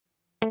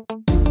Hello,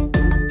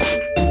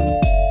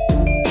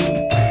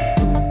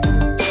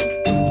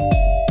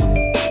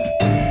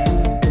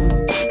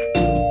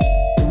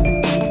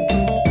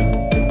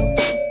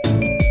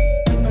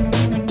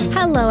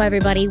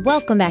 everybody.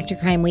 Welcome back to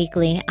Crime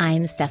Weekly.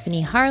 I'm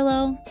Stephanie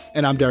Harlow.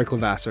 And I'm Derek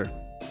Levasseur.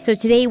 So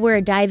today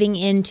we're diving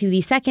into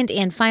the second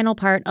and final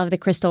part of the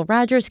Crystal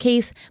Rogers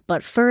case.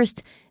 But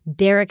first,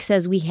 Derek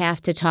says we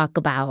have to talk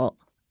about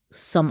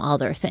some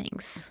other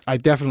things. I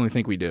definitely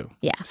think we do.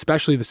 Yeah.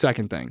 Especially the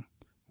second thing,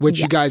 which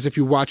Yes. you guys, if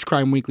you watch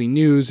Crime Weekly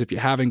News, if you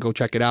haven't, go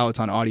check it out. It's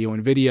on audio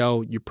and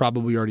video. You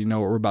probably already know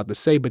what we're about to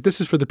say, but this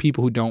is for the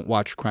people who don't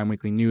watch Crime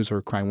Weekly News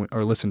or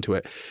listen to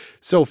it.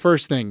 So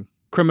first thing,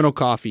 criminal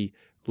coffee.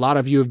 A lot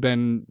of you have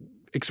been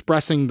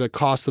expressing the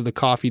cost of the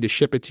coffee to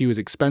ship it to you is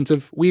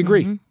expensive. We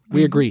agree. Mm-hmm.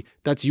 We agree.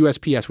 That's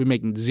USPS. We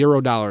make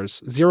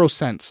 $0, 0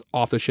 cents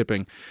off the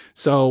shipping.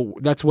 So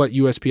that's what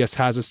USPS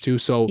has us to.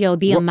 So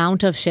The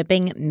amount of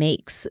shipping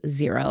makes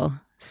 0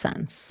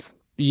 cents.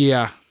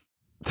 Yeah.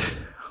 Oh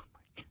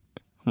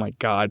my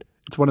God.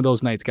 It's one of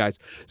those nights, guys.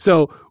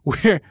 So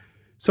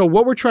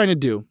what we're trying to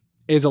do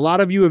is a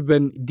lot of you have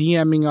been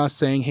DMing us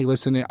saying, hey,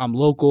 listen, I'm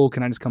local.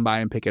 Can I just come by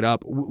and pick it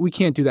up? We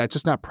can't do that. It's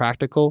just not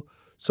practical.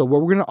 So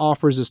what we're going to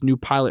offer is this new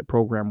pilot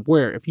program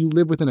where if you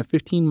live within a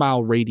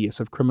 15-mile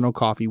radius of Criminal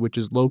Coffee, which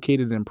is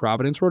located in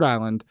Providence, Rhode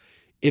Island,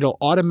 it'll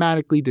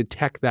automatically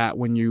detect that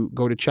when you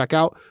go to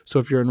checkout. So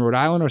if you're in Rhode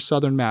Island or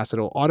Southern Mass,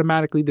 it'll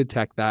automatically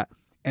detect that,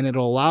 and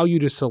it'll allow you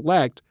to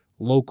select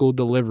local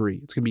delivery.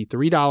 It's going to be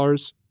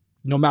 $3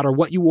 no matter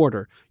what you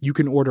order. You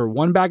can order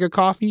 1 bag of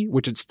coffee,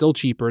 which is still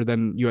cheaper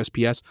than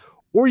USPS,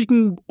 or you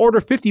can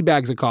order 50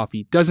 bags of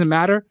coffee. Doesn't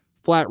matter.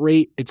 Flat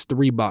rate, it's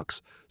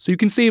 $3. So you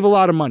can save a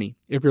lot of money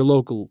if you're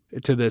local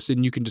to this,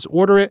 and you can just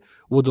order it.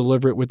 We'll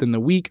deliver it within the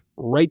week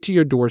right to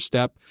your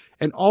doorstep.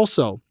 And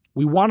also,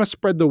 we want to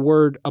spread the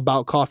word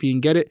about coffee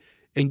and get it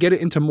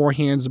into more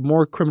hands,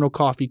 more Criminal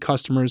Coffee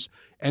customers.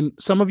 And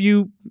some of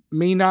you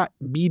may not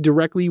be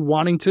directly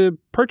wanting to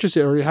purchase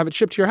it or have it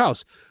shipped to your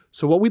house.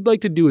 So what we'd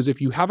like to do is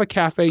if you have a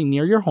cafe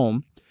near your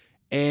home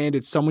and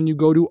it's someone you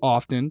go to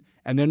often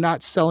and they're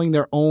not selling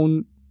their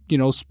own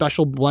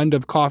special blend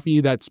of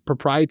coffee that's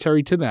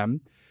proprietary to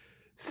them,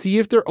 see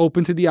if they're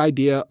open to the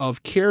idea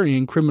of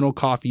carrying Criminal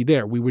Coffee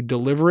there. We would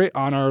deliver it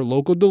on our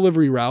local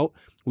delivery route.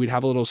 We'd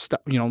have a little,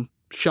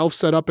 shelf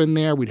set up in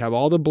there. We'd have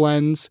all the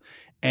blends,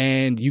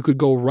 and you could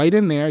go right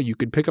in there. You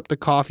could pick up the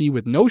coffee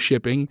with no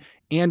shipping,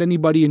 and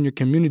anybody in your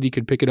community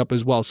could pick it up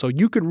as well. So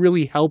you could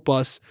really help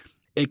us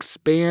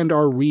expand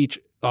our reach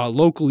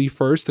locally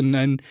first, and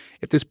then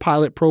if this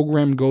pilot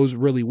program goes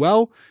really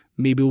well,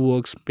 maybe we'll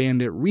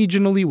expand it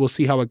regionally. We'll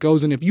see how it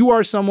goes. And if you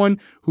are someone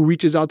who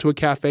reaches out to a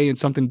cafe and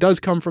something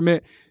does come from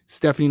it,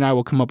 Stephanie and I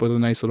will come up with a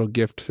nice little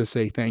gift to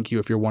say thank you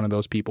if you're one of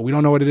those people. We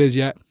don't know what it is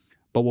yet,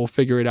 but we'll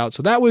figure it out.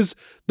 So that was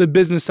the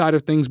business side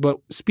of things. But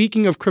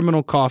speaking of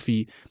Criminal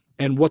Coffee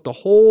and what the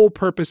whole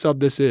purpose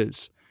of this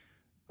is,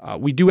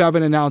 we do have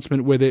an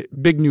announcement with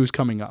it. Big news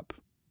coming up.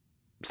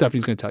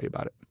 Stephanie's going to tell you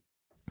about it.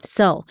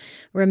 So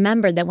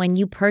remember that when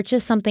you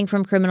purchase something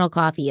from Criminal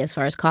Coffee, as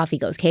far as coffee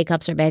goes,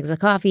 K-Cups or bags of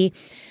coffee,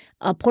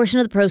 a portion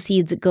of the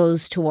proceeds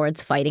goes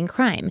towards fighting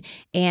crime.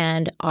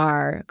 And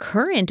our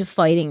current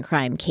fighting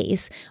crime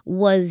case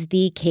was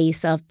the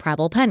case of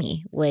Preble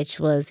Penny, which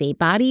was a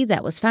body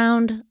that was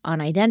found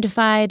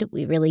unidentified.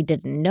 We really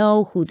didn't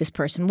know who this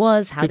person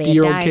was, how they had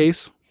died. 50-year-old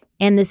case.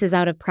 And this is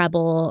out of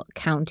Preble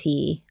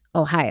County,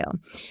 Ohio.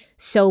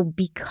 So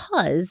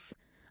because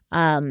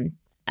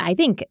I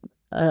think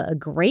a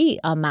great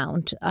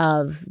amount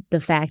of the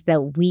fact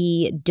that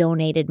we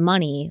donated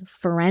money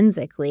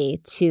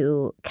forensically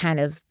to kind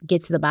of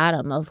get to the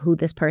bottom of who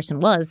this person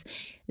was,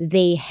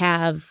 they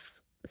have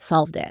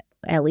solved it.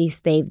 At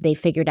least they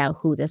figured out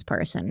who this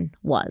person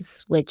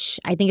was, which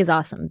I think is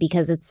awesome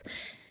because it's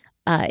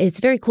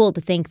very cool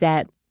to think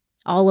that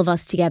all of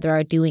us together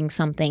are doing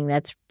something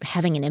that's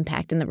having an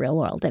impact in the real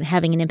world and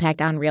having an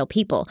impact on real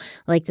people.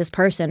 Like this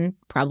person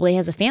probably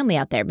has a family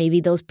out there. Maybe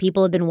those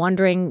people have been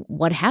wondering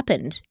what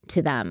happened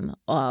to them,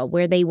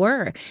 where they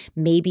were.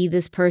 Maybe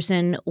this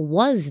person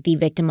was the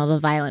victim of a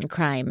violent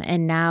crime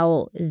and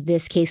now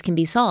this case can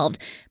be solved.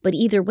 But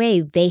either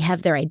way, they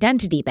have their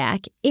identity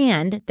back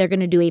and they're going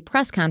to do a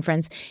press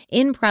conference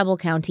in Preble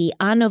County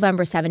on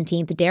November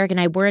 17th. Derek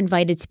and I were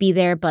invited to be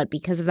there, but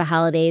because of the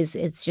holidays,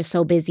 it's just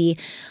so busy.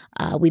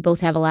 We both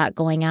have a lot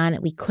going on.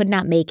 We could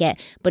not make it.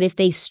 But if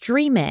they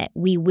stream it,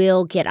 we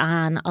will get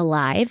on a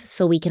live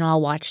so we can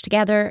all watch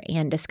together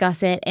and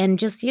discuss it and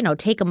just,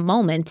 take a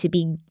moment to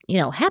be,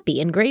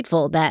 happy and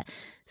grateful that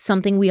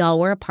something we all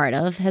were a part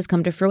of has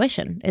come to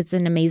fruition. It's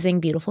an amazing,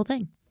 beautiful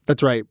thing.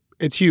 That's right.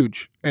 It's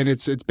huge. And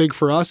it's big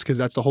for us because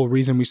that's the whole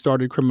reason we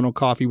started Criminal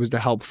Coffee was to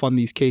help fund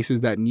these cases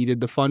that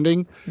needed the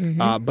funding.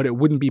 Mm-hmm. But it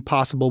wouldn't be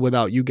possible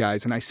without you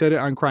guys. And I said it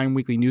on Crime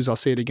Weekly News. I'll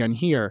say it again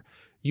here.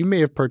 You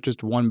may have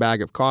purchased 1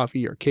 bag of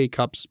coffee or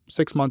K-Cups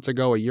 6 months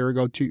ago, a year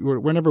ago,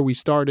 whenever we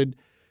started.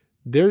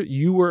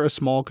 You were a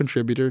small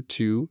contributor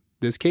to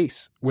this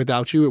case.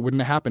 Without you, it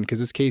wouldn't have happened because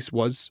this case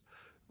was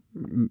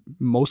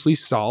mostly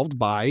solved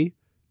by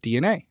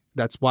DNA.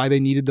 That's why they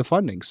needed the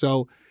funding.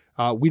 So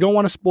We don't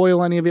want to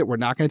spoil any of it. We're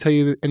not going to tell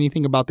you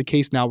anything about the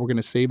case now. We're going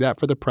to save that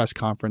for the press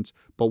conference.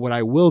 But what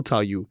I will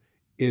tell you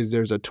is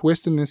there's a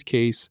twist in this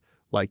case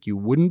like you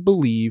wouldn't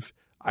believe.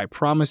 I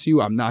promise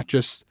you, I'm not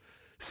just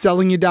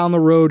selling you down the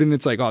road and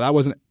it's like, oh, that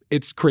wasn't,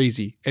 it's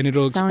crazy. And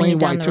it'll explain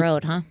why down the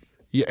road, huh?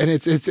 Yeah, and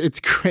it's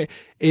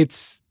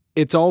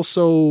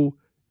also,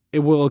 it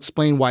will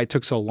explain why it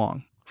took so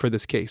long for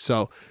this case.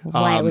 So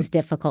why it was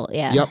difficult,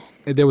 yeah.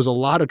 Yep. There was a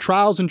lot of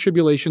trials and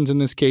tribulations in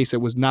this case.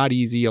 It was not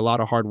easy. A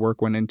lot of hard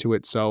work went into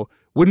it. So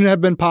wouldn't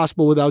have been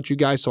possible without you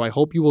guys. So I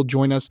hope you will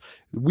join us.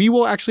 We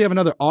will actually have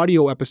another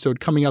audio episode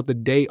coming out the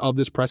day of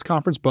this press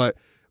conference, but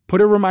put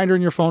a reminder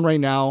in your phone right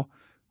now.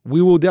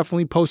 We will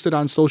definitely post it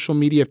on social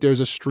media. If there's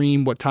a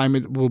stream, what time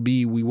it will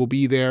be, we will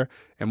be there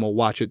and we'll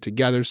watch it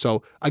together.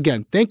 So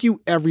again, thank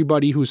you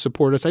everybody who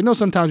support us. I know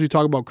sometimes we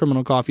talk about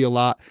Criminal Coffee a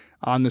lot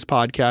on this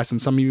podcast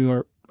and some of you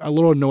are a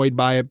little annoyed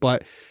by it,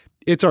 but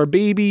it's our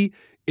baby.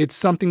 It's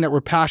something that we're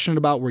passionate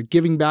about. We're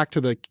giving back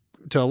to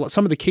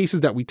some of the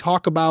cases that we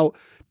talk about.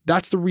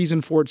 That's the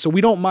reason for it. So we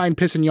don't mind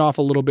pissing you off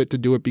a little bit to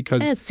do it because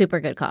and it's super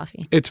good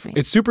coffee.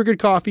 It's super good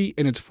coffee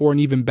and it's for an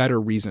even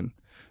better reason.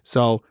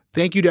 So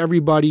thank you to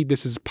everybody.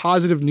 This is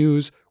positive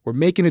news. We're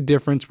making a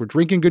difference. We're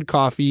drinking good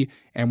coffee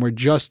and we're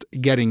just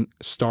getting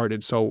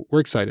started. So we're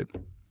excited.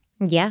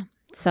 Yeah.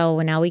 So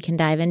now we can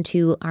dive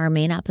into our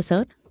main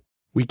episode.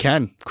 We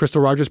can.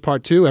 Crystal Rogers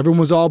Part 2. Everyone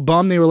was all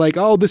bummed. They were like,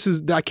 oh,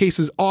 that case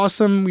is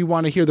awesome. We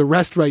want to hear the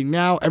rest right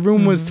now.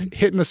 Everyone was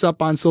hitting us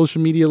up on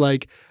social media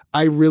like,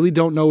 I really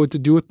don't know what to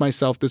do with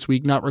myself this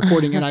week not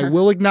recording. And I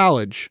will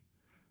acknowledge,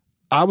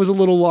 I was a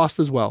little lost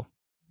as well.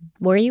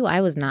 Were you?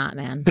 I was not,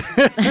 man.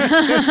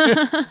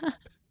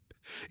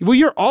 Well,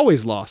 you're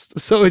always lost.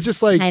 So it's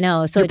just like I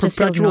know. So your it just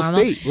feels perpetual normal.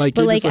 state. Like,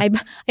 but like I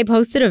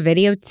posted a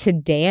video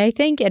today, I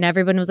think, and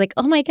everyone was like,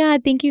 oh my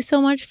God, thank you so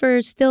much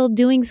for still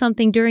doing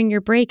something during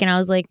your break. And I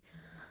was like,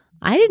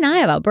 I did not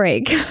have a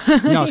break.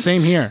 No,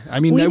 same here. I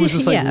mean, that was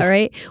just like, yeah,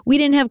 right. We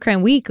didn't have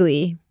Crime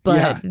Weekly,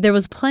 but there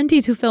was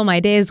plenty to fill my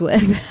days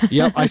with.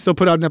 Yep. I still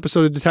put out an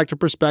episode of Detective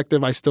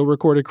Perspective. I still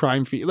recorded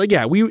Crime Feed. Like,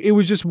 yeah, it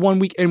was just 1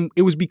 week. And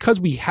it was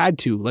because we had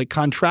to, like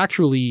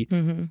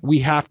contractually, we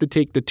have to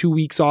take the 2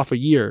 weeks off a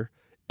year.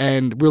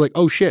 And we're like,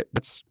 oh shit,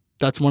 that's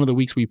one of the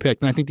weeks we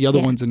picked. And I think the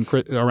other one's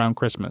around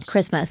Christmas.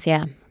 Christmas,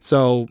 yeah.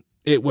 So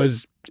it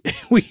was,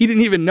 we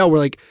didn't even know.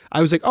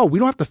 I was like, oh, we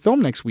don't have to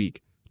film next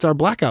week. It's our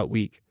blackout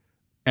week.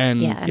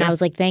 And I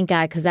was like, thank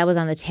God, because that was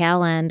on the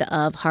tail end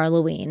of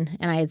Halloween,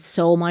 and I had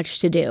so much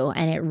to do,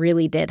 and it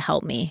really did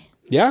help me.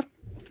 Yeah.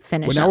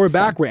 Finish. Well, now we're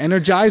back. We're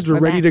energized. We're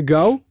ready to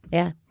go.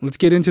 Yeah. Let's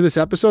get into this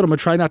episode. I'm gonna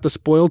try not to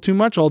spoil too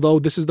much, although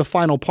this is the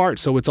final part,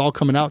 so it's all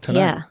coming out tonight.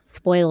 Yeah.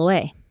 Spoil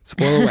away.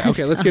 Spoil away.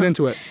 Okay, let's get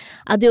into it.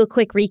 I'll do a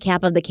quick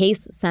recap of the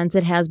case since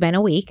it has been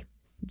a week.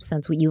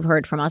 Since you've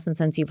heard from us and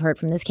since you've heard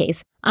from this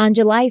case. On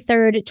July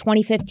 3rd,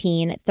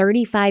 2015,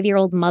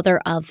 35-year-old mother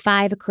of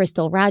 5,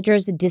 Crystal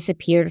Rogers,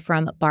 disappeared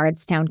from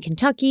Bardstown,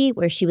 Kentucky,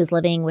 where she was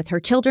living with her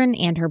children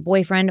and her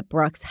boyfriend,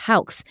 Brooks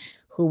Houcks,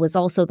 who was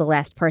also the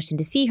last person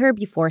to see her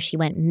before she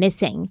went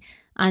missing.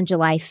 On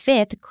July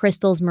 5th,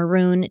 Crystal's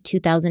maroon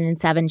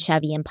 2007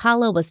 Chevy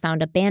Impala was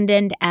found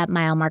abandoned at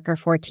mile marker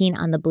 14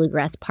 on the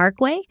Bluegrass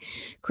Parkway.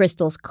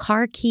 Crystal's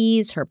car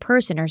keys, her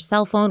purse, and her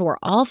cell phone were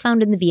all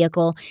found in the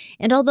vehicle,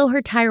 and although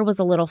her tire was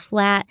a little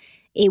flat,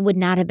 it would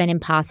not have been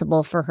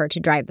impossible for her to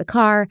drive the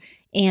car,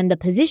 and the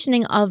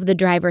positioning of the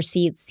driver's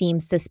seat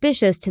seemed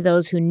suspicious to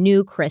those who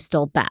knew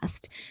Crystal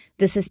best.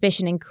 The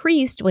suspicion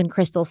increased when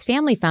Crystal's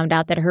family found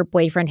out that her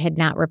boyfriend had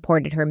not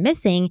reported her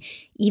missing,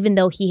 even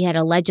though he had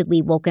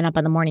allegedly woken up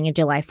on the morning of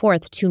July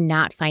 4th to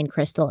not find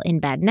Crystal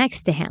in bed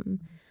next to him.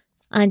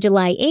 On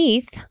July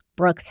 8th,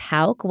 Brooks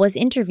Houck was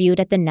interviewed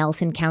at the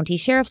Nelson County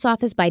Sheriff's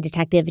Office by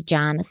Detective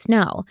John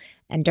Snow.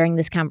 And during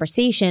this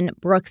conversation,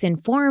 Brooks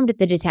informed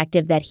the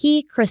detective that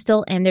he,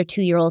 Crystal, and their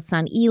 2-year-old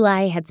son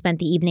Eli had spent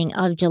the evening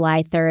of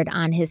July 3rd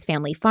on his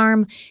family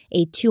farm,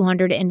 a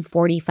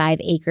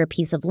 245-acre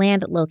piece of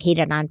land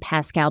located on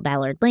Pascal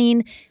Ballard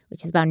Lane,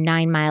 which is about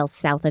 9 miles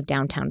south of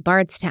downtown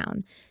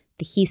Bardstown.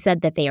 He said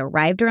that they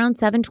arrived around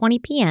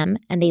 7:20 p.m.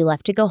 and they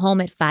left to go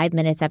home at 5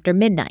 minutes after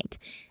midnight.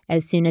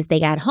 As soon as they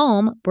got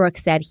home,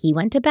 Brooks said he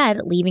went to bed,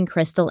 leaving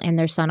Crystal and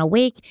their son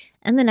awake,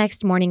 and the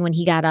next morning when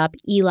he got up,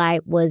 Eli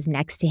was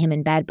next to him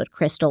in bed, but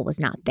Crystal was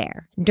not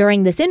there.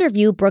 During this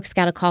interview, Brooks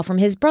got a call from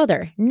his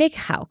brother, Nick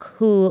Houck,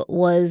 who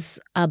was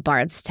a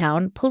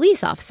Bardstown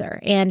police officer,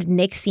 and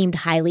Nick seemed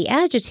highly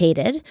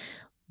agitated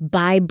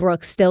by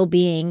Brooks still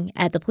being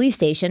at the police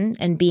station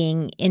and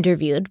being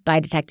interviewed by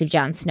Detective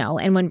John Snow.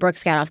 And when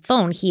Brooks got off the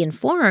phone, he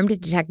informed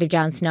Detective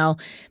John Snow,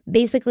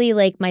 basically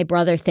like, my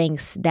brother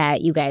thinks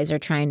that you guys are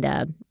trying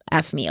to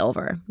F me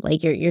over.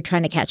 Like you're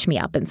trying to catch me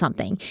up in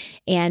something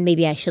and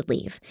maybe I should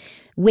leave.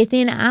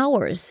 Within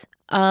hours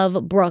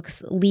of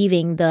Brooks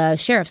leaving the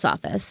sheriff's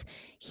office,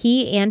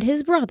 He and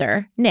his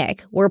brother,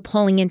 Nick, were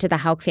pulling into the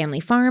Houck family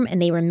farm, and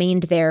they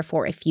remained there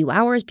for a few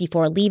hours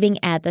before leaving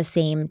at the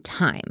same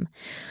time.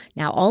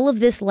 Now, all of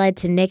this led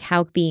to Nick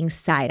Houck being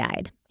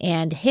side-eyed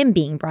and him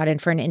being brought in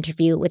for an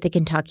interview with the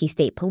Kentucky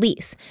State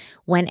Police.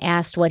 When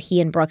asked what he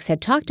and Brooks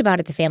had talked about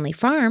at the family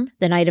farm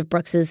the night of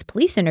Brooks's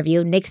police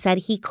interview, Nick said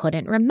he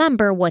couldn't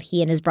remember what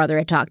he and his brother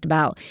had talked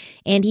about,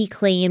 and he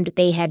claimed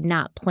they had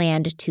not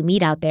planned to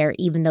meet out there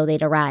even though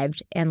they'd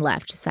arrived and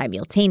left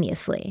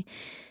simultaneously.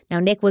 Now,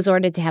 Nick was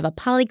ordered to have a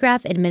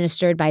polygraph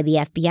administered by the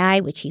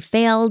FBI, which he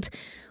failed.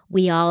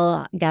 We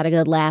all got a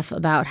good laugh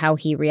about how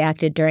he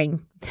reacted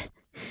during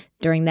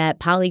that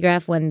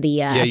polygraph when the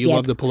yeah, you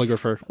love the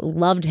polygrapher.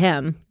 Loved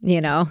him,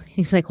 you know.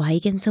 He's like, why are you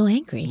getting so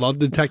angry? Love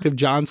Detective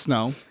Jon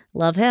Snow.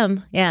 Love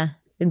him, yeah.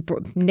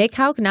 Nick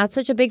Houck, not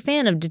such a big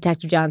fan of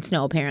Detective Jon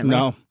Snow, apparently.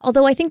 No.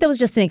 Although I think that was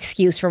just an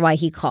excuse for why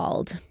he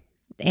called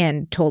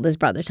and told his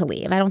brother to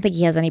leave. I don't think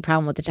he has any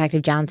problem with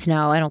Detective Jon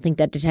Snow. I don't think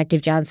that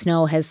Detective Jon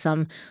Snow has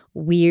some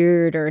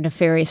weird or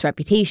nefarious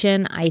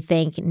reputation. I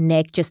think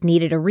Nick just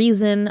needed a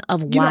reason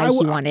of why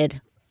he wanted.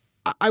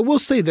 I will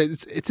say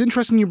that it's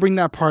interesting you bring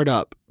that part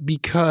up,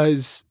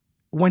 because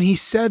when he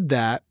said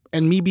that,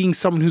 and me being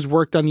someone who's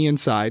worked on the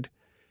inside,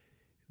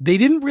 they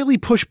didn't really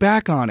push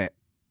back on it.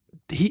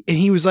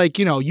 He was like,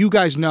 you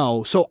guys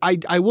know. So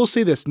I will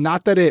say this,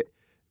 not that it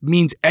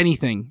means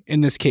anything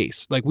in this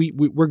case. Like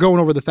we're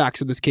going over the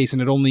facts of this case,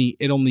 and it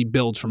only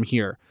builds from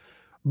here.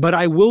 But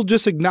I will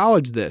just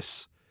acknowledge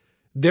this.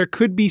 There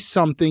could be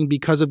something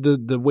because of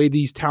the way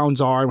these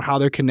towns are and how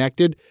they're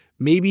connected.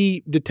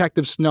 Maybe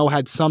Detective Snow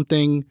had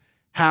something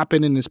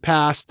happen in his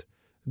past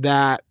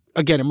that,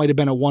 again, it might have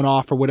been a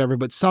one-off or whatever,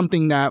 but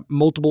something that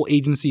multiple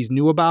agencies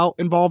knew about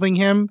involving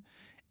him.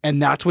 And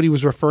that's what he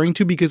was referring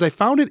to, because I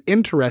found it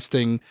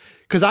interesting,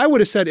 because I would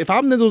have said, if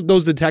I'm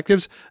those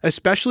detectives,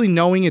 especially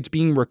knowing it's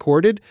being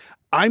recorded,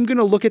 I'm going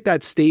to look at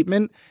that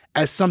statement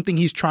as something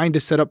he's trying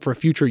to set up for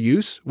future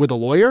use with a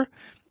lawyer.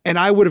 And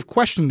I would have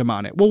questioned him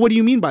on it. Well, what do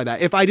you mean by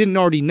that? If I didn't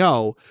already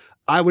know,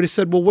 I would have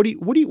said, well, what do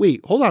you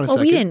wait, hold on a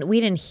second. We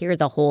didn't hear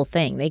the whole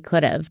thing. They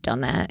could have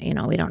done that.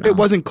 We don't know. It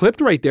wasn't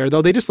clipped right there,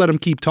 though. They just let him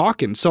keep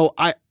talking. So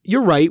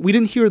you're right. We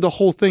didn't hear the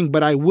whole thing,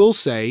 but I will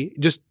say,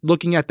 just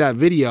looking at that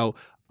video,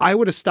 I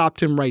would have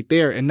stopped him right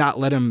there and not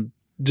let him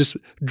just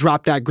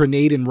drop that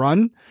grenade and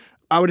run.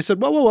 I would have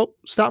said, whoa,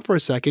 stop for a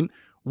second.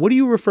 What are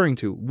you referring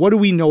to? What do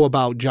we know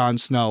about Jon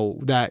Snow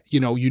that, you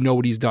know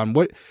what he's done?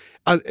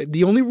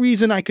 The only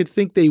reason I could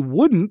think they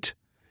wouldn't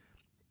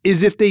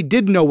is if they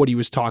did know what he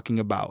was talking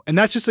about. And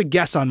that's just a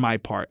guess on my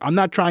part. I'm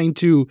not trying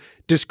to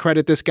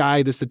discredit this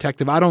guy, this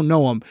detective. I don't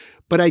know him.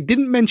 But I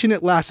didn't mention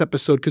it last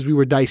episode because we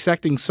were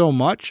dissecting so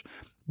much.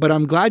 But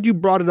I'm glad you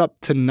brought it up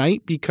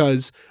tonight,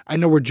 because I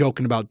know we're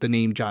joking about the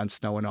name Jon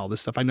Snow and all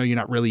this stuff. I know you're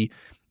not really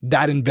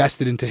that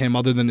invested into him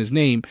other than his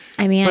name.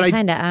 I mean, I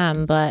kind of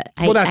am, but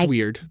that's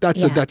weird.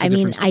 That's a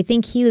different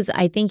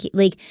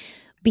story.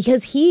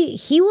 Because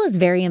he was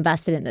very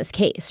invested in this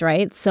case,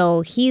 right?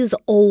 So he's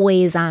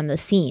always on the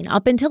scene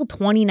up until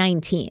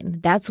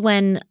 2019. That's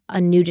when a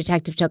new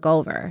detective took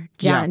over.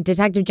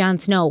 Detective Jon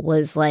Snow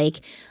was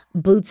like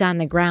boots on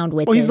the ground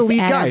with he's the lead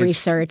guy.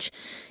 Research.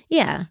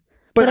 Yeah.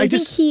 But I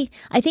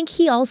think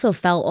he also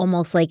felt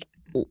almost like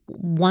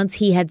once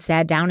he had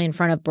sat down in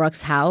front of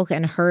Brooks Houck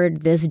and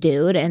heard this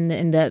dude and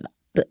the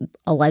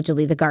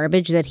allegedly the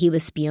garbage that he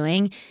was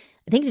spewing,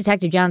 I think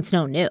Detective Jon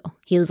Snow knew.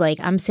 He was like,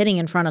 I'm sitting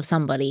in front of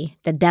somebody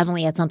that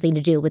definitely had something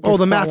to do with this. Oh,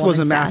 the math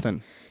wasn't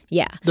mathin'.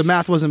 Yeah. The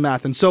math wasn't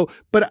mathin'. So,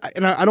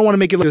 I don't want to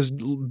make it like this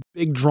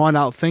big drawn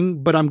out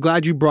thing, but I'm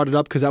glad you brought it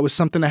up, because that was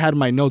something I had in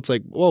my notes.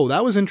 Like, whoa,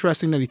 that was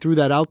interesting that he threw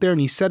that out there,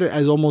 and he said it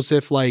as almost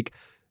if like,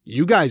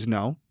 you guys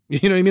know.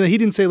 You know what I mean? Like, he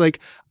didn't say like,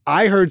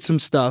 I heard some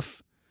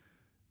stuff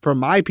from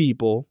my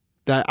people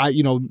that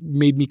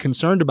made me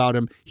concerned about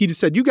him. He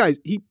just said, you guys,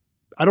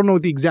 I don't know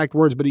the exact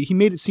words, but he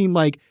made it seem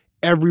like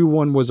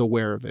everyone was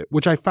aware of it,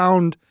 which I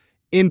found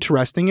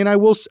interesting. And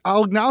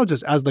I'll acknowledge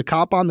this as the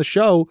cop on the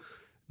show.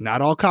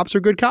 Not all cops are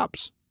good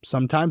cops.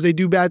 Sometimes they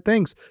do bad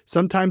things.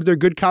 Sometimes they're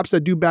good cops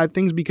that do bad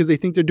things because they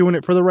think they're doing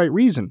it for the right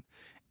reason.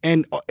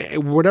 And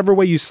whatever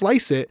way you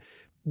slice it,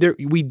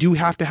 we do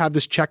have to have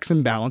this checks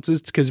and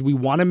balances, because we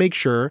want to make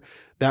sure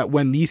that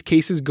when these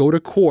cases go to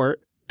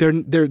court,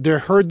 they're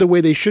heard the way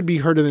they should be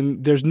heard,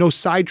 and there's no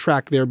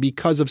sidetrack there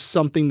because of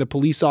something the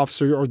police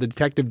officer or the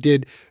detective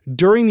did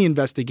during the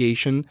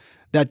investigation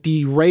that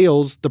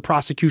derails the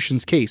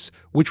prosecution's case,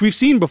 which we've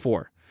seen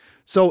before.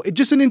 So it's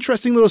just an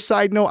interesting little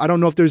side note. I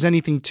don't know if there's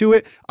anything to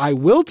it. I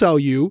will tell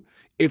you,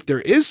 if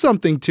there is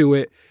something to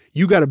it,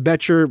 you got to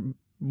bet your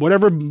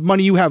whatever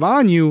money you have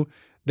on you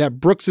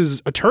that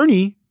Brooks's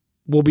attorney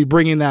will be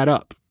bringing that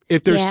up.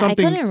 If there's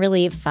something, I couldn't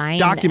really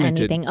find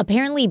anything.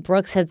 Apparently,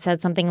 Brooks had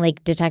said something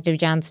like Detective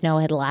Jon Snow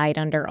had lied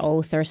under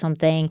oath or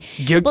something.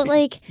 But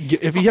like,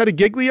 if he had a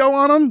Giglio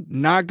on him,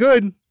 not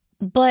good.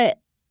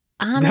 But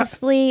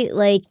honestly,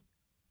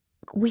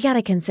 we got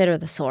to consider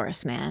the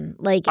source, man.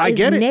 Like, is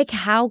Nick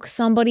Houck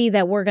somebody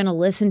that we're going to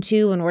listen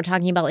to when we're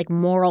talking about like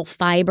moral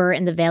fiber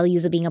and the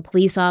values of being a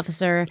police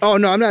officer? Oh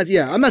no, I'm not.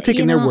 Yeah, I'm not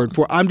taking their word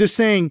for it. I'm just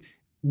saying,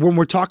 when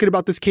we're talking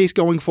about this case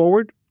going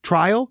forward,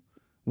 trial,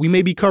 we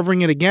may be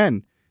covering it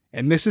again.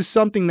 And this is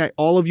something that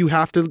all of you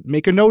have to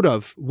make a note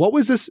of. What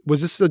was this?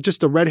 Was this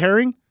just a red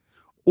herring?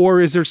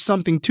 Or is there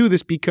something to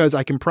this? Because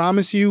I can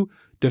promise you,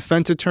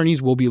 defense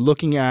attorneys will be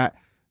looking at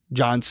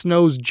Jon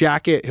Snow's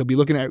jacket. He'll be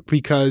looking at,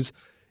 because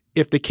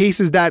if the case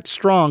is that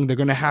strong, they're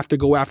going to have to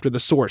go after the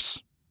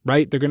source,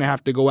 right? They're going to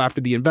have to go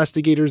after the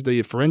investigators,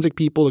 the forensic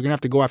people. They're going to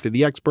have to go after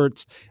the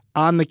experts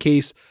on the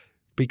case,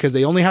 because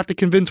they only have to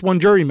convince one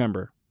jury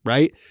member,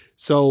 right?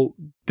 So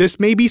this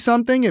may be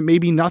something, it may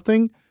be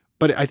nothing,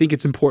 but I think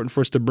it's important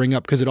for us to bring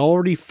up, because it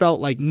already felt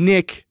like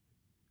Nick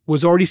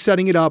was already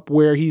setting it up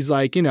where he's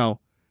like,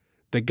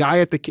 the guy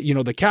at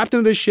the captain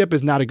of this ship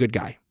is not a good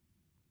guy.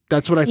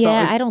 That's what I felt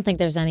like. Yeah, I don't think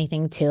there's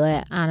anything to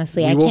it,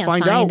 honestly. I can't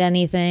find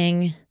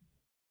anything.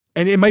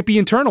 And it might be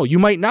internal. You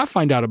might not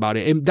find out about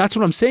it. And that's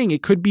what I'm saying.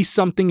 It could be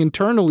something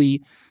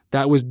internally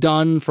that was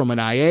done from an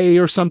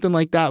IA or something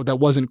like that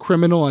wasn't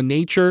criminal in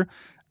nature.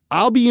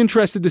 I'll be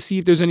interested to see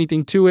if there's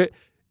anything to it.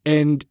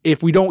 And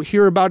if we don't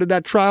hear about it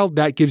at trial,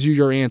 that gives you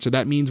your answer.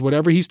 That means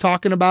whatever he's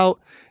talking about,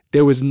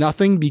 there was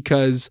nothing,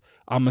 because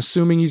I'm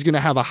assuming he's going to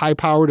have a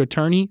high-powered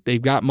attorney.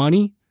 They've got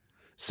money.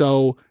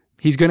 So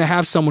he's going to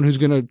have someone who's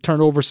going to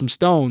turn over some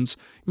stones.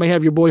 You might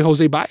have your boy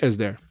Jose Baez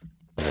there.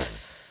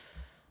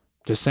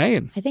 Just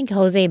saying. I think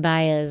Jose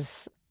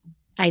Baez,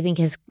 I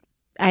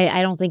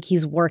don't think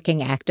he's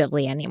working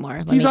actively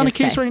anymore. He's on a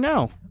case right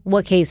now.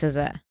 What case is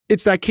it?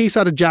 It's that case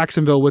out of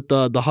Jacksonville with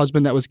the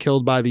husband that was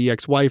killed by the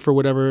ex-wife or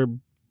whatever,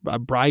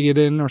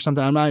 Brigadon or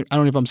something. I don't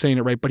know if I'm saying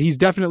it right, but he's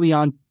definitely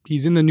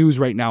he's in the news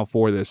right now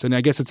for this. And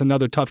I guess it's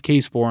another tough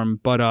case for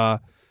him. But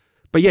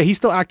yeah, he's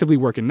still actively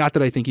working. Not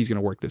that I think he's going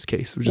to work this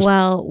case.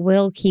 Well,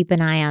 we'll keep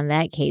an eye on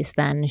that case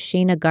then.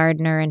 Shayna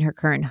Gardner and her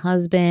current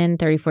husband,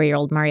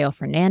 34-year-old Mario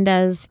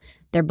Fernandez,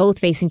 they're both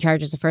facing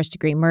charges of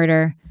first-degree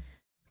murder.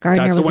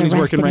 Gardner was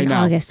arrested in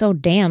August. Oh,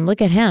 damn.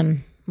 Look at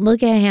him.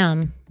 Look at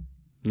him.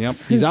 Yep,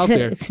 he's out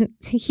there.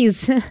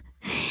 He's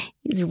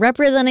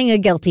representing a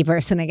guilty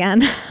person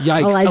again.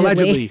 Yikes,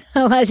 allegedly.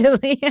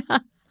 Allegedly.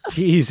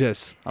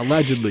 Jesus,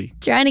 allegedly.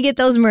 Trying to get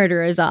those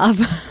murderers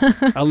off.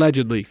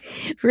 Allegedly.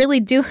 Really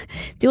doing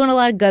a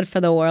lot of good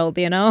for the world,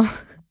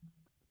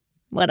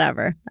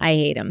 Whatever. I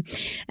hate him.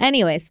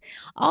 Anyways,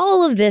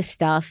 all of this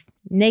stuff,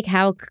 Nick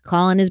Houck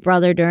calling his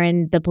brother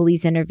during the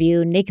police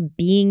interview, Nick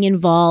being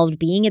involved,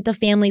 being at the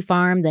family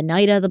farm the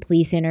night of the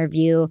police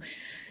interview,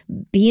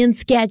 being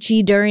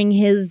sketchy during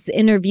his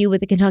interview with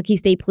the Kentucky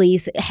State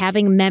Police,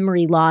 having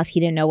memory loss. He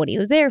didn't know what he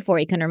was there for.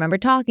 He couldn't remember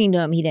talking to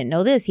him. He didn't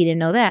know this. He didn't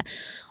know that.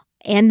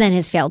 And then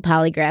his failed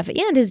polygraph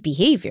and his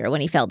behavior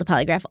when he failed the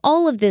polygraph.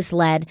 All of this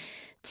led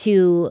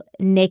to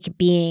Nick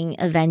being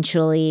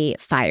eventually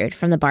fired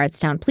from the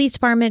Bardstown Police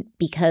Department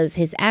because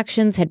his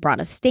actions had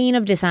brought a stain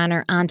of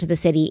dishonor onto the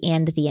city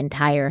and the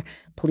entire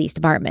police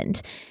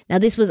department. Now,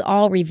 this was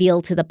all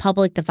revealed to the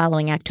public the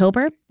following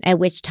October, at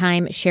which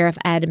time Sheriff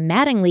Ed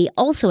Mattingly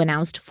also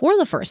announced for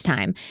the first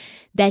time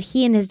that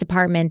he and his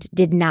department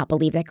did not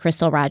believe that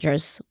Crystal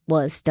Rogers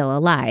was still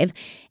alive,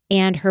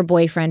 and her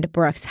boyfriend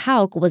Brooks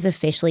Houck was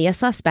officially a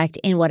suspect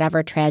in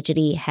whatever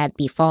tragedy had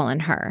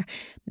befallen her.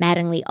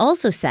 Mattingly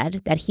also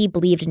said that he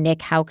believed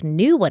Nick Houck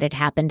knew what had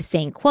happened,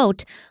 saying,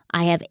 quote,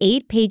 "I have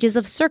 8 pages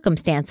of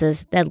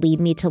circumstances that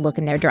lead me to look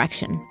in their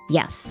direction.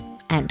 Yes,"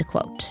 end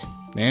quote.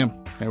 Damn,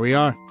 there we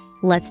are.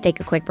 Let's take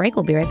a quick break.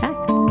 We'll be right back.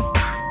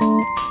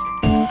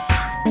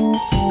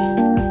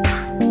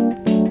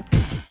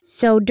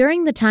 So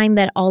during the time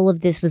that all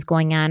of this was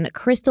going on,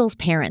 Crystal's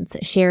parents,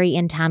 Sherry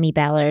and Tommy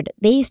Ballard,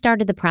 they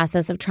started the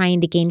process of trying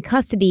to gain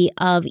custody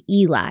of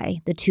Eli,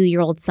 the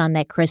 2-year-old son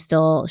that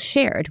Crystal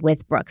shared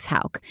with Brooks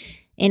Houck.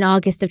 In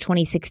August of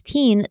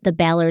 2016, the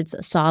Ballards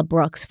saw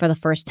Brooks for the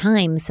first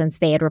time since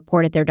they had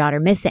reported their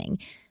daughter missing.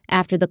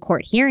 After the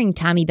court hearing,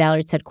 Tommy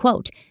Ballard said,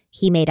 quote,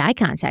 "He made eye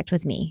contact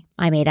with me.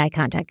 I made eye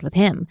contact with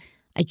him.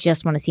 I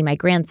just want to see my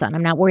grandson.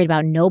 I'm not worried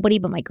about nobody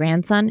but my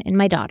grandson and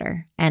my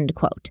daughter," end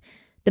quote.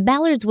 The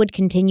Ballards would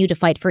continue to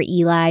fight for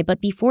Eli,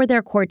 but before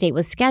their court date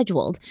was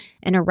scheduled,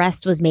 an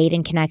arrest was made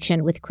in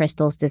connection with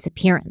Crystal's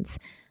disappearance.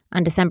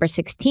 On December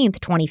 16,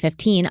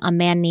 2015, a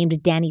man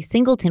named Danny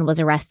Singleton was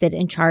arrested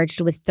and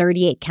charged with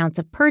 38 counts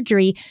of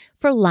perjury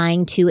for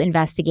lying to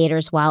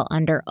investigators while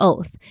under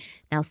oath.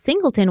 Now,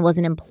 Singleton was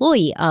an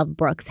employee of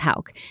Brooks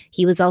Houck.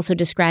 He was also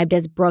described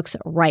as Brooks'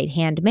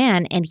 right-hand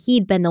man, and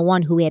he'd been the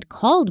one who had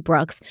called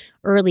Brooks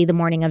early the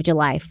morning of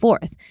July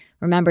 4th.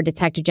 Remember,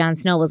 Detective Jon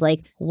Snow was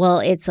like, well,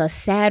 it's a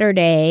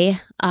Saturday.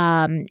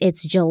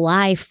 It's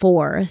July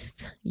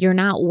 4th. You're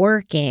not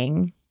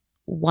working.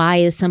 Why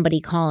is somebody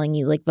calling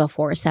you like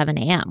before 7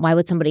 a.m.? Why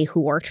would somebody who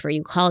worked for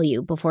you call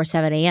you before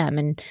 7 a.m.?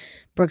 And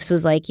Brooks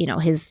was like,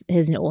 his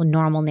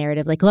normal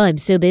narrative, like, well, I'm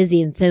so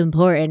busy and so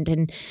important,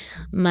 and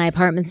my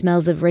apartment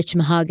smells of rich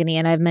mahogany,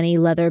 and I have many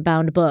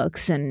leather-bound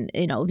books, and,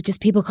 just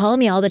people call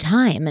me all the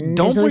time, and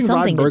don't there's always bring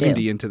something Ron to do.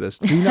 Burgundy into this.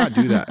 Do not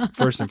do that,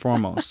 first and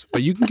foremost.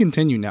 But you can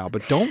continue now,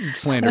 but don't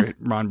slander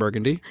Ron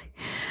Burgundy.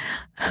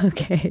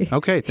 Okay.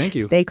 Okay, thank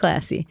you. Stay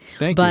classy.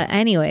 Thank you. But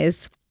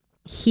anyways,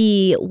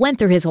 he went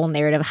through his whole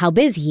narrative, how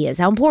busy he is,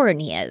 how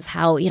important he is,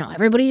 how,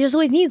 everybody just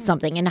always needs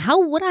something. And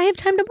how would I have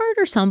time to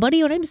murder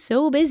somebody when I'm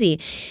so busy?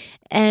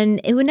 And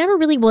it never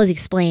really was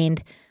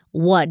explained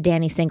what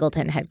Danny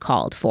Singleton had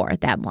called for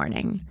that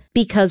morning,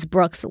 because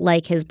Brooks,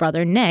 like his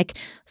brother Nick,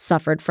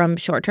 suffered from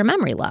short-term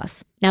memory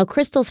loss. Now,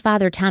 Crystal's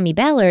father, Tommy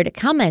Ballard,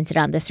 commented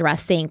on this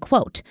arrest saying,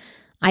 quote,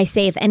 "I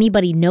say if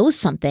anybody knows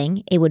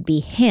something, it would be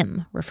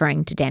him,"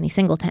 referring to Danny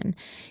Singleton.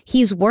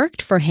 "He's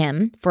worked for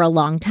him for a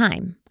long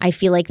time. I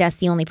feel like that's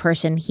the only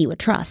person he would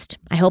trust.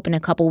 I hope in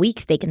a couple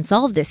weeks they can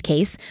solve this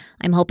case.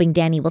 I'm hoping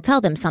Danny will tell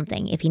them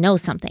something if he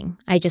knows something.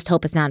 I just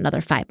hope it's not another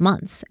 5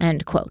 months,"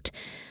 end quote.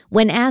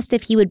 When asked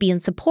if he would be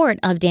in support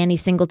of Danny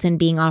Singleton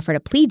being offered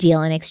a plea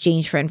deal in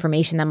exchange for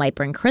information that might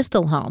bring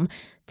Crystal home,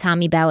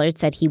 Tommy Ballard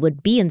said he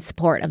would be in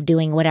support of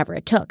doing whatever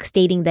it took,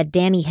 stating that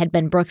Danny had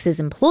been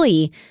Brooks's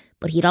employee,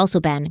 but he'd also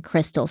been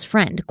Crystal's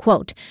friend.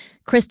 Quote,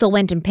 "Crystal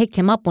went and picked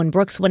him up when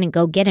Brooks wouldn't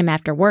go get him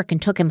after work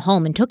and took him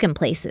home and took him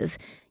places.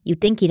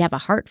 You'd think he'd have a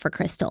heart for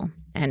Crystal,"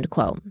 end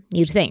quote.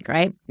 You'd think,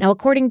 right? Now,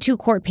 according to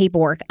court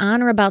paperwork,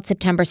 on or about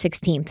September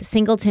 16th,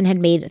 Singleton had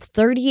made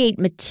 38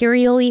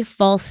 materially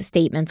false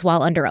statements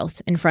while under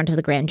oath in front of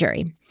the grand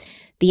jury.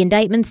 The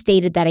indictment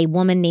stated that a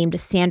woman named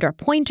Sandra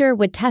Pointer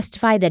would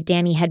testify that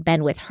Danny had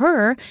been with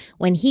her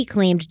when he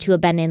claimed to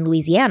have been in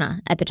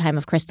Louisiana at the time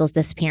of Crystal's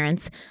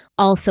disappearance.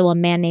 Also, a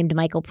man named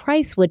Michael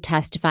Price would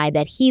testify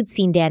that he'd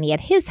seen Danny at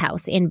his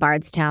house in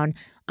Bardstown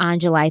on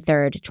July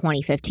 3rd,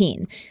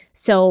 2015.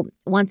 So,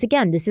 once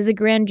again, this is a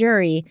grand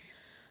jury.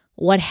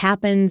 What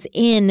happens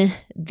in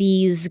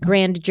these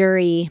grand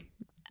jury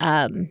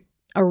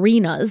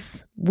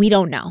arenas, we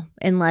don't know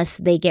unless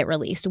they get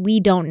released. We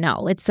don't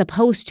know. It's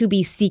supposed to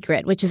be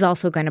secret, which is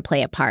also going to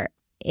play a part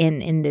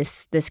in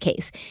this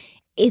case.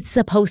 It's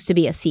supposed to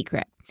be a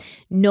secret.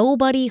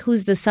 Nobody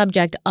who's the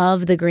subject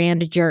of the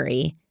grand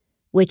jury,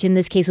 which in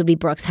this case would be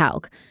Brooks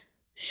Houck,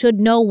 should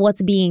know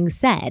what's being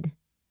said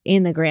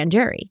in the grand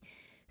jury.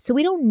 So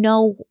we don't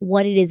know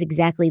what it is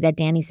exactly that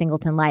Danny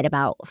Singleton lied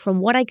about. From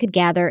what I could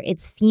gather, it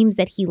seems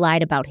that he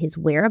lied about his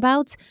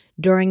whereabouts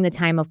during the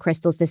time of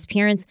Crystal's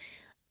disappearance.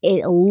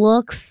 It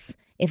looks,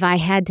 if I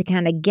had to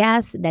kind of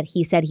guess, that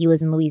he said he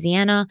was in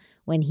Louisiana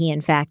when he,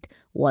 in fact,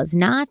 was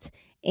not.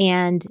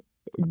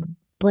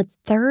 But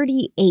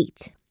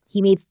 38,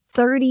 he made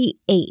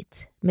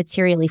 38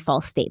 materially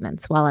false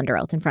statements while under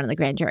oath in front of the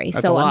grand jury.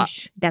 That's a lot.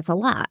 That's a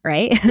lot,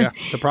 right? Yeah,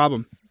 it's a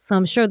problem. So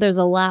I'm sure there's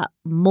a lot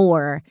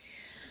more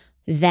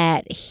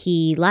that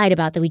he lied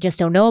about that we just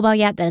don't know about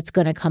yet, that it's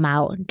going to come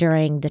out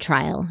during the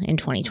trial in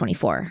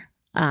 2024,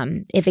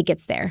 if it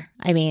gets there.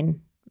 I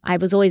mean, I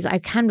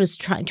kind of was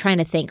trying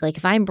to think, like,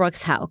 if I'm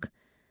Brooks Houck,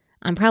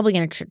 I'm probably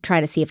going to try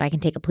to see if I can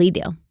take a plea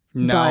deal.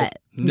 But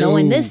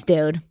knowing this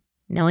dude,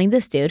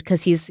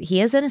 because he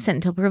is innocent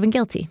until proven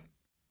guilty,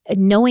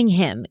 knowing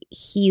him,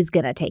 he's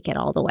going to take it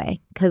all the way.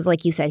 Because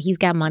like you said, he's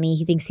got money.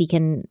 He thinks he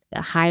can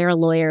hire a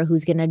lawyer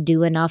who's going to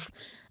do enough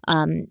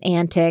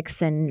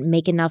antics and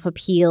make enough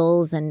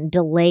appeals and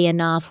delay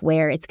enough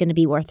where it's going to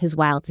be worth his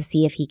while to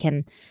see if he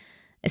can,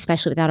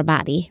 especially without a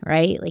body,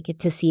 right? Like,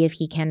 to see if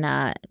he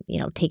can,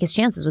 take his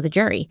chances with a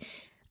jury.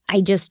 I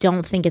just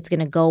don't think it's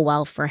going to go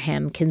well for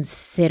him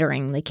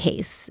considering the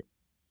case.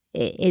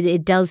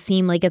 It does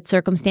seem like it's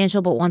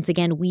circumstantial, but once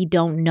again, we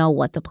don't know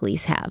what the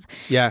police have.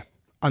 Yeah,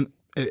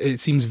 it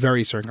seems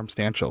very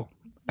circumstantial.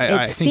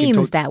 I think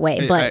seems that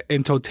way, but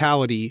in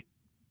totality,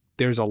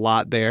 there's a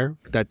lot there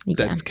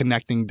that's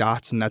connecting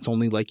dots, and that's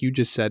only, like you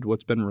just said,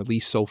 what's been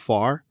released so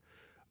far.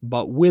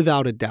 But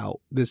without a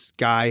doubt, this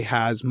guy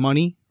has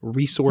money,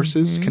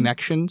 resources,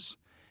 connections,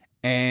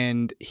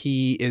 and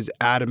he is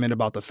adamant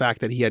about the fact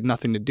that he had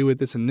nothing to do with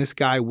this. And this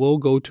guy will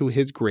go to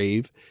his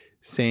grave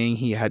saying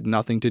he had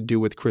nothing to do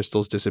with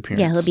Crystal's disappearance.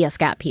 Yeah, he'll be a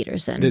Scott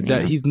Peterson.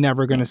 That he's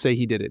never going to say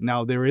he did it.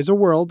 Now, there is a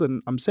world,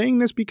 and I'm saying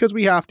this because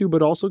we have to,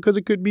 but also because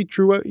it could be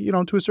true,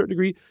 to a certain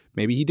degree.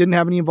 Maybe he didn't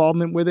have any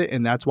involvement with it,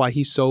 and that's why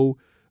he's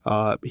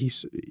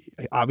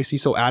obviously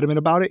so adamant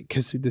about it,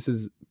 because this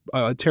is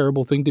a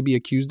terrible thing to be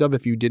accused of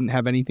if you didn't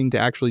have anything to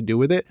actually do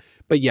with it.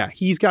 But yeah,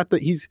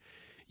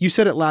 you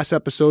said it last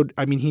episode.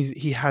 I mean,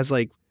 he has,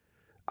 like,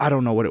 I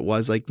don't know what it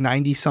was, like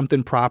 90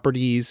 something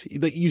properties.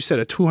 Like you said,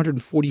 a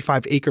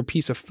 245 acre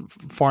piece of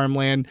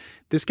farmland.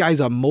 This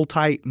guy's a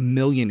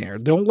multi-millionaire.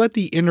 Don't let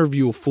the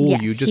interview fool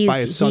you just by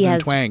his southern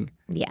twang.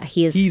 Yeah,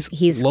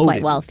 he's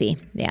quite wealthy.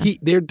 Yeah,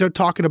 they're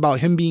talking about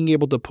him being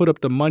able to put up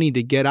the money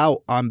to get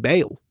out on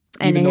bail.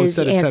 And he has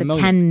a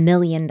 $10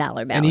 million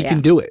bail. And he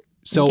can do it.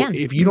 So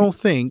if you don't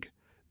think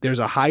there's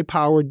a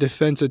high-powered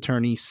defense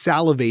attorney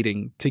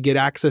salivating to get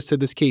access to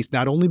this case,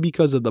 not only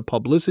because of the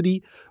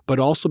publicity, but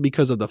also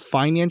because of the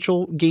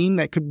financial gain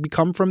that could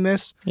come from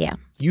this,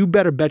 you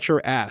better bet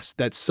your ass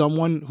that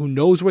someone who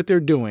knows what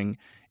they're doing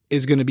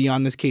is going to be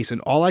on this case.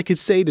 And all I could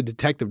say to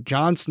Detective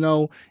Jon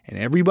Snow and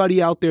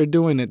everybody out there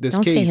doing this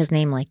case— Don't say his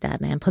name like that,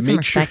 man. Put some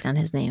respect on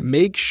his name.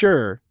 Make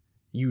sure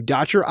you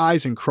dot your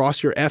I's and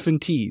cross your F and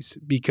T's,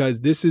 because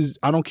this is—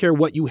 I don't care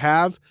what you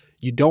have.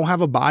 You don't have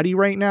a body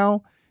right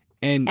now.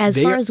 And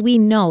as far as we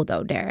know,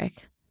 though, Derek,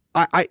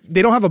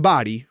 they don't have a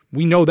body.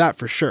 We know that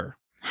for sure.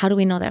 How do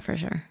we know that for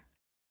sure?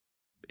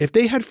 If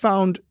they had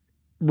found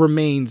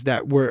remains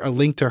that were a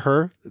link to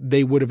her,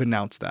 they would have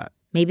announced that.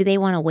 Maybe they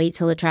want to wait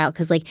till the trial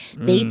because, like,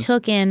 they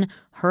took in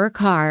her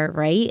car,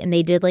 right? And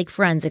they did, like,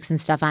 forensics and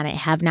stuff on it,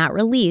 have not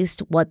released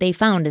what they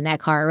found in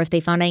that car or if they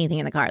found anything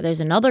in the car. There's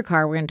another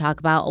car we're going to talk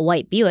about, a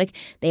white Buick.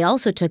 They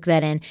also took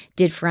that in,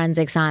 did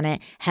forensics on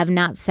it, have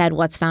not said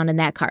what's found in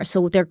that car.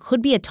 So there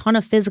could be a ton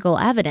of physical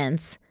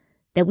evidence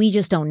that we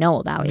just don't know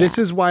about This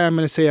yet. is why I'm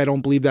going to say I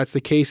don't believe that's the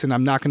case, and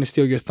I'm not going to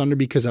steal your thunder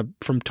because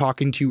from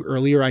talking to you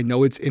earlier, I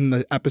know it's in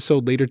the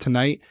episode later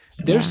tonight.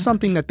 There's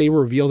something that they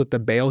revealed at the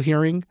bail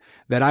hearing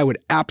that I would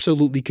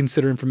absolutely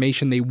consider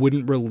information they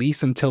wouldn't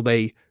release until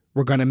they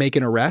were going to make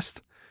an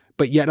arrest.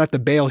 But yet at the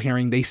bail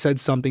hearing, they said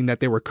something that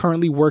they were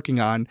currently working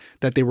on,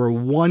 that they were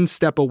one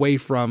step away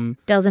from.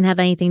 Doesn't have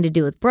anything to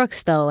do with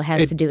Brooks, though. It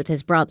has to do with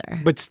his brother.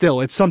 But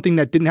still, it's something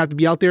that didn't have to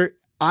be out there.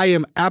 I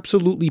am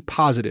absolutely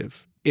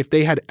positive if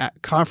they had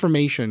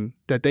confirmation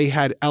that they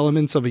had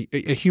elements of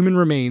a human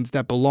remains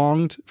that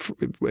belonged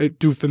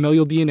through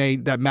familial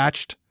DNA that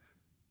matched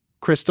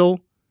Crystal,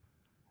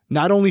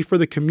 not only for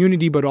the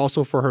community, but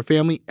also for her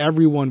family,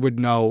 everyone would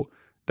know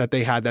that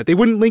they had that. They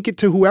wouldn't link it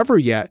to whoever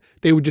yet.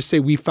 They would just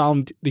say, we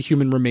found the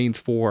human remains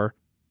for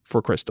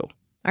Crystal.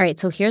 All right,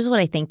 so here's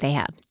what I think they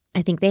have.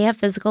 I think they have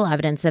physical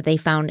evidence that they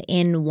found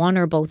in one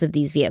or both of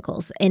these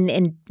vehicles.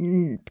 And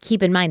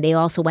keep in mind, they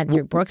also went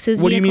through Brooks's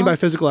vehicle. What do you mean by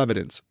physical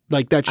evidence?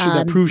 Like that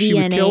proves DNA, she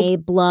was killed?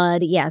 DNA,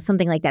 blood, yeah,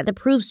 something like that. That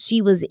proves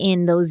she was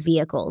in those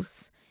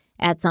vehicles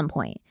at some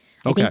point.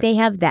 I think they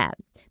have that.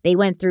 They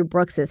went through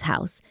Brooks's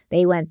house.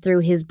 They went through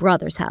his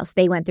brother's house.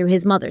 They went through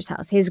his mother's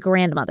house, his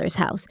grandmother's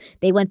house.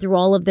 They went through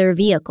all of their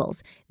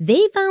vehicles.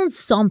 They found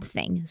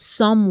something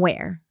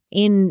somewhere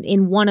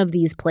in one of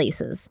these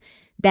places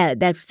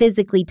that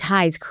physically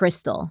ties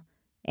Crystal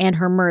and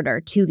her murder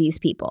to these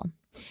people.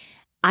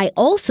 I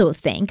also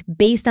think,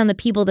 based on the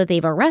people that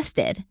they've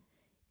arrested,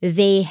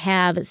 they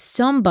have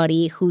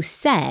somebody who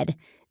said,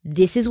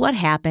 this is what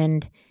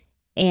happened,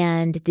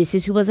 and this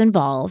is who was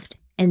involved,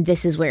 and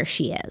this is where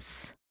she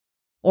is,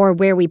 or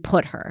where we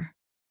put her.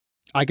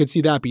 I could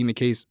see that being the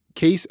case.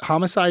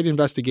 Homicide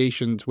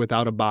investigations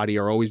without a body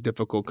are always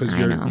difficult because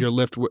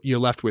you're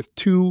left with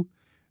two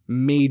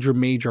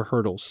major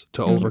hurdles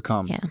to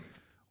overcome. Yeah.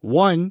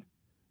 One,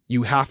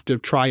 you have to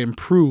try and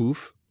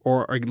prove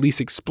or at least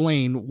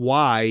explain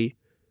why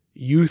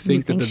you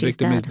think that the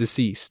victim is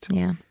deceased.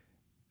 Yeah.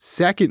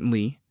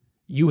 Secondly,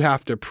 you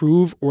have to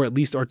prove or at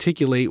least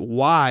articulate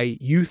why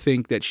you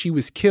think that she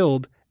was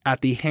killed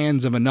at the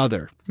hands of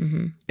another.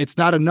 Mm-hmm. It's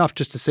not enough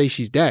just to say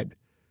she's dead,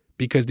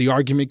 because the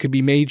argument could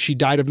be made she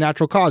died of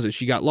natural causes.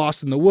 She got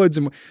lost in the woods.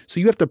 And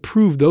so you have to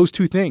prove those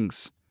two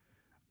things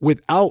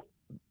without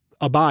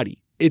a body.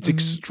 It's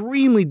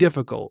extremely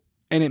difficult,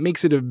 and it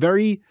makes it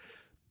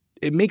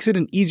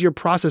an easier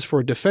process for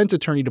a defense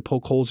attorney to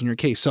poke holes in your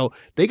case. So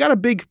they got a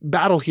big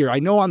battle here. I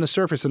know on the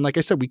surface, and like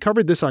I said, we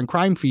covered this on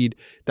Crime Feed.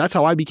 That's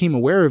how I became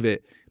aware of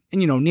it.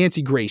 And,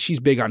 Nancy Grace,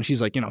 she's big on it.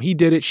 She's like, he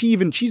did it.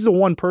 She's the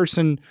one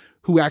person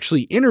who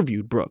actually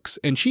interviewed Brooks,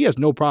 and she has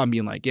no problem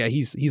being like, yeah,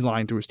 he's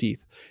lying through his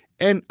teeth.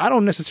 And I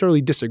don't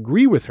necessarily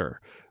disagree with her,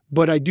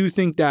 but I do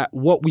think that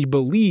what we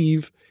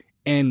believe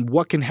and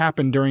what can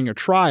happen during a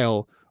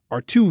trial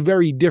are two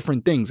very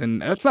different things.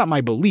 And that's not my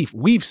belief.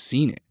 We've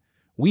seen it.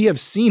 We have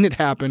seen it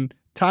happen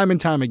time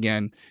and time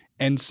again.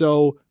 And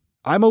so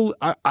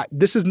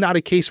this is not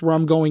a case where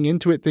I'm going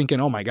into it thinking,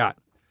 oh my God,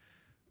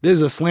 this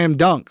is a slam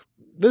dunk.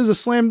 This is a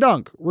slam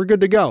dunk. We're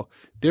good to go.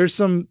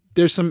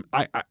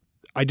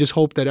 I just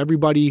hope that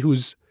everybody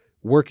who's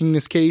working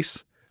this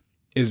case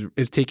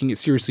is taking it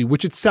seriously,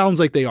 which it sounds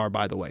like they are,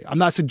 by the way. I'm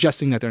not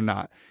suggesting that they're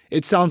not.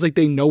 It sounds like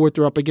they know what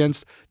they're up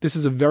against. This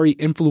is a very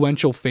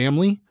influential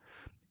family,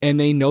 and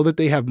they know that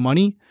they have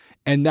money,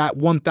 and that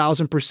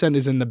 1,000%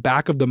 is in the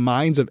back of the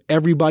minds of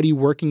everybody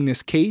working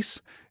this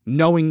case,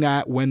 knowing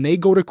that when they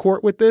go to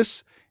court with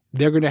this,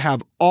 they're going to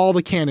have all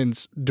the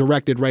cannons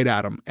directed right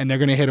at them, and they're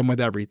going to hit them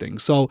with everything.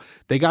 So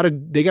they got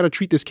to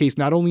treat this case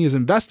not only as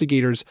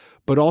investigators,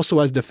 but also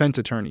as defense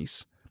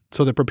attorneys.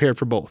 So they're prepared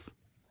for both.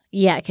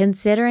 Yeah,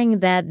 considering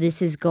that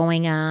this is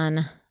going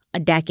on a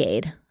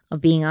decade of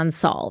being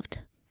unsolved.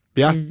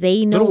 Yeah,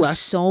 they know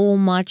so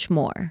much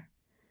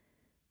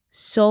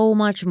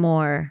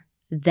more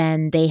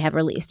than they have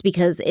released,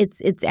 because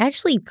it's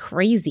actually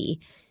crazy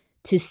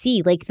to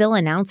see. Like, they'll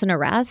announce an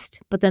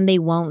arrest, but then they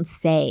won't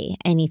say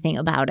anything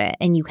about it.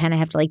 And you kind of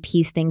have to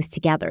piece things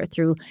together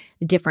through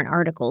different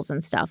articles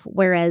and stuff.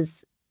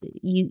 Whereas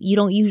you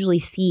don't usually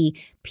see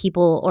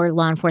people or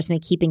law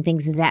enforcement keeping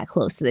things that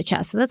close to the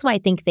chest. So that's why I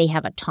think they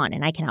have a ton,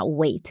 and I cannot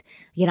wait.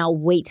 I cannot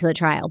wait to the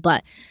trial.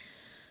 But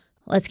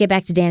let's get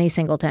back to Danny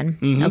Singleton.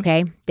 Mm-hmm.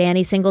 Okay.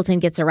 Danny Singleton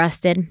gets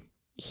arrested.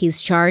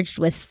 He's charged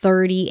with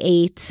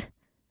 38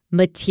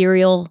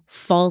 materially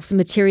false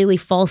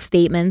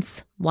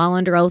statements while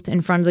under oath in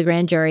front of the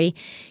grand jury.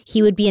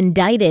 He would be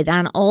indicted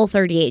on all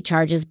 38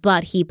 charges,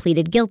 but he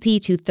pleaded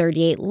guilty to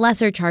 38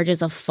 lesser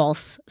charges of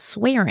false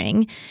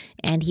swearing,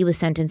 and he was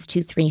sentenced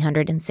to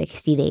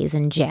 360 days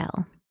in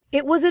jail.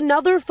 It was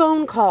another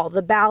phone call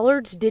the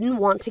Ballards didn't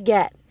want to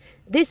get.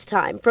 this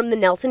time from the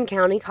Nelson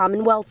County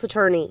Commonwealth's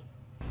attorney.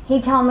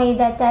 He told me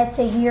that that's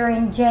a year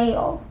in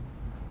jail.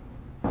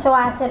 So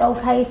I said,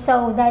 okay,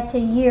 so that's a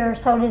year.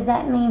 So does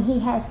that mean he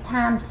has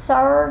time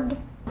served?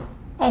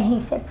 And he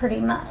said, pretty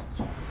much.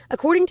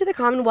 According to the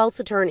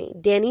Commonwealth's attorney,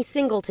 Danny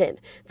Singleton,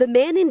 the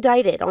man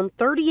indicted on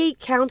 38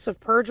 counts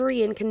of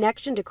perjury in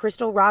connection to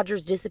Crystal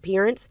Rogers'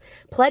 disappearance,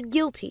 pled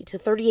guilty to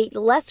 38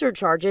 lesser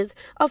charges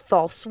of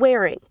false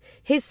swearing.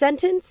 His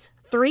sentence,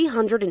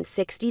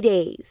 360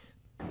 days.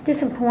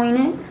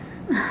 Disappointed.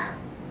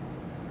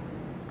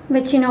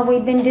 But, you know,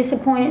 we've been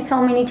disappointed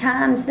so many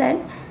times that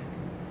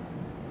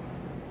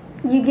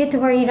you get to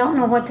where you don't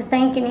know what to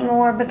think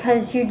anymore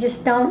because you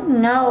just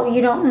don't know.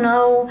 You don't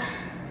know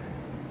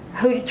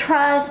who to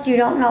trust. You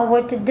don't know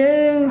what to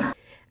do.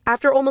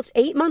 After almost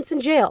 8 months in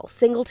jail,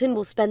 Singleton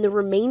will spend the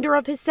remainder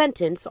of his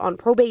sentence on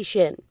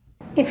probation.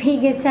 If he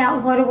gets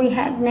out, what do we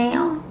have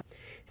now?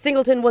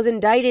 Singleton was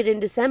indicted in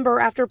December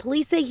after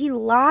police say he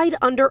lied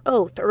under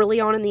oath early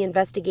on in the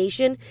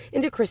investigation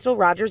into Crystal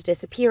Rogers'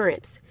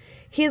 disappearance.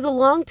 He is a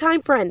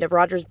longtime friend of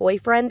Rogers'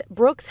 boyfriend,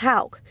 Brooks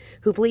Houck,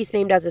 who police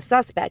named as a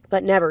suspect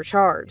but never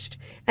charged.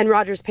 And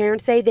Rogers'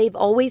 parents say they've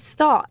always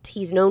thought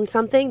he's known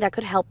something that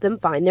could help them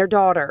find their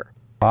daughter.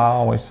 I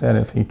always said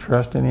if he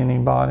trusted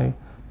anybody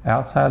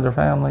outside their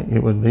family,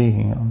 it would be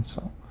him.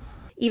 So,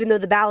 even though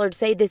the Ballards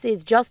say this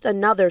is just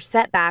another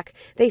setback,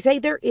 they say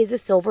there is a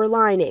silver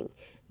lining.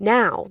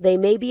 Now they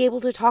may be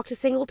able to talk to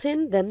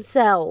Singleton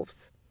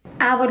themselves.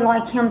 I would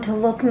like him to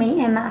look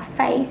me in my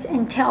face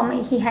and tell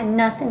me he had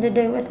nothing to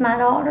do with my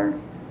daughter.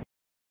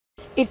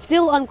 It's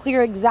still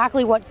unclear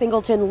exactly what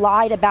Singleton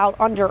lied about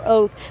under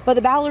oath, but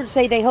the Ballards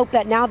say they hope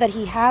that now that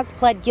he has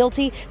pled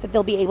guilty, that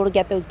they'll be able to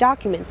get those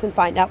documents and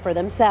find out for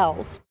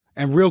themselves.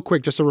 And real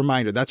quick, just a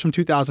reminder, that's from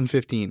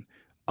 2015.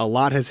 A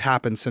lot has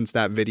happened since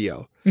that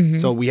video.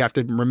 So we have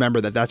to remember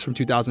that that's from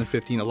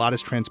 2015. A lot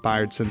has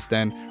transpired since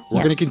then.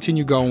 We're going to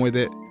continue going with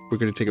it. We're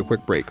going to take a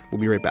quick break.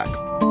 We'll be right back.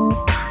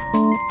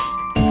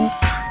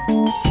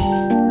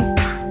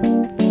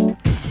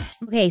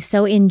 Okay,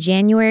 so in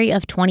January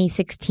of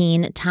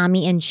 2016,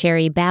 Tommy and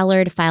Sherry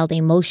Ballard filed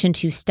a motion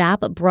to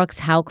stop Brooks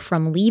Houck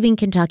from leaving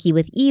Kentucky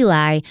with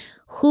Eli,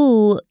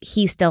 who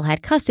he still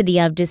had custody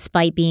of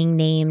despite being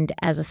named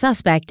as a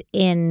suspect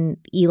in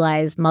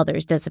Eli's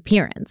mother's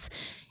disappearance.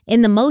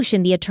 In the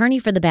motion, the attorney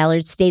for the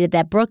Ballards stated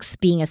that Brooks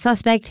being a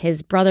suspect,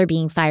 his brother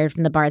being fired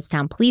from the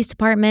Bardstown Police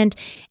Department,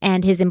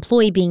 and his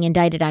employee being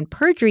indicted on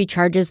perjury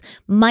charges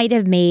might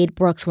have made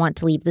Brooks want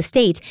to leave the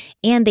state.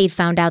 And they'd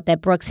found out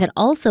that Brooks had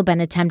also been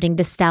attempting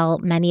to sell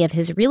many of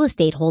his real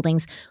estate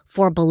holdings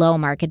for below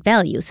market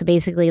value. So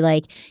basically,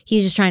 like,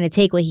 he's just trying to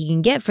take what he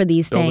can get for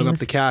these things. Building up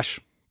the cash.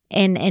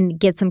 And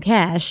get some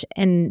cash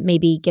and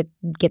maybe get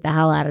the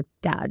hell out of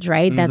Dodge,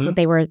 right? That's what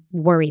they were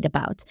worried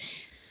about.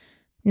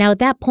 Now, at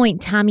that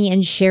point, Tommy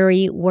and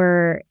Sherry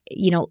were,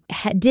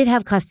 did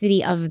have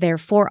custody of their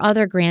 4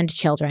 other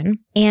grandchildren,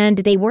 and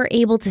they were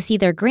able to see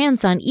their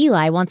grandson,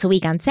 Eli, once a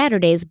week on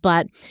Saturdays,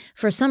 but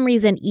for some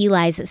reason,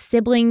 Eli's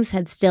siblings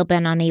had still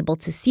been unable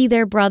to see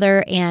their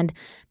brother, and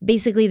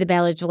basically the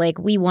Ballards were like,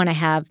 we want to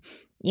have,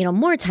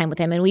 more time with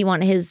him, and we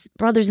want his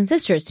brothers and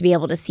sisters to be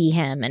able to see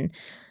him, and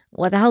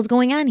what the hell's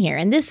going on here?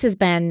 And this has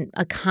been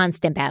a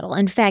constant battle.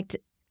 In fact,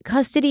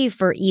 custody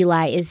for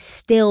Eli is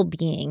still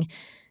being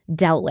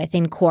dealt with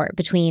in court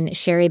between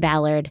Sherry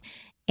Ballard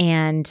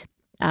and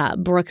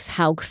Brooks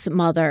Houck's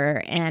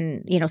mother.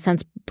 And,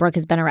 since Brooke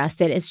has been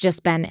arrested, it's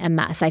just been a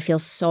mess. I feel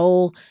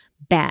so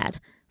bad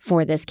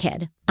for this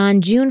kid.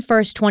 On June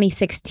 1st,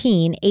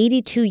 2016,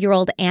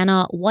 82-year-old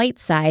Anna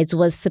Whitesides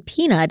was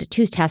subpoenaed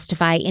to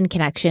testify in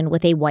connection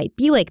with a white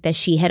Buick that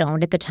she had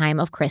owned at the time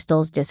of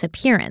Crystal's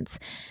disappearance.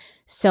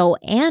 So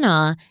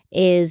Anna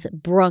is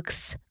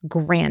Brooks'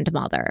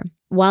 grandmother.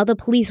 While the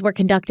police were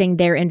conducting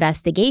their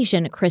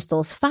investigation,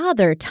 Crystal's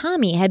father,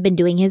 Tommy, had been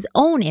doing his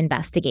own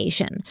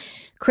investigation.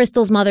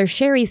 Crystal's mother,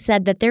 Sherry,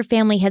 said that their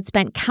family had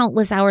spent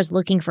countless hours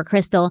looking for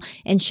Crystal,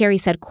 and Sherry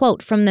said,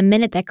 quote, "From the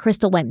minute that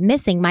Crystal went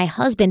missing, my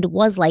husband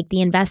was like the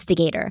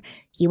investigator.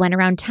 He went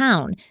around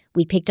town.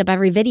 We picked up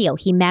every video.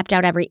 He mapped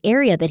out every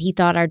area that he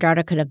thought our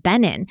daughter could have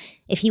been in.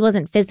 If he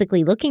wasn't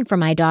physically looking for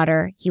my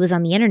daughter, he was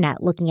on the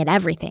internet looking at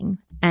everything."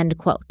 End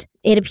quote.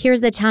 It appears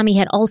that Tommy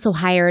had also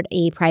hired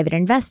a private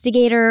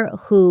investigator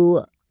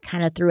who,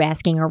 kind of through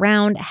asking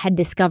around, had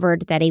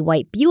discovered that a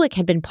white Buick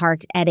had been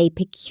parked at a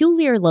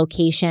peculiar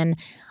location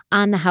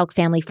on the Houck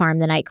family farm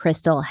the night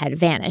Crystal had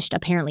vanished.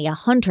 Apparently, a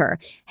hunter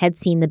had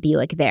seen the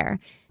Buick there.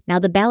 Now,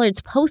 the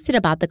Ballards posted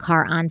about the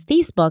car on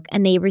Facebook,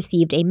 and they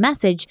received a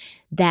message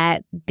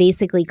that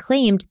basically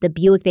claimed the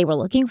Buick they were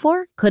looking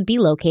for could be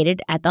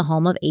located at the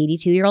home of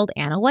 82-year-old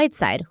Anna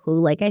Whiteside, who,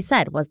 like I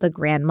said, was the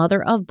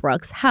grandmother of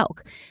Brooks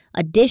Houck.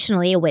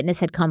 Additionally, a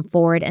witness had come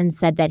forward and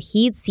said that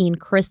he'd seen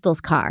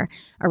Crystal's car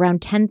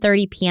around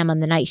 10:30 p.m. on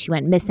the night she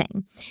went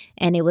missing,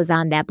 and it was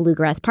on that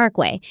Bluegrass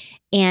Parkway.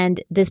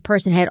 And this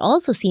person had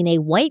also seen a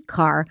white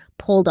car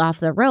pulled off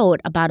the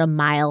road about a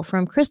mile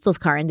from Crystal's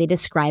car, and they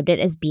described it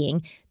as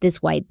being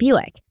this white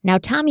Buick. Now,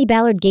 Tommy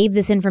Ballard gave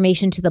this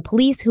information to the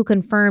police, who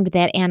confirmed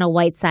that Anna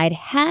Whiteside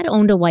had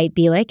owned a white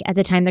Buick at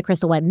the time that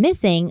Crystal went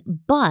missing,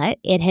 but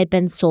it had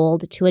been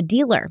sold to a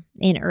dealer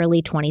in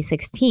early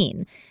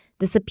 2016.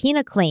 The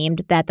subpoena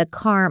claimed that the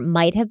car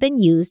might have been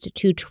used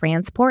to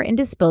transport and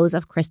dispose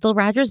of Crystal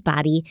Rogers'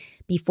 body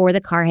before the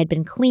car had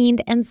been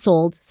cleaned and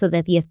sold so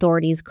that the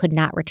authorities could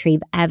not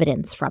retrieve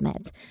evidence from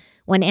it.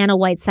 When Anna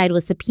Whiteside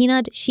was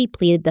subpoenaed, she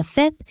pleaded the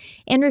fifth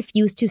and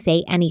refused to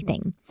say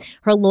anything.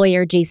 Her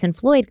lawyer, Jason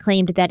Floyd,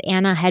 claimed that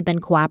Anna had been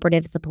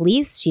cooperative with the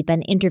police. She'd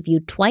been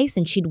interviewed twice,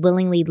 and she'd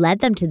willingly led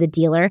them to the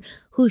dealer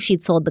who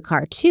she'd sold the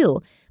car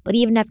to. But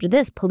even after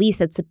this, police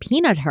had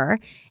subpoenaed her,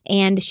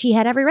 and she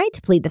had every right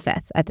to plead the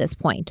fifth at this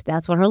point.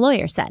 That's what her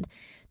lawyer said.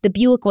 The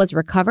Buick was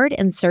recovered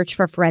and searched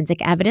for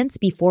forensic evidence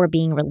before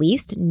being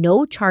released.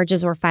 No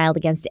charges were filed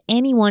against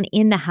anyone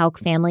in the Houck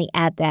family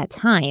at that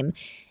time.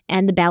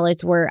 And the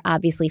Ballards were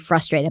obviously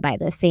frustrated by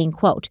this, saying,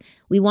 quote,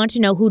 "We want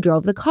to know who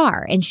drove the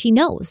car, and she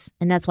knows,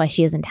 and that's why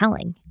she isn't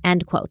telling,"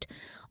 end quote.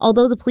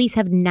 Although the police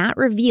have not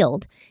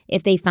revealed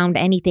if they found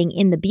anything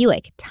in the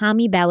Buick,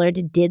 Tommy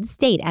Ballard did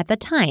state at the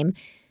time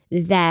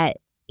that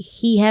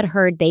he had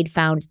heard they'd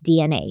found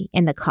DNA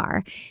in the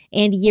car.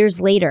 And years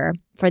later,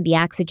 for the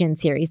Oxygen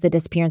series, The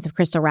Disappearance of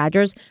Crystal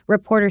Rogers,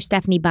 reporter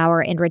Stephanie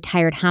Bauer and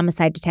retired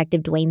homicide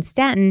detective Dwayne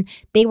Stanton,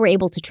 they were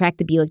able to track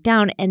the Buick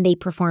down, and they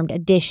performed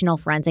additional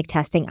forensic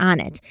testing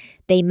on it.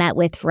 They met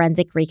with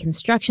forensic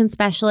reconstruction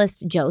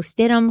specialist Joe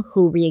Stidham,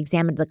 who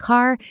re-examined the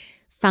car,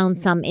 found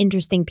some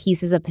interesting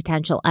pieces of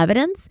potential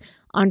evidence.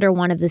 Under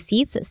one of the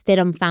seats,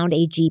 Stidham found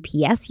a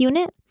GPS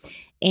unit.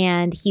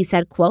 And he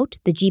said, quote,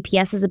 "The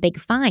GPS is a big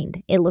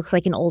find. It looks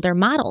like an older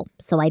model,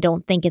 so I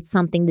don't think it's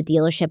something the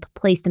dealership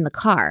placed in the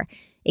car.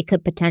 It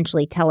could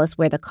potentially tell us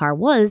where the car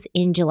was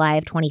in July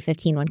of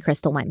 2015 when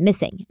Crystal went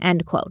missing,"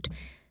 end quote.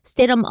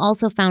 Stidham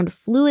also found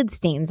fluid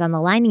stains on the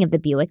lining of the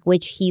Buick,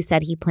 which he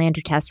said he planned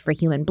to test for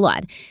human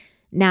blood.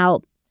 Now,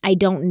 I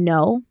don't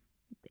know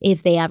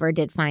if they ever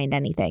did find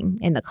anything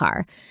in the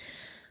car.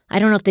 I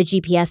don't know if the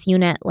GPS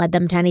unit led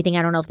them to anything.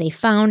 I don't know if they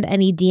found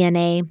any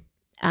DNA.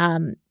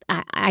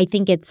 I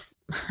think it's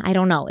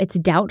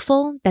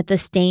doubtful that the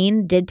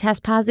stain did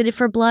test positive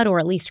for blood, or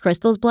at least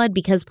Crystal's blood,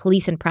 because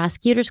police and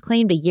prosecutors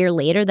claimed a year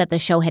later that the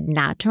show had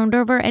not turned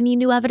over any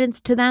new evidence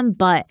to them.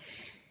 But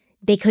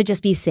they could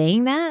just be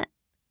saying that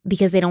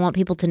because they don't want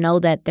people to know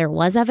that there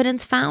was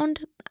evidence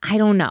found. I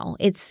don't know.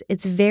 It's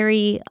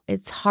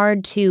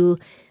hard to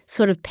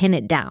sort of pin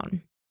it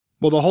down.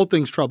 Well, the whole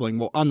thing's troubling.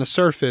 Well, on the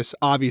surface,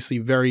 obviously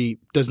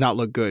does not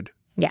look good.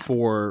 Yeah.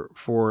 For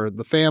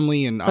the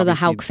family and for the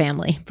Houck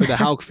family. For the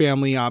Houck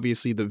family,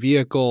 obviously the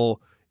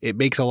vehicle, it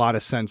makes a lot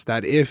of sense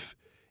that if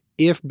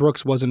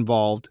Brooks was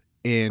involved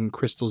in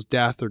Crystal's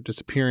death or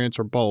disappearance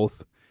or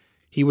both,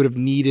 he would have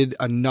needed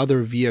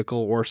another vehicle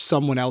or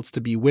someone else to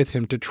be with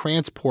him to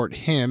transport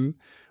him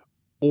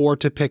or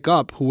to pick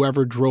up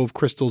whoever drove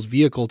Crystal's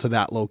vehicle to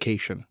that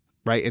location,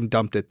 right, and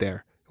dumped it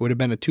there. It would have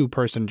been a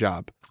two-person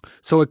job.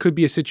 So it could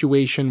be a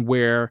situation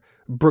where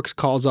Brooks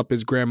calls up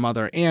his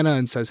grandmother, Anna,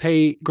 and says,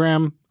 "Hey,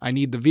 Graham, I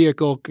need the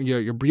vehicle,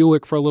 your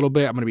Buick for a little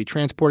bit. I'm going to be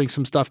transporting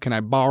some stuff. Can I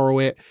borrow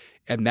it?"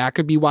 And that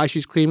could be why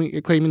she's claiming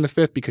the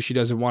fifth, because she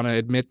doesn't want to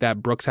admit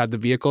that Brooks had the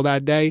vehicle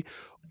that day.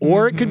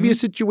 Or it could be a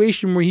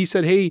situation where he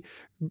said, "Hey,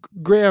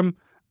 Graham,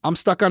 I'm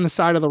stuck on the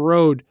side of the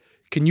road.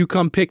 Can you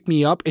come pick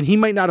me up?" And he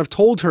might not have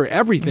told her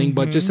everything,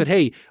 but just said,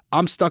 "Hey,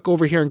 I'm stuck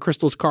over here in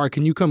Crystal's car.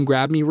 Can you come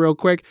grab me real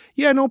quick?"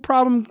 "Yeah, no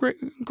problem,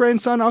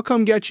 grandson. I'll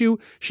come get you."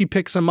 She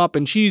picks him up,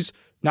 and she's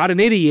not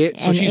an idiot,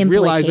 so and she's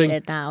realizing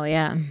now,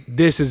 yeah,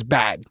 this is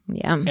bad.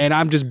 Yeah. And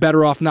I'm just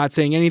better off not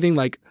saying anything.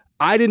 Like,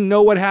 I didn't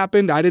know what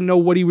happened. I didn't know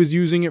what he was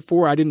using it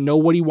for. I didn't know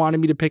what he wanted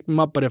me to pick him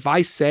up. But if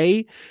I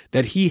say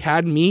that he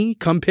had me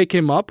come pick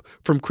him up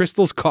from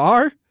Crystal's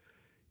car,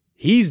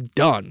 he's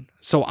done.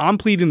 So I'm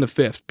pleading the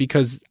fifth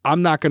because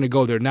I'm not going to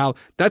go there. Now,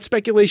 that's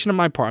speculation on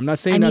my part. I'm not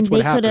saying that's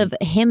what happened. They could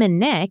have, him and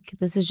Nick,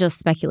 this is just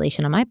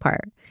speculation on my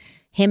part,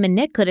 him and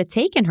Nick could have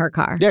taken her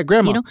car. Yeah,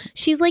 grandma. You know,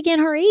 she's like in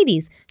her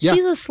 80s. Yeah.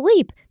 She's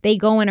asleep. They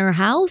go in her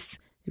house,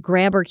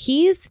 grab her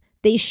keys.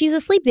 She's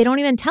asleep. They don't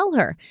even tell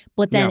her.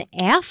 But then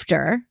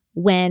after,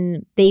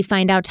 when they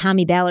find out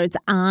Tommy Ballard's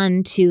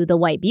on to the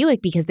white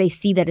Buick because they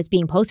see that it's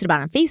being posted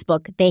about on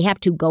Facebook, they have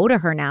to go to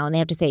her now and they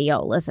have to say,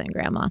 "Yo, listen,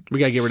 Grandma, we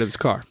got to get rid of this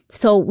car."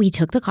 So we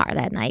took the car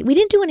that night. We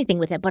didn't do anything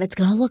with it, but it's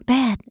going to look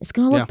bad. It's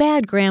going to look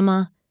bad,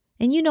 Grandma.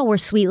 And you know we're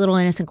sweet little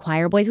innocent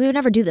choir boys. We would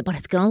never do that, but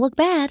it's going to look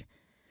bad.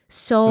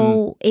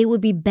 So it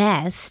would be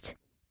best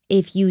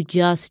if you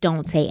just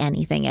don't say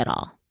anything at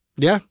all.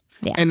 Yeah.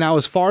 Yeah. And now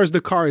as far as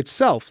the car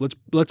itself,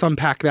 let's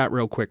unpack that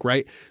real quick,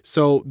 right?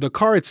 So the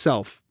car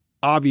itself,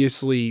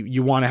 obviously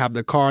you want to have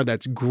the car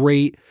that's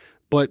great,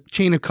 But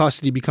chain of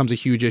custody becomes a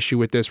huge issue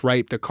with this,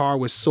 right? The car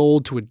was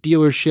sold to a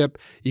dealership.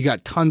 You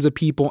got tons of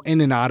people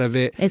in and out of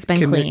it. It's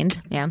been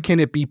cleaned. Yeah. Can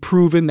it be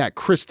proven that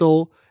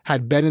Crystal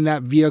had been in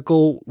that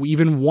vehicle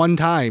even one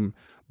time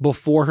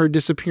before her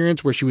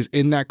disappearance, where she was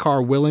in that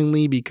car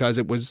willingly because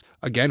it was,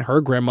 again, her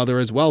grandmother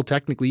as well,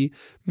 technically.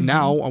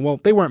 Now, well,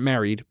 they weren't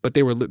married, but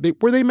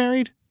were they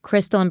married?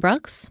 Crystal and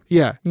Brooks?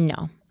 Yeah.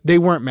 No. They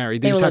weren't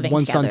married. They just had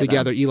one son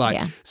together, Eli.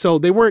 Yeah. So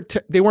they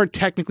weren't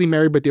technically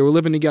married, but they were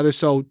living together.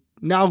 So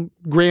now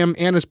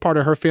Anna's part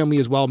of her family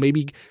as well.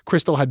 Maybe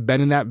Crystal had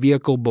been in that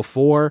vehicle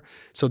before,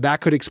 so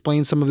that could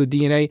explain some of the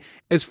DNA.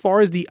 As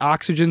far as the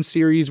Oxygen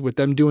series with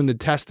them doing the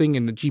testing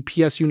and the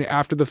GPS unit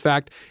after the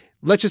fact,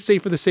 let's just say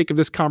for the sake of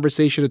this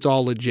conversation, it's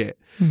all legit.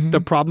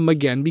 The problem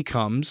again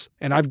becomes,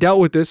 and I've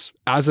dealt with this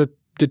as a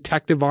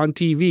detective on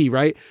TV,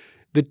 right?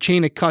 The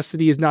chain of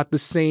custody is not the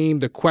same.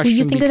 The question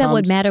becomes... Do you think that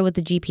would matter with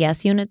the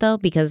GPS unit, though?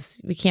 Because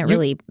we can't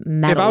really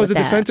meddle with that.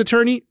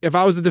 If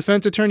I was the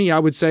defense attorney, I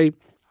would say,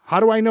 how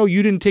do I know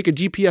you didn't take a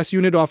GPS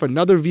unit off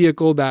another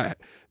vehicle that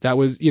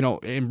was,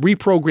 and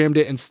reprogrammed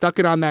it and stuck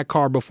it on that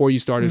car before you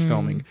started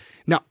filming?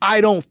 Now, I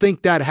don't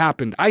think that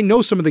happened. I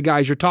know some of the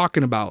guys you're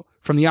talking about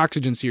from the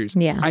Oxygen series.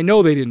 Yeah. I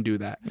know they didn't do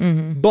that.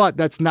 But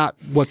that's not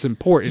what's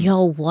important.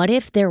 Yo, what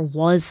if there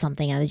was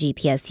something on the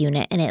GPS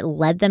unit and it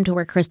led them to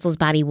where Crystal's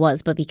body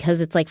was, but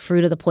because it's like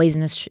fruit of the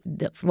poisonous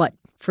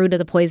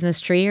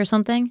tree or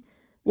something?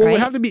 Well, right? It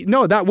would have to be,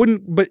 no, that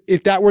wouldn't, but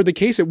if that were the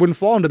case, it wouldn't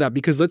fall into that,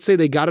 because let's say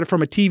they got it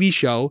from a TV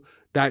show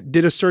that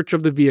did a search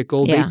of the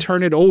vehicle, they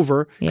turn it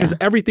over, because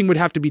everything would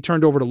have to be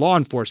turned over to law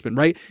enforcement,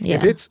 right? Yeah.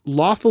 If it's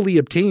lawfully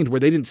obtained,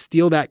 where they didn't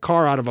steal that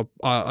car out of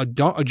a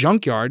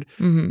junkyard,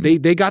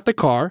 they got the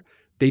car,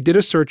 they did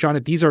a search on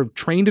it, these are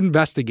trained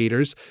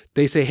investigators,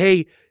 they say,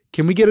 hey,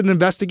 can we get an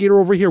investigator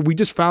over here? We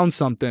just found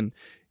something.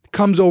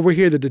 Comes over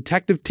here, the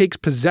detective takes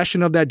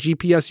possession of that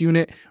GPS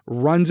unit,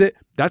 runs it.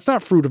 That's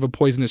not fruit of a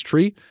poisonous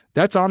tree.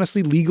 That's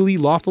honestly legally,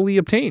 lawfully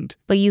obtained.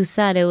 But you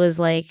said it was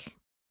like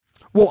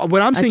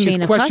what I'm saying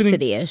is questioning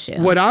custody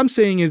issue. What I'm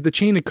saying is the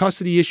chain of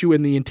custody issue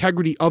and the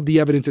integrity of the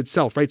evidence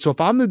itself, right? So if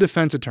I'm the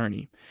defense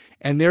attorney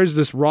and there's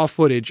this raw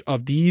footage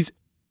of these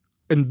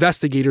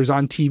investigators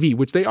on TV,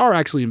 which they are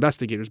actually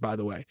investigators, by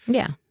the way.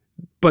 Yeah.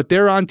 But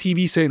they're on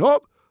TV saying, oh,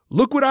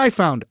 look what I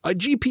found, a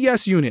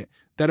GPS unit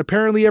that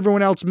apparently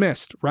everyone else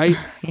missed, right?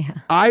 Yeah.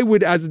 I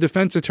would, as a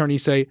defense attorney,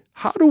 say,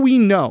 how do we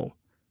know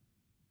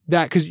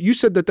that? Because you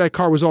said that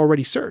car was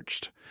already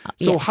searched.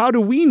 So how do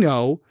we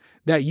know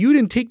that you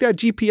didn't take that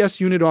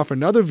GPS unit off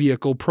another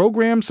vehicle,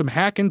 program some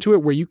hack into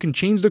it where you can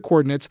change the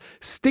coordinates,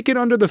 stick it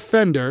under the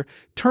fender,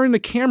 turn the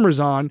cameras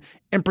on,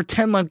 and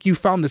pretend like you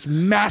found this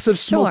massive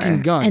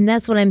smoking gun? And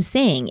that's what I'm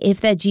saying. If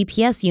that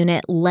GPS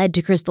unit led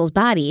to Crystal's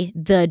body,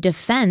 the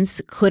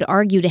defense could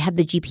argue to have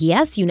the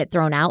GPS unit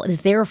thrown out.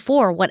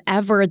 Therefore,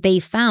 whatever they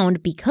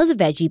found because of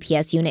that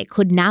GPS unit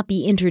could not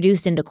be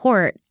introduced into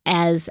court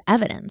as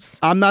evidence.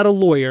 I'm not a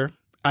lawyer.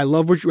 I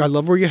love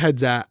where your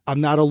head's at. I'm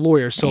not a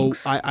lawyer, so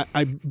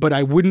but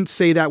I wouldn't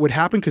say that would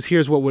happen, because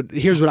here's what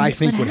I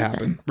think would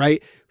happen,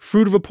 right?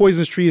 Fruit of a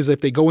poisonous tree is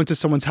if they go into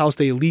someone's house,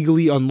 they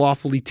illegally,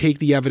 unlawfully take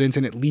the evidence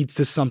and it leads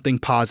to something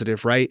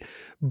positive, right?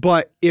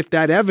 But if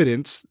that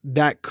evidence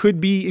that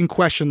could be in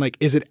question, like,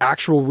 is it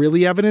actual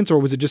really evidence or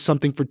was it just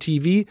something for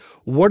TV?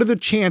 What are the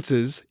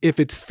chances, if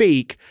it's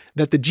fake,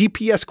 that the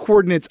GPS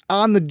coordinates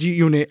on the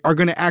unit are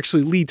going to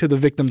actually lead to the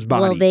victim's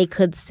body? Well, they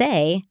could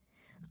say,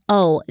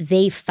 oh,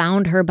 they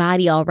found her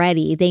body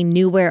already. They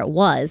knew where it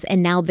was.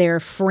 And now they're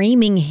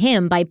framing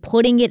him by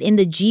putting it in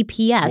the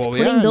GPS,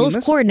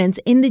 those coordinates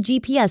in the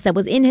GPS that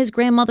was in his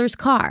grandmother's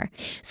car.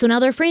 So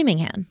now they're framing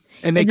him.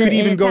 And they could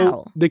even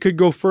they could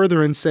go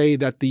further and say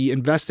that the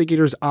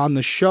investigators on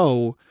the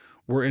show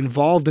were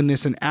involved in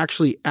this and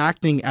actually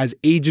acting as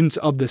agents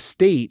of the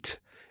state.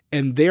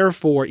 And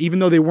therefore, even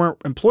though they weren't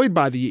employed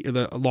by the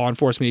law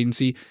enforcement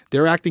agency,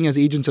 they're acting as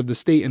agents of the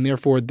state, and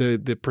therefore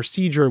the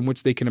procedure in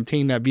which they can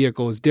obtain that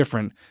vehicle is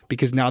different,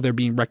 because now they're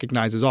being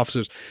recognized as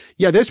officers.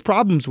 Yeah, there's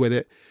problems with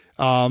it,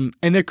 and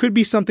there could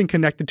be something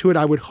connected to it.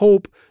 I would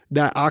hope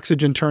that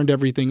Oxygen turned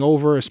everything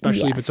over,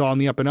 especially if it's all on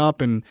the up and up,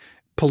 and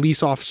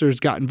police officers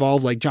got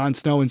involved like Jon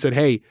Snow and said,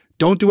 hey,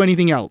 don't do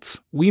anything else.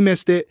 We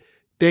missed it.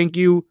 Thank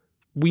you.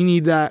 We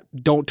need that.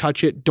 Don't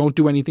touch it. Don't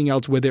do anything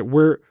else with it.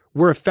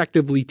 We're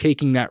effectively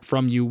taking that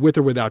from you with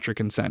or without your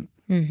consent.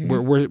 Mm-hmm.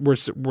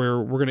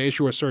 We're going to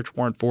issue a search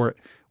warrant for it.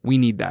 We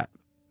need that.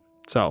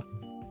 So,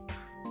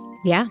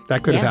 yeah,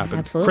 that could have happened.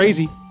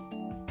 Absolutely.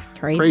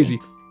 Crazy.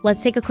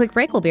 Let's take a quick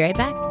break. We'll be right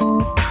back.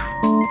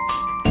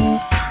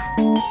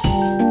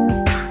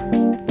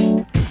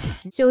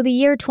 So the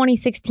year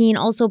 2016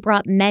 also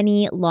brought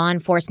many law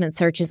enforcement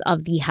searches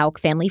of the Houck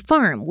family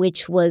farm,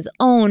 which was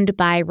owned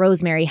by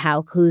Rosemary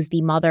Houck, who's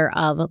the mother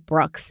of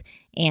Brooks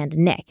and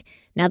Nick.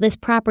 Now, this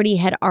property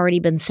had already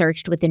been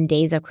searched within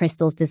days of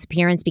Crystal's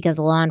disappearance because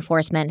law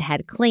enforcement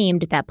had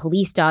claimed that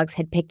police dogs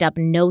had picked up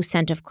no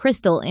scent of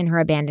Crystal in her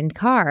abandoned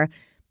car,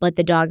 but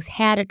the dogs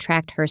had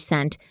tracked her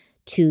scent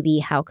to the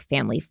Houck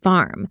family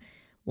farm.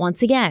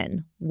 Once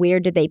again, where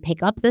did they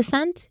pick up the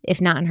scent, if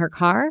not in her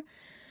car?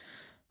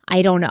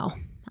 I don't know.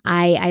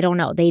 I don't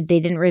know. They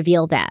didn't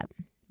reveal that.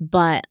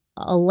 But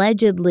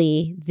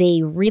allegedly,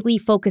 they really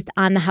focused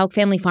on the Houck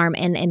family farm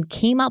and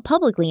came out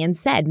publicly and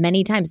said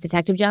many times,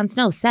 Detective Jon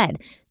Snow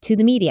said to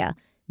the media,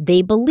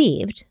 they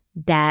believed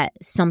that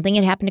something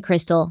had happened to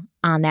Crystal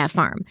on that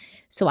farm.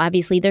 So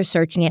obviously they're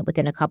searching it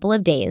within a couple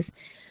of days.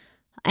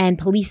 And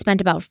police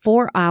spent about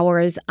 4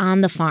 hours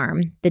on the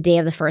farm the day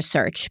of the first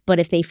search. But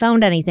if they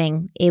found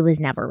anything, it was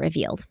never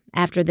revealed.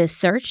 After this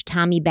search,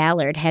 Tommy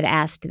Ballard had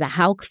asked the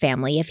Houck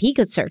family if he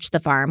could search the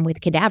farm with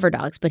cadaver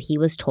dogs, but he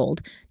was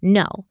told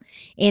no.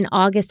 In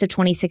August of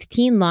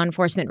 2016, law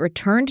enforcement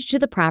returned to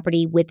the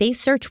property with a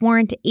search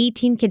warrant to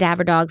 18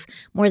 cadaver dogs,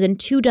 more than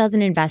 24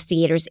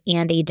 investigators,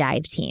 and a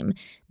dive team.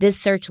 This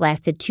search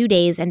lasted 2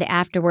 days, and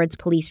afterwards,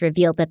 police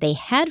revealed that they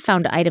had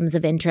found items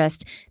of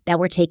interest that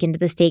were taken to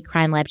the state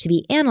crime lab to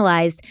be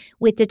analyzed,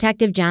 with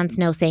Detective Jon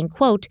Snow saying,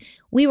 quote,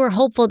 "We were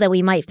hopeful that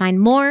we might find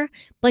more,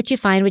 but you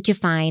find what you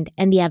find,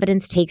 and the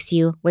evidence takes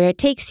you where it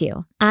takes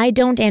you. I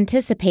don't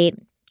anticipate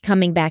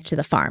coming back to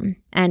the farm,"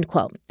 end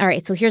quote. All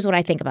right, so here's what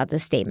I think about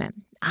this statement.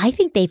 I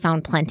think they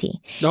found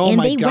plenty. Oh and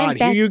my they God, went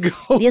back, here you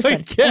go.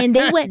 Listen, and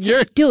they went,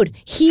 dude,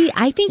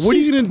 I think what are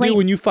he's you going to playing. do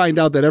when you find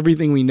out that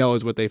everything we know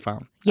is what they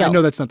found? Yo, I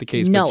know that's not the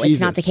case, no, but it's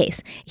not the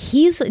case.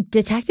 He's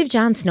Detective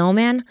Jon Snow,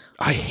 man.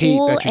 I hate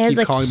cool that you as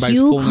keep a calling by his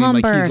full name like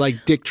cucumber. he's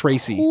like Dick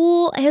Tracy.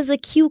 Cool as a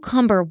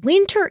cucumber.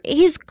 Winter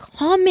is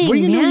coming, What are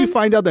you going to do man. when you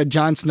find out that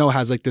Jon Snow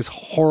has like this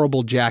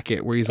horrible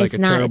jacket where he's like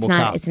terrible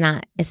cop? It's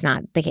not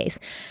the case.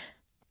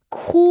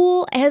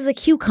 Cool as a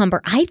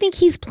cucumber. I think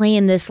he's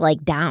playing this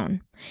like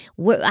down.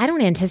 I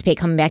don't anticipate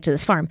coming back to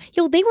this farm.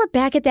 Yo, they were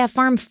back at that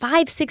farm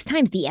 5-6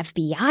 times. The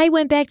FBI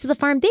went back to the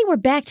farm. They were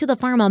back to the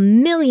farm a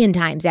million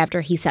times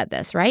after he said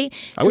this, right?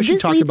 I wish you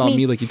talked about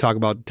me like you talk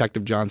about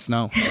Detective Jon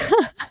Snow.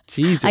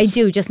 Jesus. I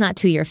do, just not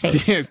to your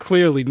face. Yeah,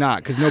 clearly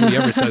not, because nobody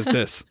ever says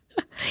this.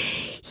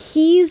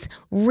 He's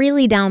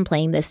really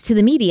downplaying this to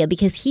the media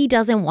because he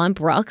doesn't want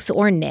Brooks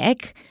or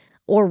Nick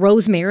or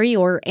Rosemary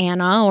or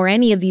Anna or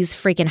any of these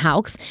freaking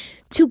Houcks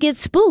to get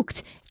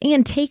spooked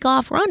and take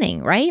off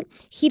running, right?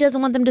 He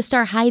doesn't want them to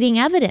start hiding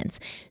evidence.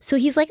 So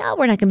he's like, oh,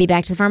 we're not going to be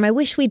back to the farm. I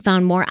wish we'd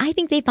found more. I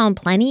think they found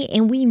plenty,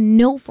 and we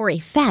know for a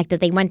fact that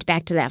they went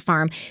back to that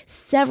farm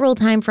several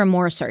times for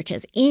more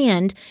searches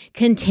and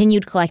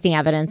continued collecting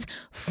evidence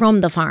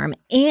from the farm.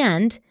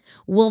 And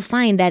we'll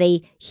find that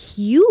a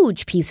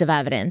huge piece of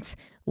evidence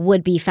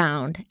would be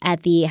found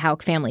at the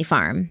Houck family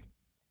farm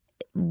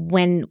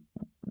when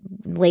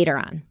later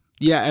on.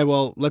 Yeah, and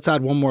well, let's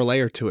add one more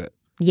layer to it.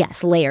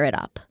 Yes, layer it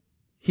up.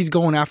 He's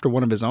going after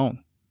one of his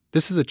own.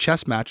 This is a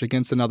chess match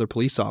against another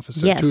police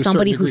officer. Yes,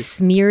 somebody who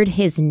smeared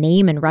his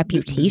name and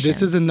reputation.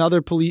 This is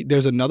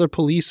there's another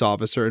police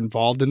officer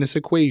involved in this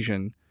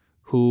equation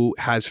who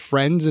has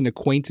friends and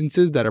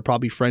acquaintances that are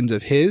probably friends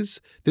of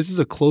his. This is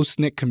a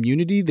close-knit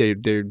community.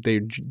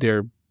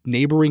 They're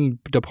neighboring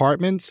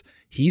departments.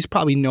 He's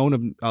probably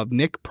known of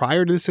Nick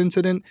prior to this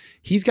incident.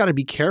 He's got to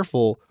be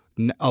careful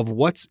of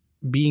what's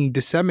being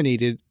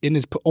disseminated in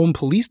his own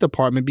police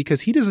department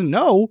because he doesn't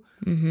know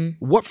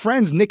what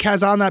friends Nick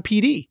has on that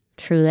PD.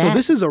 True that. So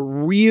this is a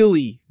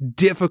really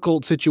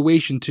difficult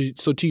situation.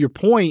 So to your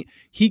point,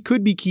 he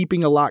could be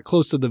keeping a lot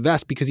close to the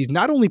vest because he's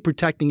not only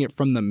protecting it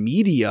from the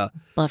media,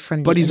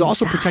 but he's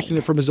also protecting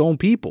it from his own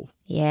people.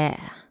 Yeah.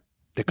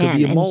 There could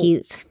be a mole.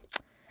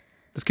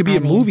 This could be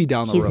a movie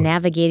down the road. He's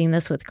navigating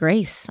this with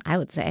grace, I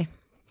would say.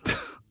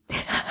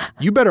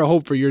 You better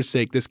hope for your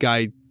sake this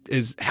guy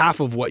is half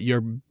of what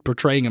you're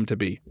portraying him to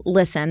be.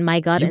 Listen,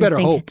 my gut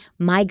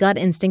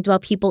instinct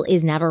about people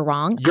is never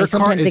wrong. Your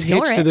cart is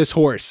hitched to this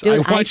horse.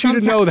 Dude, I want you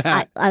to know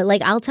that.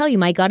 I'll tell you,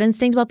 my gut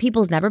instinct about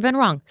people has never been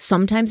wrong.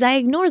 Sometimes I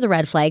ignore the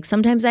red flag.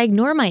 Sometimes I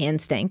ignore my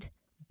instinct,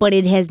 but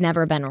it has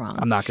never been wrong.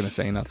 I'm not going to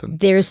say nothing.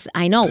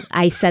 I know.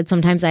 I said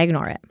sometimes I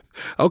ignore it.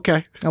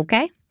 Okay.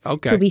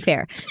 To be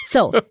fair.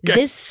 So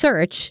this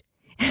search,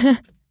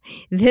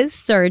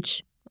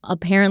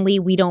 apparently,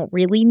 we don't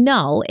really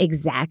know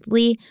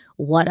exactly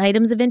what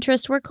items of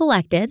interest were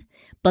collected,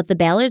 but the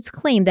Ballards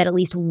claim that at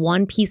least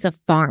one piece of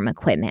farm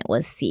equipment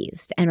was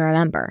seized. And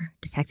remember,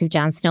 Detective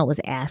Jon Snow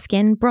was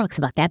asking Brooks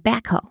about that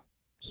backhoe.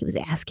 He was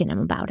asking him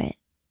about it.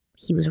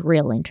 He was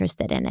real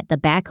interested in it. The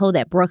backhoe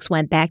that Brooks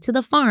went back to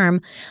the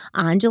farm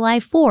on July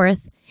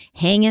 4th,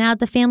 hanging out at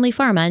the family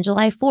farm on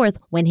July 4th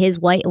when his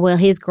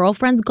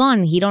girlfriend's gone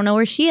and he don't know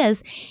where she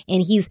is,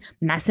 and he's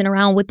messing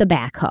around with the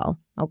backhoe,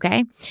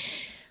 okay?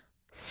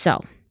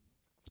 So,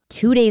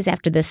 2 days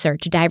after this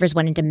search, divers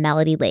went into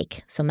Melody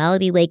Lake. So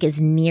Melody Lake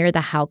is near the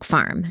Houck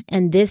farm.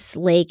 And this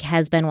lake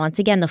has been once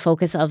again the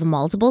focus of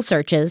multiple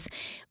searches.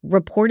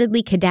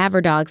 Reportedly, cadaver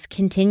dogs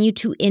continue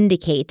to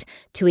indicate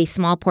to a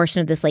small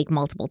portion of this lake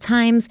multiple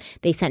times.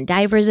 They sent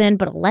divers in,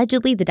 but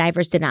allegedly the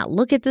divers did not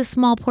look at this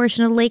small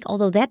portion of the lake,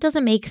 although that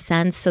doesn't make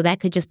sense. So that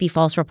could just be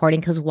false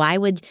reporting, because why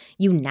would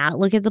you not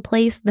look at the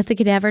place that the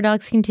cadaver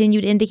dogs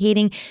continued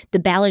indicating? The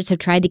Ballards have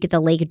tried to get the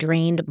lake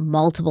drained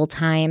multiple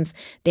times.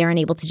 They aren't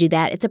able to do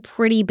that. It's a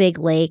pretty big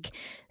lake,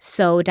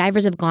 so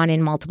divers have gone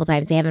in multiple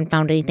times. They haven't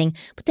found anything,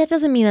 but that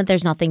doesn't mean that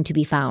there's nothing to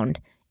be found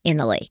in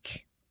the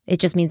lake. It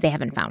just means they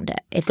haven't found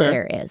it, if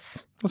there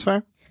is. That's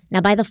fair. Now,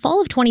 by the fall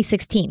of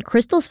 2016,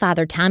 Crystal's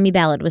father, Tommy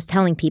Ballard, was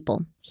telling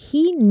people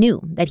he knew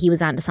that he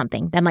was onto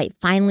something that might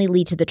finally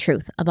lead to the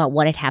truth about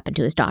what had happened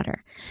to his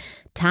daughter.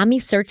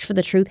 Tommy's search for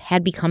the truth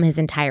had become his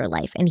entire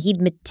life, and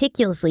he'd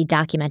meticulously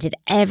documented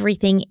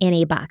everything in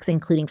a box,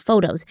 including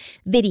photos,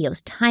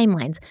 videos,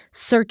 timelines,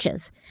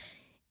 searches.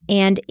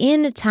 And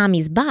in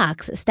Tommy's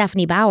box,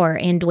 Stephanie Bauer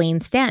and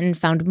Dwayne Stanton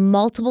found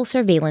multiple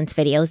surveillance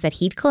videos that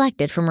he'd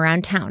collected from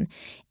around town.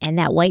 And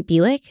that white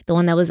Buick, the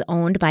one that was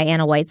owned by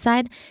Anna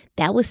Whiteside,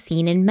 that was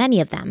seen in many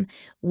of them,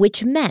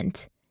 which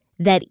meant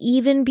that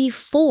even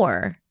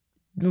before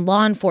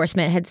law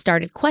enforcement had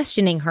started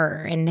questioning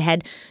her and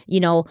had,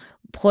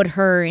 put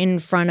her in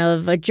front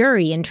of a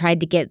jury and tried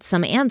to get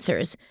some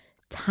answers,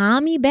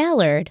 Tommy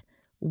Ballard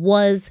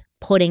was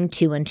putting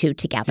two and two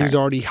together. He was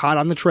already hot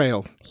on the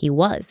trail. He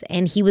was.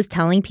 And he was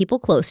telling people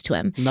close to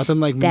him.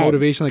 Nothing like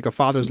motivation like a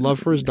father's love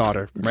for his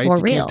daughter, right? For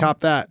you real. Can't top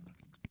that.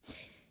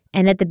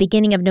 And at the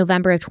beginning of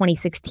November of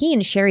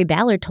 2016, Sherry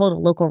Ballard told a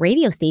local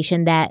radio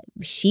station that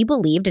she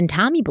believed and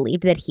Tommy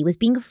believed that he was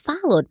being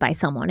followed by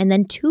someone. And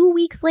then 2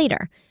 weeks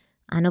later,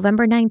 on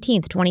November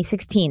 19th,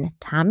 2016,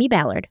 Tommy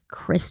Ballard,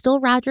 Crystal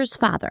Rogers'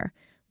 father,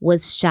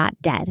 was shot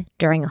dead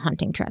during a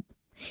hunting trip.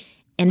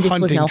 And this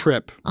was no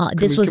trip.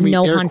 This was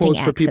no hunting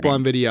accident. For people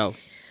on video.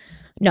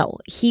 No,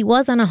 he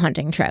was on a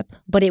hunting trip,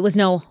 but it was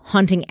no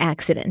hunting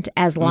accident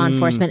as law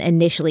enforcement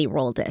initially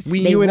rolled it.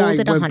 You and I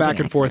went back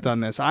and forth on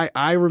this.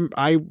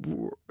 I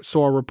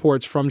saw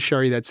reports from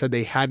Sherry that said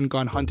they hadn't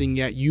gone hunting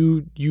yet.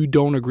 You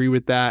don't agree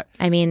with that?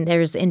 I mean,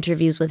 there's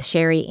interviews with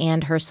Sherry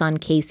and her son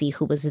Casey,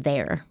 who was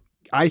there.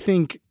 I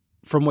think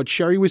from what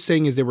Sherry was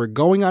saying is they were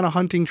going on a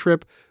hunting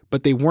trip,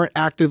 but they weren't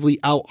actively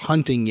out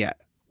hunting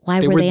yet. Why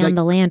were they on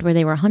the land where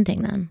they were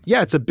hunting then?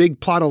 Yeah, it's a big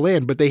plot of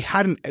land, but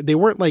they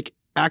weren't like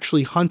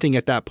actually hunting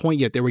at that point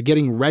yet. They were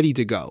getting ready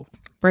to go.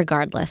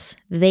 Regardless,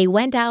 they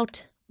went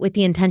out with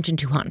the intention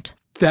to hunt.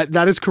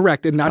 That is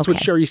correct, and that's what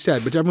Sherry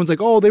said. But everyone's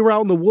like, oh, they were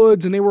out in the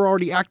woods and they were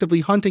already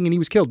actively hunting and he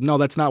was killed. No,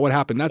 that's not what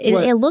happened.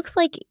 It looks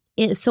like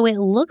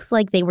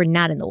they were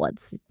not in the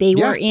woods. They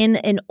were in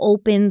an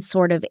open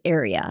sort of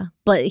area.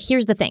 But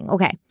here's the thing.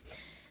 Okay,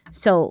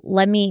 so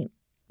let me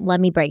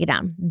break it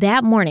down.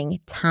 That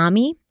morning,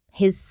 Tommy,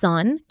 his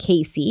son,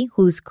 Casey,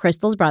 who's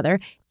Crystal's brother,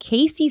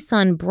 Casey's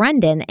son,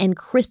 Brendan, and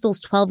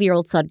Crystal's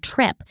 12-year-old son,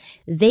 Trip,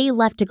 they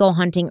left to go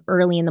hunting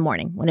early in the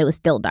morning when it was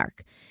still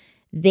dark.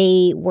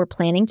 They were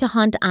planning to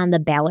hunt on the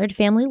Ballard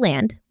family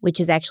land, which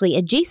is actually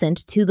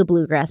adjacent to the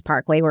Bluegrass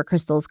Parkway where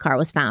Crystal's car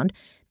was found.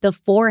 The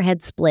four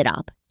had split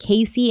up.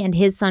 Casey and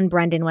his son,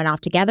 Brendan, went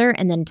off together,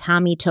 and then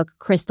Tommy took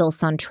Crystal's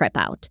son, Trip,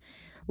 out.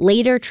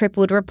 Later, Trip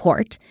would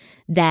report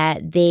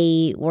that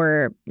they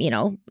were,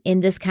 in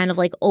this kind of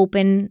like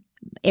open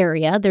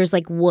area. There's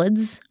like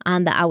woods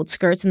on the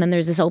outskirts, and then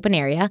there's this open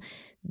area.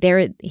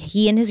 There,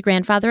 he and his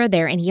grandfather are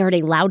there, and he heard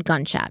a loud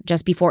gunshot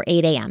just before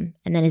 8 a.m.,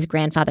 and then his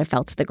grandfather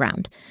fell to the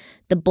ground.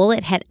 The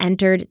bullet had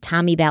entered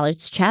Tommy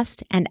Ballard's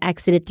chest and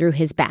exited through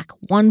his back.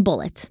 One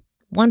bullet.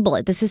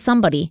 This is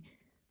somebody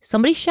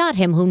shot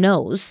him who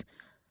knows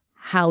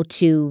how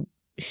to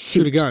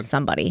shoot a gun.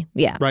 Somebody.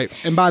 Yeah. Right.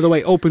 And by the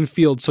way, open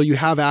field. So you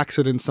have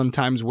accidents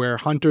sometimes where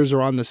hunters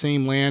are on the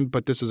same land,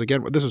 but this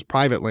was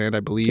private land,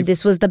 I believe.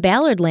 This was the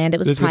Ballard land. It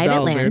was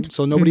private land.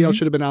 So nobody else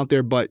should have been out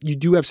there. But you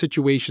do have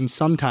situations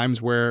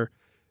sometimes where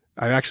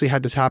I've actually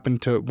had this happen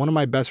to one of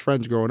my best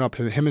friends growing up.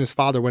 Him and his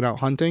father went out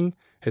hunting.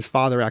 His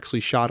father actually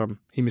shot him.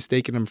 He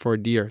mistaken him for a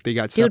deer. They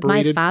got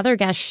separated. Dude, my father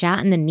got shot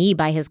in the knee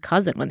by his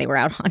cousin when they were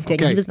out hunting.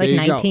 Okay, he was like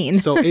 19.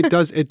 So it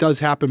does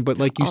happen. But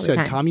like you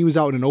said, Tommy was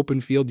out in an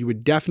open field. You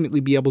would definitely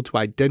be able to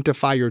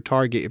identify your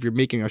target if you're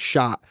making a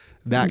shot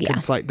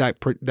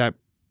that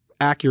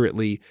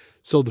accurately.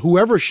 So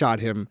whoever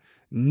shot him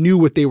knew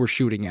what they were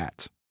shooting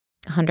at.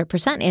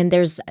 100%. And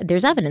there's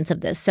evidence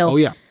of this. So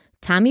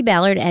Tommy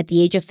Ballard, at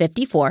the age of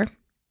 54,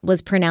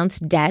 was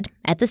pronounced dead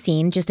at the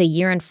scene just a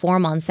year and 4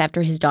 months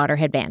after his daughter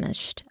had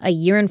vanished. A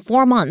year and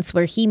 4 months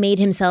where he made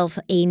himself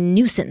a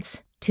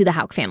nuisance to the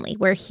Houck family,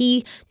 where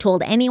he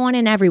told anyone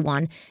and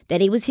everyone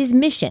that it was his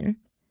mission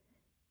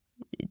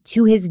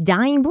to his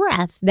dying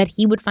breath that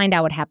he would find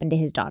out what happened to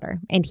his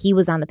daughter. And he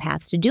was on the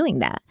path to doing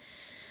that.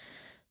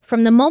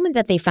 From the moment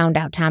that they found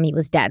out Tommy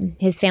was dead,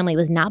 his family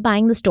was not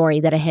buying the story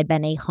that it had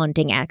been a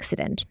hunting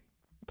accident.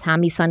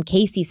 Tommy's son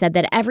Casey said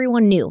that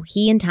everyone knew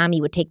he and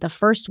Tommy would take the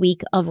first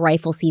week of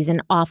rifle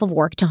season off of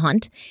work to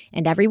hunt,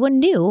 and everyone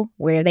knew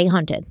where they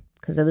hunted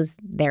because it was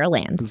their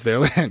land. It's their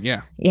land,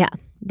 yeah. Yeah.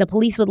 The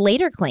police would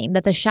later claim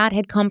that the shot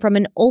had come from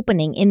an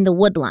opening in the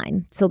wood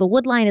line. So the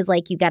wood line is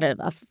like you got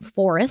a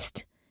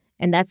forest,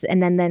 and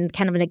then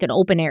kind of like an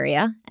open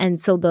area, and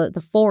so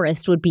the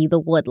forest would be the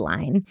wood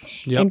line.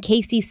 Yep. And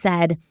Casey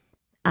said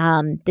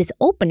this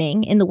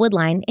opening in the wood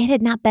line, it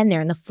had not been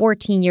there in the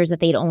 14 years that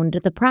they'd owned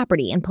the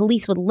property, and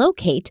police would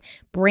locate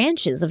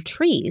branches of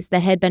trees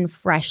that had been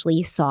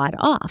freshly sawed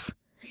off.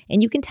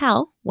 And you can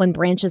tell when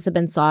branches have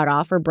been sawed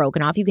off or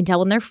broken off. You can tell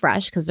when they're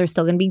fresh because they're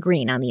still going to be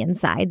green on the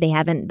inside. They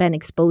haven't been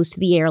exposed to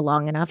the air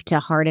long enough to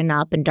harden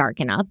up and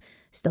darken up.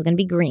 They're still going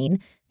to be green.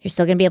 You're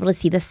still going to be able to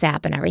see the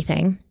sap and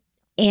everything.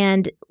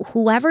 And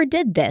whoever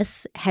did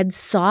this had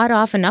sawed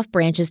off enough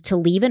branches to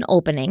leave an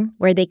opening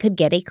where they could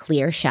get a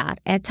clear shot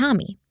at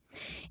Tommy.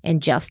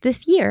 And just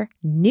this year,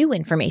 new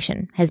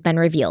information has been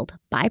revealed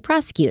by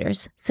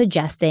prosecutors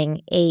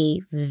suggesting a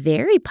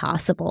very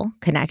possible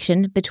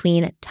connection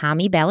between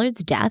Tommy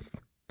Ballard's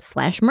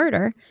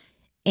death/murder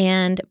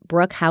and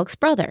Brooke Houck's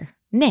brother,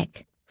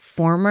 Nick,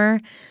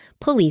 former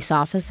police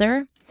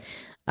officer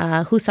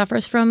who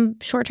suffers from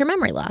short-term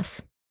memory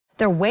loss.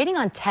 They're waiting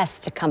on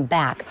tests to come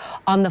back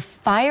on the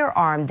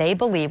firearm they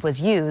believe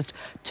was used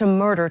to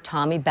murder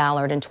Tommy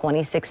Ballard in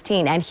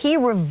 2016. And he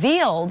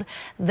revealed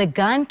the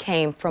gun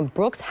came from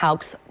Brooke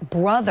Houck's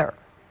brother.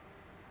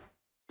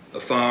 A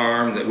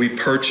firearm that we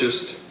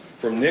purchased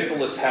from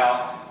Nicholas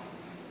Houck,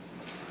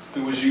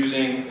 who was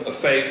using a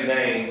fake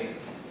name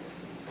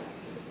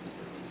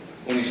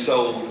when he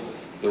sold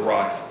the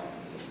rifle.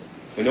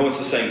 We know it's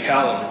the same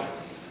caliber.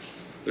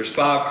 There's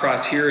 5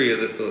 criteria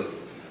that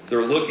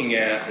they're looking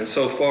at, and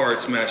so far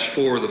it's matched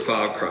 4 of the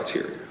 5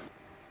 criteria.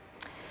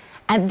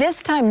 At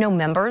this time, no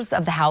members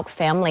of the Houck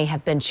family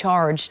have been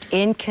charged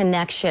in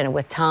connection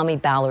with Tommy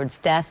Ballard's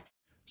death.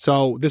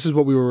 So this is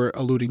what we were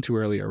alluding to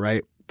earlier,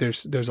 right?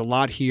 There's a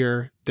lot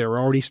here. They're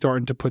already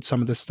starting to put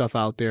some of this stuff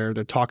out there.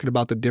 They're talking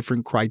about the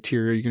different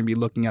criteria. You're going to be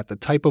looking at the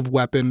type of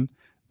weapon,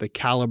 the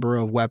caliber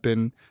of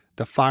weapon,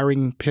 the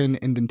firing pin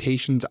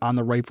indentations on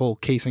the rifle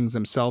casings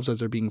themselves as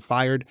they're being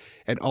fired.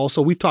 And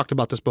also, we've talked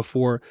about this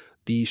before,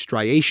 the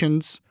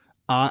striations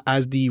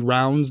as the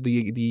rounds,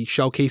 the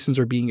shell casings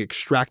are being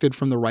extracted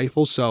from the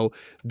rifle. So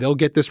they'll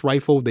get this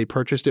rifle. They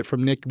purchased it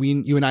from Nick.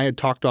 You and I had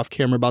talked off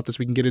camera about this.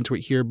 We can get into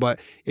it here, but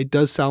it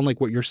does sound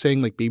like what you're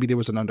saying, like maybe there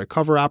was an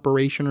undercover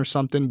operation or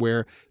something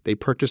where they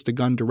purchased a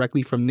gun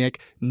directly from Nick,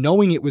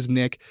 knowing it was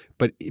Nick,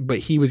 but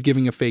he was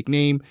giving a fake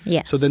name.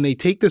 Yes. So then they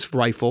take this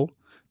rifle.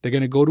 They're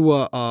going to go to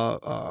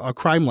a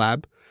crime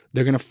lab.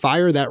 They're going to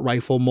fire that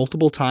rifle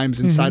multiple times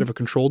inside of a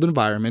controlled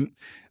environment.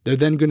 They're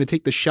then going to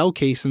take the shell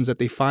casings that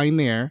they find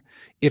there.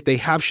 If they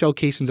have shell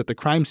casings at the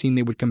crime scene,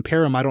 they would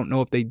compare them. I don't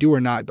know if they do or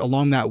not.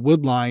 Along that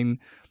wood line,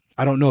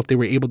 I don't know if they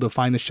were able to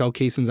find the shell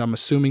casings. I'm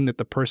assuming that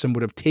the person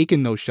would have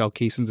taken those shell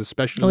casings,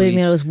 especially. Well, I mean,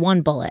 it was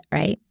one bullet,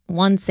 right?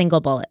 One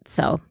single bullet.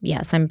 So,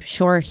 yes, I'm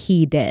sure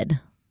he did.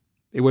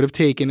 They would have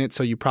taken it,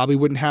 so you probably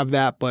wouldn't have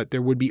that, but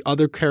there would be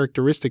other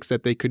characteristics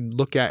that they could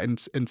look at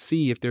and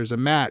see if there's a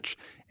match.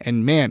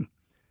 And man,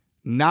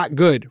 not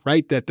good,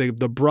 right? That the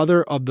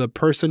brother of the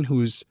person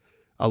who's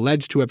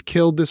alleged to have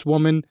killed this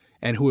woman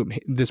and who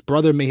this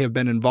brother may have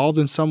been involved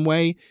in some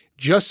way,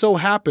 just so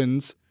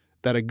happens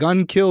that a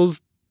gun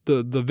kills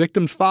the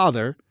victim's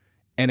father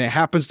and it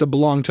happens to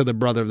belong to the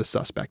brother of the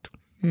suspect.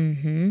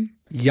 Mm-hmm.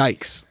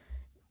 Yikes.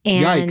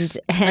 And, Yikes.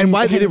 And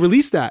why did they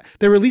release that?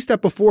 They released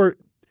that before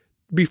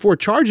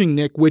charging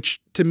Nick, which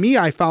to me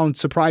I found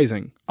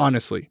surprising,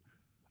 honestly.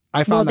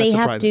 I found that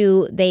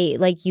surprising. They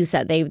like you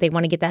said, they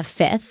want to get that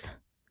fifth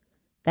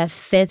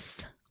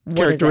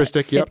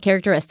characteristic. Fifth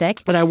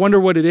characteristic. And I wonder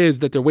what it is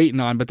that they're waiting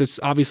on, but this is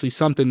obviously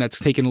something that's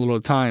taking a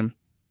little time.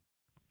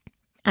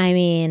 I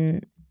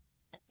mean,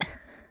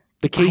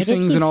 the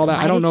casings and all that.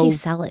 I don't know. Why did he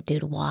sell it,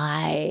 dude?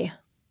 Why?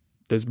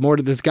 There's more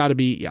to this. Got to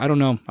be. I don't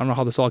know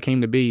how this all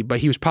came to be, but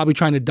he was probably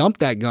trying to dump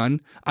that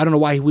gun. I don't know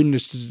why he wouldn't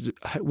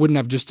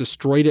have just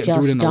destroyed it and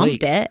threw it in the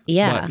lake. Just dumped it.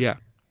 Yeah. But, yeah.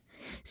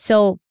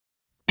 So,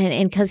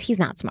 and because he's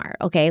not smart.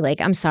 Okay,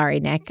 like I'm sorry,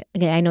 Nick.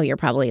 Okay, I know you're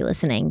probably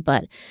listening,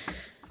 but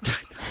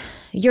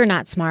you're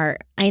not smart.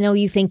 I know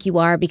you think you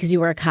are because you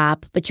were a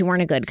cop, but you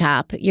weren't a good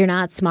cop. You're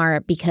not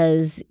smart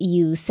because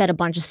you said a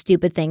bunch of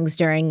stupid things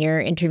during your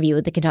interview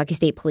with the Kentucky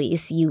State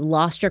Police. You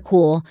lost your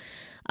cool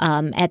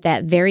at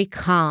that very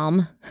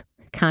calm,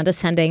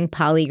 condescending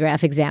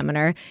polygraph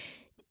examiner.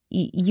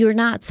 You're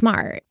not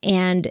smart.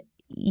 And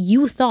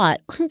you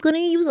thought, I'm going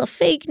to use a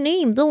fake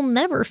name. They'll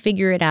never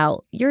figure it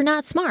out. You're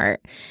not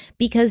smart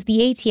because the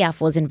ATF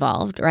was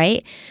involved,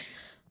 right?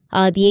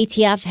 The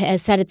ATF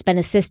has said it's been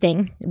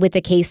assisting with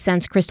the case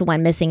since Crystal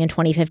went missing in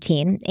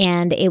 2015,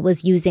 and it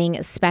was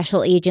using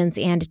special agents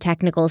and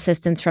technical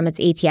assistance from its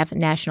ATF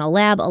National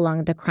Lab along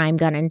with the Crime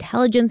Gun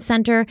Intelligence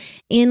Center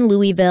in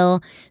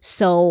Louisville.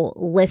 So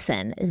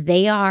listen,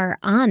 they are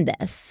on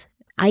this.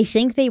 I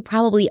think they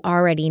probably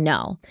already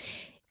know.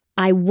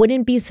 I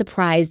wouldn't be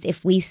surprised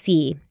if we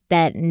see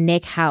that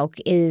Nick Houck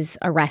is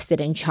arrested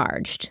and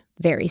charged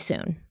very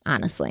soon,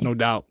 honestly. No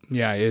doubt.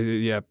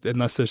 Yeah.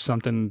 Unless there's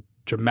something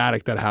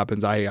dramatic that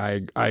happens,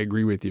 I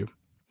agree with you.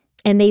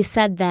 And they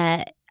said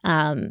that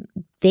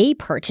they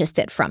purchased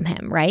it from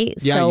him, right?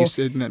 Yeah, so, you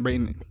said that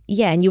right.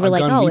 Yeah, and you were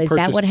like, "Oh, is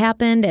that what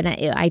happened?" And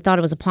I thought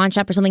it was a pawn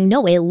shop or something.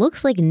 No, it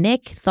looks like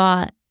Nick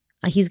thought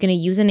he's going to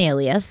use an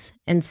alias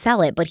and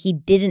sell it, but he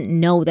didn't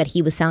know that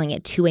he was selling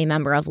it to a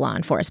member of law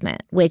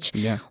enforcement. Which,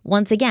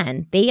 once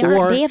again, they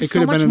have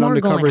so much more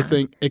going on.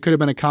 Thing. It could have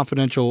been a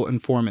confidential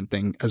informant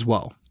thing as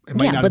well. It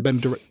might not have been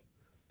direct.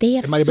 They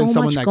have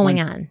so much going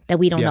on that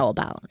we don't know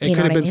about. It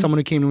could have been someone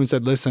who came to him and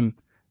said, listen,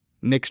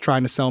 Nick's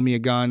trying to sell me a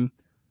gun,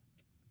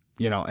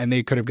 and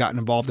they could have gotten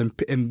involved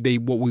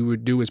and what we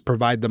would do is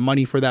provide the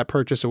money for that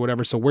purchase or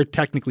whatever. So we're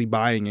technically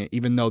buying it,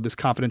 even though this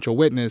confidential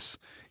witness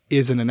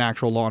isn't an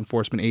actual law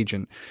enforcement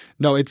agent.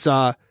 No, it's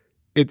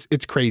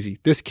crazy.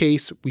 This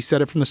case, we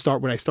said it from the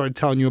start when I started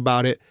telling you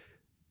about it.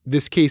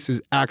 This case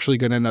is actually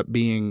going to end up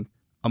being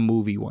a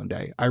movie one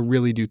day. I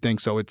really do think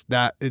so.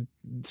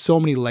 So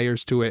many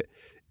layers to it,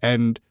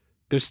 and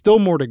there's still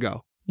more to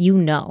go. You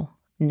know,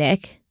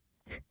 Nick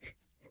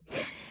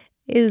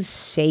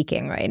is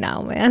shaking right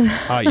now, man.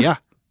 Yeah.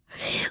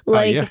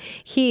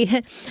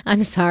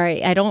 I'm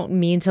sorry, I don't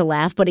mean to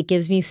laugh, but it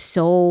gives me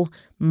so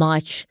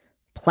much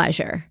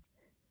pleasure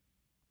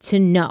to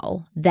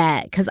know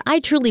that, because I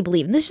truly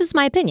believe, and this is just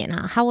my opinion,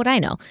 how would I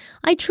know?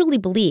 I truly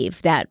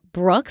believe that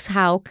Brooks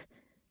Houck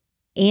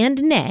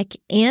and Nick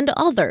and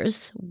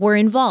others were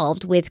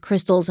involved with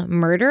Crystal's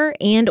murder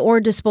and or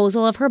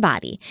disposal of her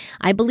body.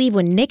 I believe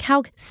when Nick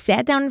Houck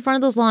sat down in front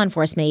of those law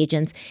enforcement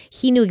agents,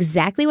 he knew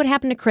exactly what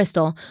happened to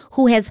Crystal,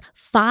 who has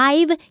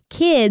 5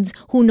 kids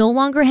who no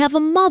longer have a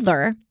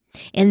mother.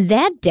 And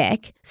that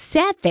dick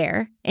sat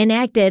there and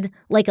acted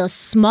like a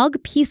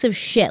smug piece of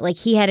shit, like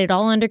he had it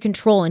all under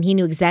control and he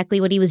knew exactly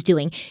what he was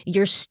doing.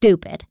 You're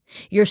stupid.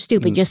 You're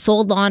stupid. You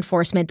sold law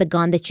enforcement the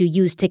gun that you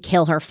used to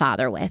kill her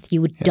father with,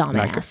 you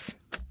dumbass.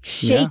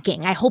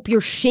 Shaking. Yeah. I hope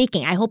you're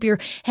shaking. I hope you're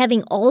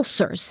having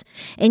ulcers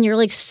and you're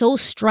like so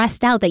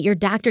stressed out that your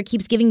doctor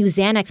keeps giving you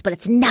Xanax, but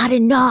it's not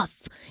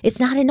enough. It's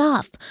not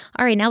enough.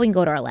 All right, now we can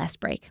go to our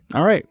last break.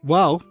 All right.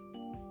 Well,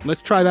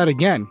 let's try that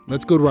again.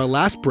 Let's go to our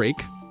last break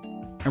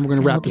and we're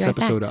going to wrap this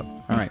episode up.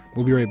 All right.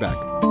 We'll be right back.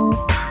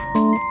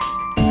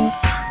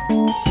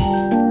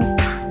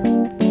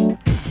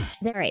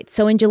 All right.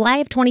 So in July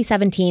of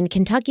 2017,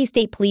 Kentucky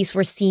State Police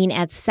were seen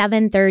at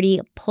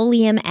 730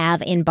 Pulliam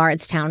Ave in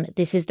Bardstown.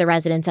 This is the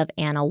residence of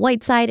Anna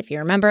Whiteside. If you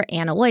remember,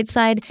 Anna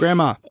Whiteside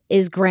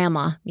is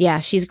grandma. Yeah,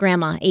 she's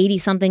grandma,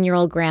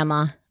 80-something-year-old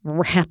grandma,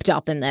 wrapped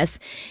up in this.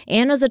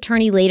 Anna's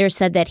attorney later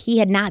said that he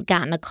had not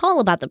gotten a call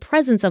about the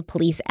presence of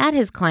police at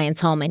his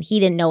client's home and he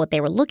didn't know what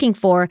they were looking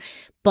for,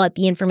 but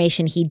the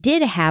information he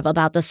did have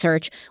about the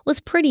search was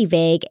pretty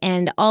vague,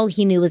 and all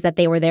he knew was that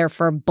they were there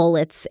for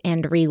bullets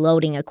and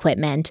reloading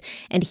equipment,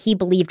 and he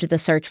believed the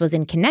search was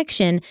in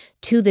connection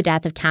to the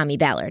death of Tommy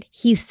Ballard.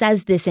 He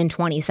says this in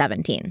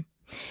 2017.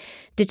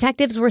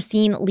 Detectives were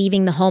seen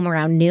leaving the home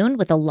around noon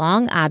with a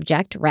long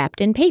object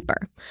wrapped in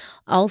paper.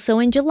 Also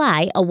in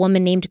July, a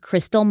woman named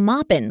Crystal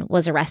Maupin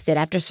was arrested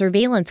after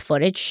surveillance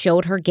footage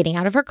showed her getting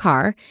out of her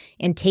car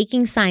and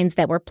taking signs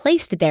that were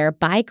placed there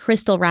by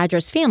Crystal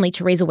Rogers' family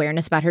to raise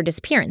awareness about her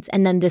disappearance.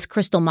 And then this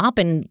Crystal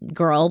Maupin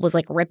girl was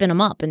like ripping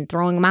them up and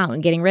throwing them out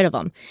and getting rid of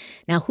them.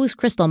 Now, who's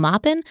Crystal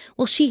Maupin?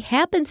 Well, she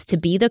happens to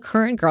be the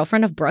current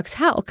girlfriend of Brooks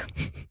Houck.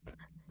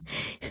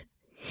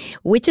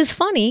 Which is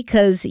funny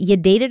because you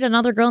dated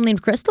another girl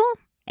named Crystal,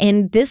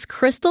 and this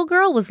Crystal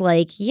girl was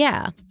like,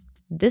 yeah,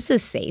 this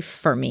is safe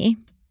for me.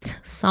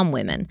 Some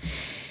women.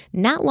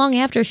 Not long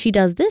after she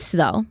does this,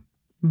 though,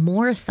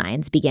 more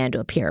signs began to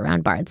appear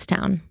around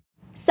Bardstown.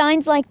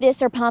 Signs like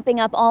this are popping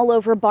up all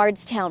over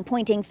Bardstown,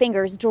 pointing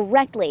fingers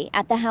directly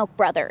at the Houck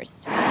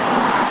brothers.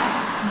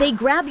 They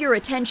grab your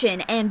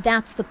attention, and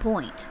that's the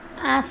point.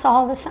 I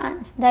saw the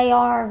signs. They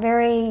are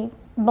very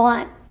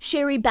blunt.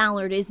 Sherry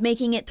Ballard is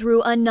making it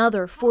through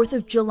another 4th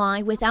of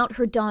July without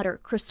her daughter,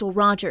 Crystal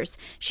Rogers.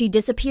 She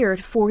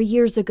disappeared 4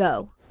 years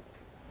ago.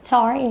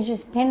 Sorry, it's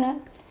just been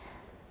a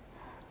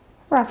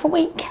rough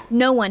week.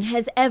 No one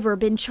has ever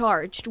been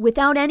charged.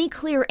 Without any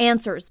clear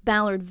answers,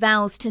 Ballard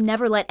vows to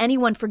never let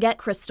anyone forget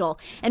Crystal.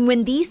 And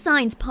when these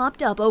signs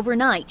popped up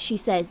overnight, she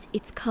says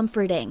it's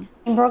comforting.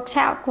 Brooks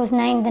Houck was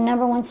named the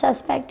 #1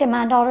 suspect in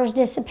my daughter's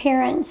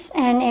disappearance,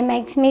 and it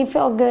makes me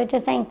feel good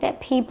to think that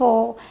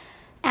people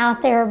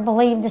out there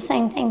believe the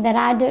same thing that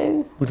I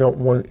do. We don't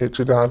want it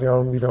to die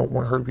down. We don't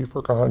want her to be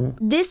forgotten.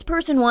 This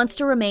person wants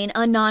to remain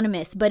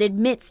anonymous, but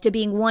admits to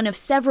being one of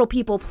several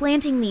people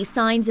planting these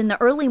signs in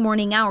the early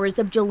morning hours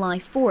of July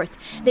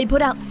 4th. They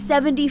put out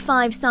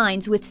 75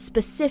 signs with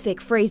specific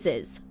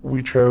phrases.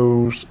 We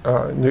chose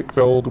Nick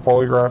failed the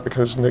polygraph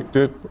because Nick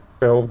did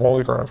fail the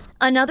polygraph.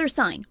 Another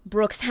sign,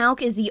 Brooks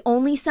Houck is the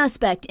only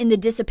suspect in the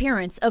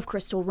disappearance of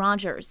Crystal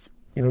Rogers.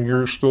 You know,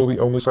 you're still the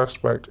only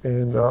suspect,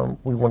 and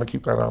we want to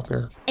keep that out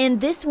there.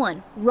 And this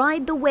one,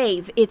 ride the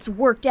wave, it's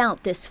worked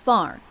out this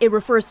far. It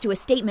refers to a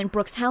statement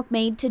Brooks Houck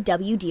made to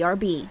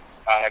WDRB.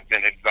 I have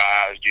been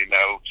advised,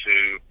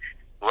 to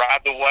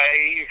ride the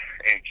wave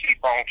and keep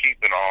on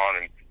keeping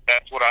on, and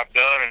that's what I've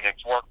done, and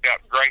it's worked out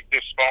great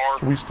this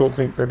far. We still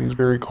think that he's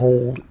very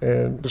cold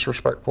and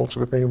disrespectful to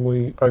the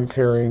family,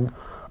 uncaring.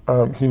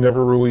 He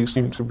never really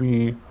seemed to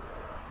be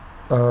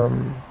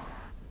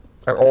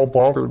at all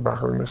bothered by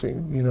her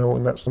missing,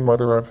 and that's the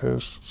mother of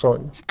his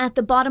son. At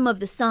the bottom of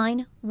the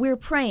sign, we're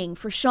praying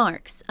for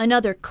sharks.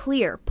 Another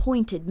clear,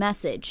 pointed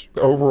message.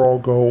 The overall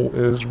goal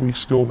is we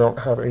still don't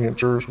have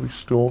answers. We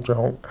still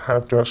don't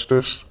have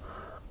justice.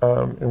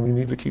 And we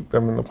need to keep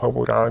them in the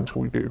public eye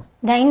until we do.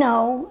 They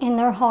know in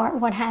their heart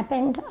what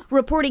happened.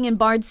 Reporting in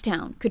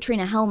Bardstown,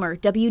 Katrina Helmer,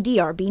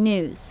 WDRB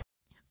News.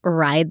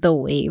 Ride the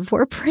wave.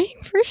 We're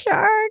praying for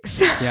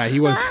sharks. Yeah,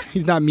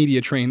 he's not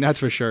media trained, that's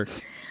for sure.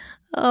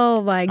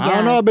 Oh, my God. I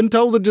don't know. I've been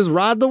told to just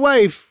ride the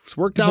wave. It's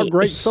worked out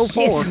great so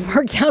far. It's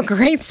worked out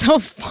great so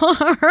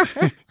far.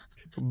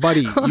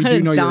 Buddy, you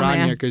do know you're on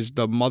here because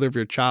the mother of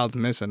your child's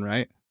missing,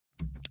 right?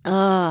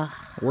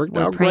 Worked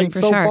out great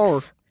so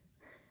far.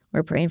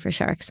 We're praying for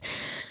sharks.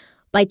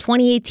 By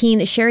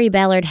 2018, Sherry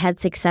Ballard had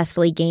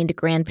successfully gained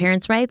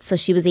grandparents' rights, so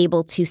she was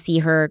able to see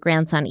her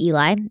grandson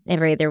Eli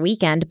every other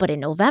weekend. But in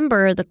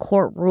November, the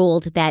court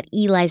ruled that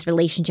Eli's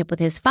relationship with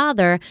his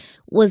father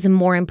was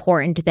more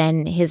important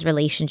than his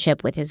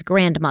relationship with his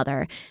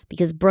grandmother,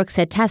 because Brooks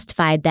had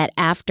testified that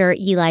after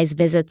Eli's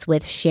visits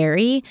with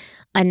Sherry,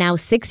 a now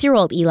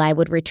 6-year-old Eli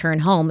would return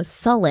home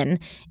sullen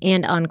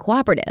and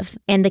uncooperative.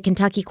 And the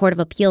Kentucky Court of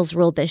Appeals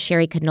ruled that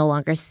Sherry could no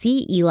longer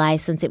see Eli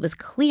since it was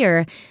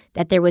clear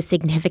that there was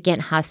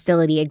significant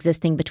hostility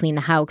existing between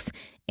the Houcks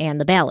and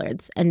the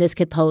Ballards, and this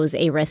could pose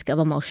a risk of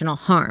emotional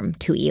harm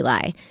to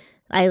Eli.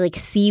 I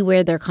see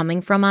where they're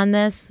coming from on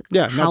this.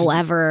 Yeah.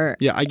 However,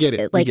 I get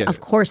it.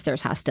 Of course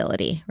there's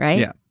hostility, right?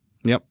 Yeah.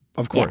 Yep.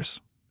 Of course.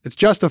 Yeah. It's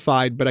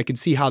justified, but I can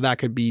see how that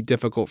could be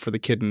difficult for the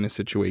kid in this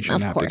situation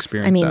to have to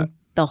experience that.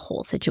 The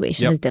whole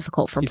situation is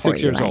difficult for He's poor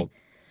 6 years Eli. old.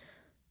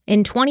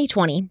 In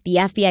 2020, the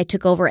FBI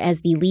took over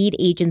as the lead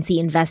agency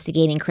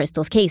investigating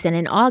Crystal's case, and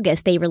in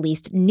August, they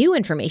released new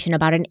information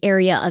about an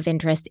area of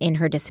interest in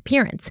her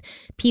disappearance.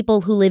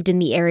 People who lived in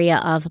the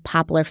area of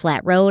Poplar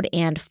Flat Road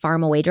and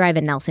Farmaway Drive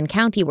in Nelson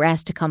County were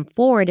asked to come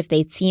forward if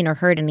they'd seen or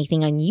heard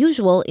anything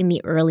unusual in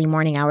the early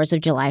morning hours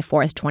of July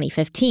 4th,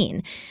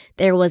 2015.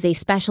 There was a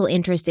special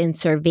interest in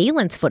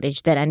surveillance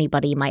footage that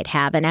anybody might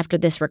have, and after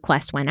this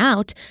request went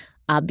out,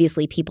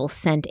 obviously, people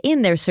sent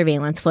in their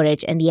surveillance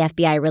footage, and the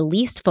FBI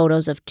released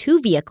photos of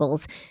 2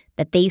 vehicles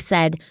that they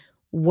said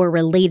were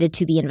related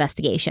to the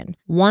investigation.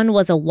 One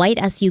was a white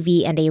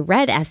SUV and a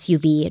red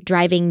SUV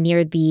driving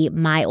near the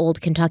My Old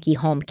Kentucky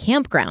Home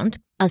campground.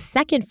 A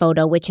second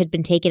photo, which had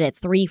been taken at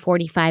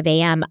 3:45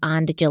 a.m.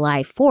 on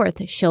July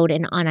 4th, showed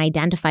an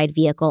unidentified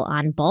vehicle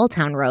on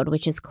Balltown Road,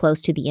 which is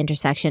close to the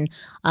intersection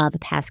of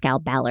Pascal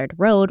Ballard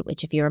Road,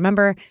 which, if you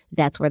remember,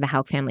 that's where the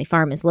Houck family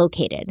farm is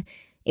located.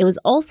 It was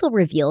also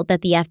revealed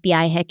that the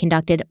FBI had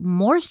conducted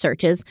more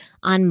searches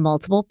on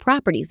multiple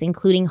properties,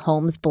 including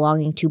homes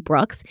belonging to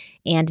Brooks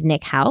and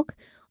Nick Houck.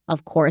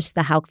 Of course,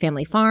 the Houck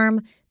family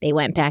farm. They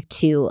went back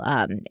to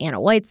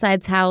Anna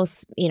Whiteside's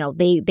house.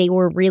 They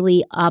were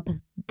really up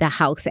the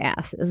Houck's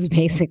asses,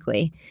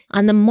 basically.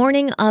 On the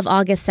morning of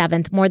August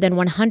 7th, more than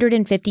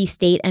 150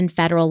 state and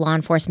federal law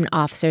enforcement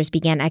officers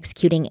began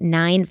executing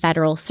 9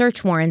 federal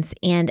search warrants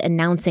and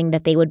announcing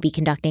that they would be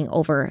conducting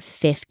over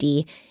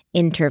 50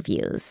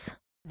 interviews.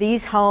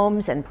 These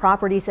homes and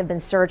properties have been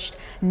searched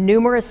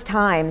numerous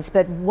times,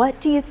 but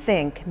what do you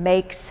think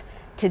makes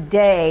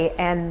today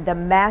and the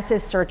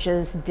massive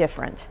searches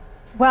different?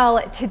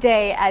 Well,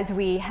 today, as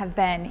we have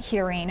been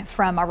hearing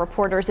from our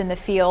reporters in the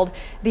field,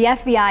 the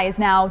FBI is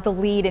now the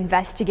lead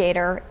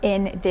investigator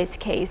in this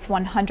case.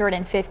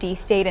 150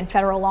 state and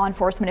federal law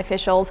enforcement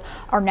officials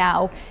are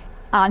now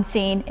on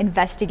scene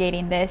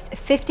investigating this.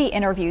 50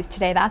 interviews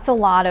today. That's a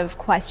lot of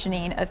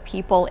questioning of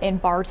people in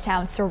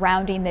Bardstown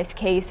surrounding this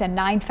case, and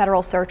 9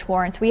 federal search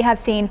warrants. We have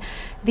seen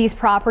these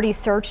properties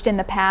searched in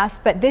the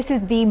past, but this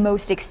is the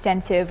most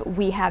extensive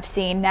we have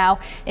seen. Now,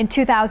 in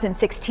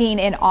 2016,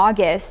 in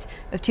August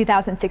of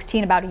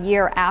 2016, about a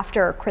year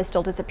after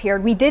Crystal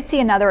disappeared, we did see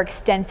another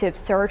extensive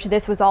search.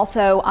 This was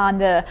also on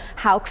the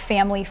Houck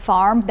family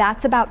farm.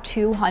 That's about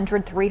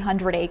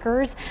 300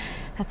 acres.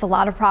 That's a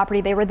lot of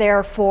property. They were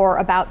there for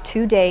about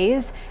 2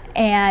 days,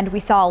 and we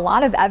saw a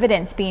lot of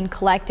evidence being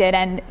collected.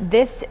 And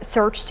this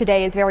search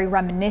today is very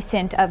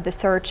reminiscent of the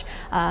search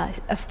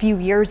a few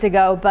years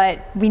ago, but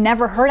we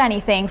never heard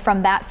anything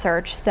from that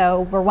search.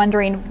 So we're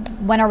wondering,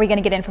 when are we going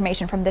to get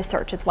information from this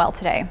search as well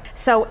today?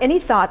 So any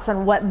thoughts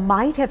on what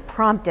might have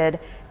prompted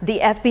the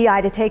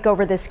FBI to take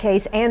over this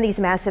case and these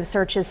massive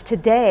searches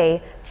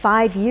today,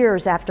 5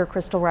 years after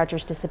Crystal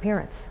Rogers'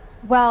 disappearance?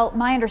 Well,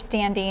 my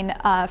understanding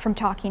from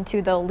talking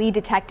to the lead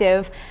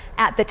detective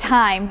at the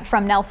time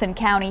from Nelson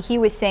County, he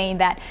was saying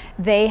that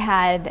they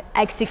had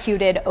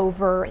executed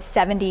over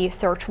 70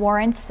 search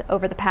warrants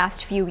over the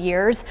past few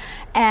years.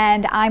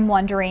 And I'm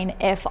wondering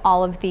if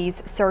all of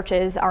these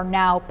searches are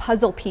now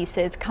puzzle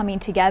pieces coming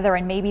together,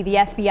 and maybe the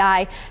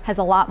FBI has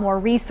a lot more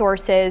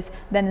resources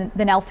than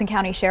the Nelson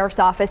County Sheriff's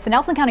Office. The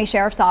Nelson County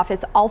Sheriff's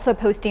Office also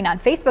posting on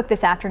Facebook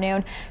this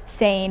afternoon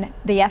saying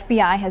the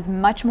FBI has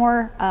much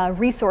more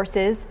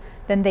resources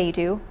than they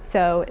do,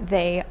 so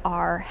they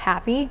are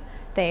happy.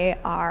 They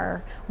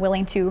are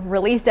willing to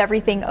release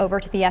everything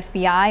over to the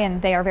FBI,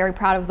 and they are very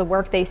proud of the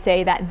work they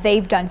say that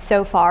they've done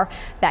so far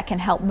that can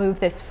help move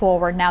this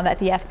forward now that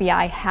the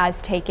FBI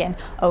has taken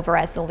over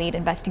as the lead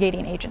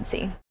investigating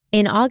agency.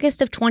 In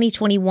August of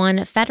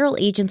 2021, federal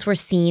agents were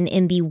seen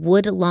in the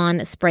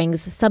Woodlawn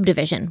Springs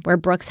subdivision, where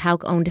Brooks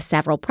Houck owned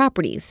several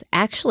properties.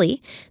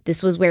 Actually,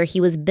 this was where he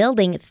was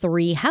building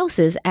 3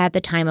 houses at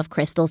the time of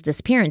Crystal's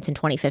disappearance in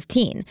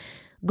 2015.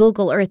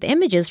 Google Earth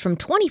images from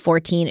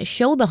 2014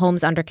 show the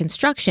homes under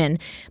construction,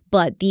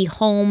 but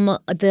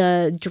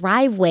the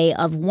driveway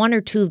of one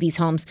or two of these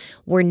homes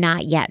were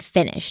not yet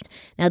finished.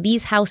 Now,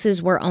 these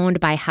houses were owned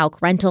by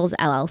Houck Rentals,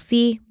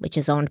 LLC, which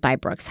is owned by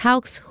Brooks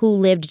Houcks, who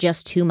lived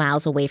just 2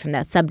 miles away from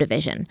that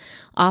subdivision.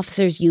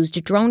 Officers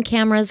used drone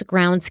cameras,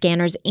 ground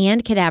scanners,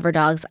 and cadaver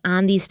dogs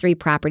on these 3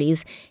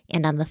 properties,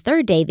 and on the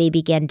 3rd day, they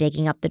began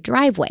digging up the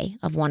driveway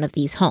of one of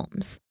these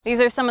homes. These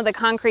are some of the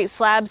concrete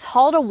slabs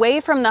hauled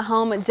away from the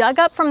home, dug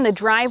up from the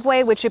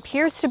driveway, which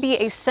appears to be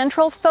a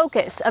central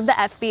focus of the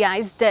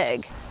FBI's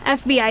dig.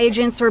 FBI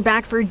agents were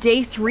back for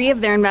day 3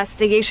 of their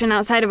investigation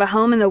outside of a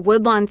home in the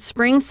Woodlawn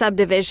Springs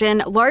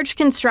subdivision. Large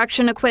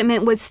construction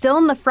equipment was still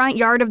in the front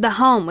yard of the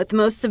home, with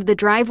most of the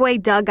driveway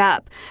dug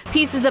up.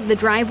 Pieces of the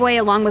driveway,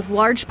 along with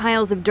large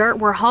piles of dirt,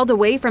 were hauled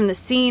away from the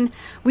scene.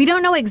 We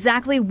don't know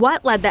exactly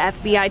what led the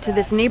FBI to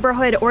this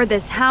neighborhood or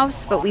this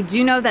house, but we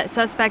do know that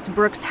suspect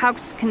Brooks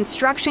Houcks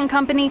Construction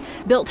Company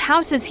built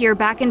houses here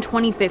back in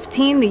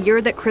 2015, the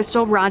year that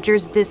Crystal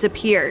Rogers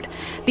disappeared.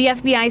 The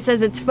FBI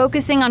says it's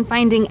focusing on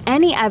finding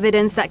any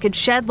evidence that could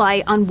shed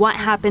light on what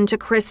happened to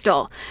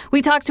Crystal.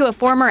 We talked to a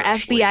former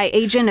FBI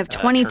agent of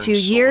 22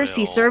 years.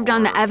 He served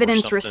on the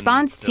evidence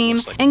response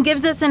team and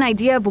gives us an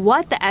idea of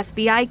what the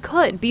FBI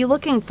could be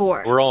looking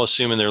for. We're all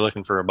assuming they're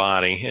looking for a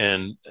body,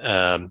 and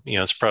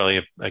it's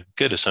probably a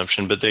good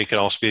assumption, but they could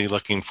also be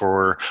looking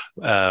for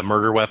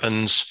murder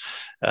weapons,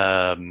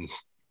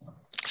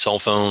 cell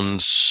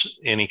phones,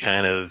 any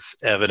kind of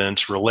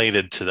evidence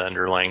related to the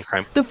underlying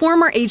crime. The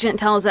former agent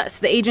tells us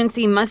the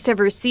agency must have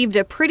received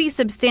a pretty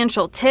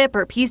substantial tip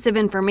or piece of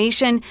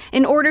information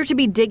in order to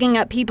be digging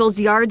up people's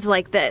yards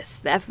like this.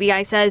 The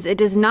FBI says it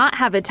does not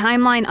have a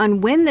timeline on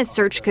when this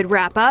search could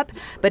wrap up,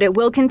 but it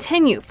will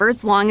continue for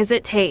as long as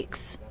it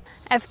takes.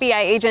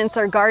 FBI agents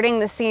are guarding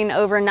the scene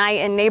overnight,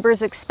 and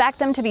neighbors expect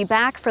them to be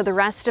back for the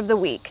rest of the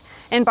week.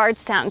 In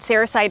Bardstown,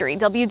 Sarah Sidery,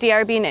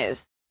 WDRB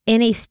News.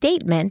 In a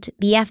statement,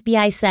 the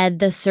FBI said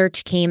the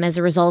search came as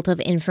a result of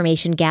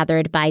information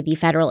gathered by the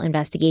federal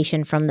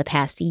investigation from the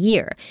past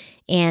year.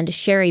 And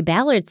Sherry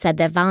Ballard said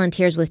that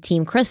volunteers with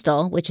Team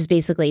Crystal, which is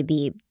basically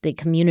the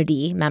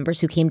community members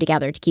who came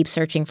together to keep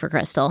searching for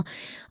Crystal,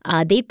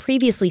 they'd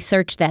previously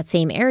searched that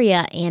same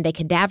area, and a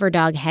cadaver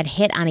dog had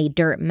hit on a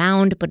dirt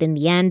mound, but in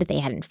the end, they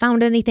hadn't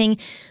found anything.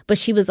 But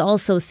she was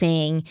also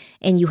saying,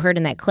 and you heard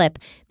in that clip,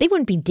 they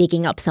wouldn't be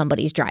digging up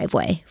somebody's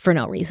driveway for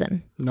no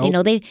reason.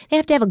 Nope. They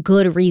have to have a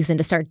good reason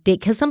to start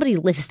because somebody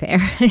lives there.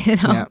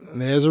 Yeah,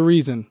 there's a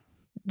reason.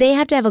 They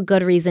have to have a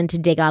good reason to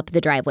dig up the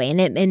driveway.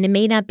 And it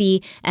may not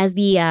be, as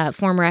the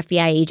former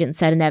FBI agent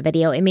said in that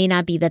video, it may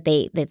not be that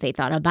they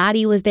thought a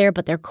body was there,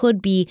 but there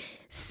could be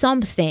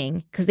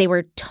something because they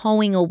were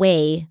towing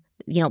away,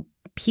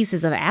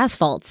 pieces of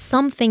asphalt,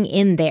 something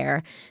in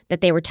there that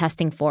they were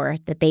testing for,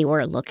 that they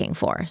were looking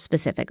for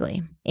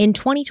specifically. In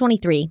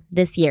 2023,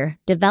 this year,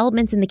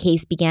 developments in the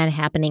case began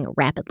happening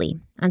rapidly.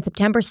 On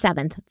September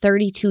 7th,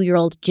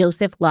 32-year-old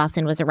Joseph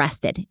Lawson was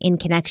arrested in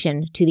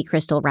connection to the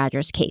Crystal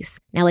Rogers case.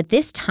 Now, at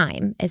this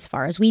time, as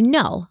far as we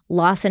know,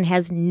 Lawson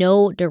has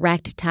no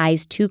direct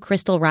ties to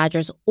Crystal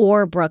Rogers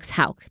or Brooks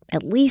Houck,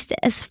 at least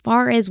as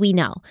far as we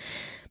know.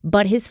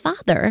 But his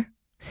father,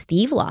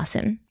 Steve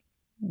Lawson,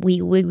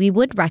 we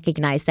would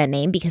recognize that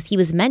name because he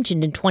was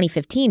mentioned in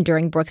 2015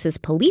 during Brooks's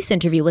police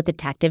interview with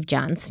Detective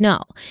John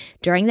Snow.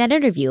 During that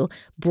interview,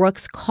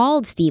 Brooks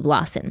called Steve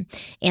Lawson,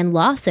 and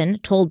Lawson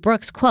told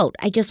Brooks, quote,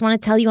 "I just want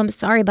to tell you I'm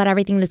sorry about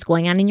everything that's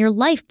going on in your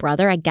life,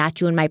 brother. I got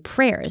you in my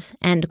prayers,"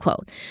 end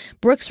quote.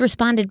 Brooks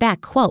responded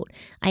back, quote,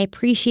 "I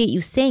appreciate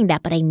you saying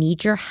that, but I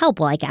need your help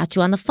while I got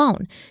you on the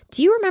phone.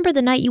 Do you remember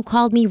the night you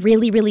called me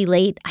really, really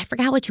late? I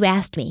forgot what you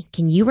asked me.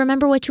 Can you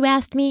remember what you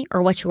asked me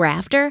or what you were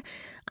after?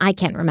 I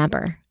can't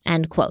remember,"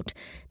 end quote.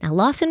 Now,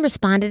 Lawson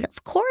responded,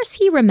 of course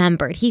he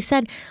remembered. He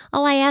said,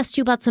 "Oh, I asked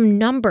you about some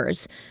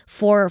numbers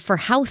for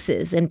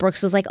houses." And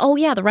Brooks was like, "Oh,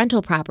 yeah, the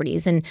rental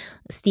properties." And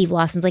Steve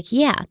Lawson's like,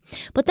 "Yeah."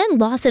 But then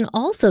Lawson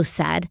also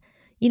said,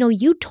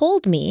 "You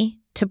told me,"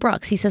 to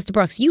Brooks, he says to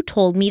Brooks, "you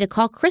told me to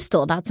call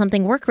Crystal about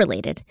something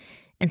work-related."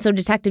 And so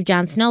Detective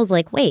John Snow's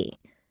like, wait,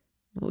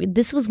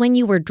 this was when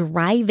you were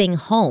driving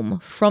home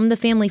from the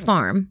family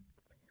farm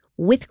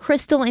with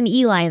Crystal and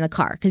Eli in the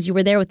car because you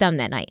were there with them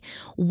that night.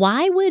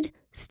 Why would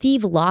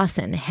Steve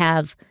Lawson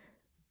have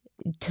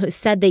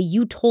said that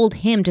you told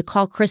him to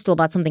call Crystal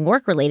about something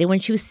work-related when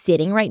she was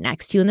sitting right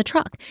next to you in the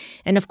truck?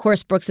 And of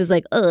course, Brooks is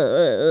like, it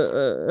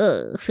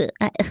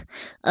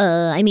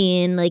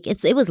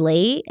was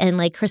late,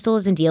 and Crystal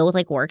doesn't deal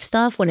with work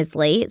stuff when it's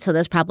late, so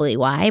that's probably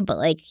why.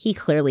 But he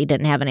clearly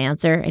didn't have an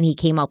answer, and he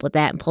came up with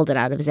that and pulled it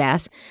out of his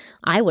ass.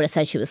 I would have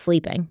said she was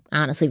sleeping.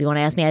 Honestly, if you want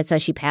to ask me, I'd say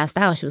she passed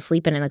out. She was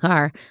sleeping in the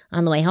car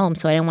on the way home,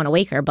 so I didn't want to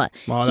wake her. But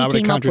well, that would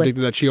have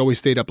contradicted that she always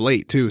stayed up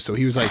late too. So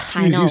he was like,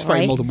 he was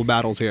fighting multiple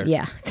battles here.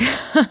 Yeah.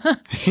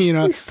 She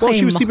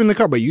was sleeping in the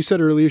car, but you said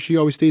earlier she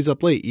always stays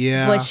up late.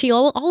 Yeah. But she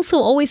also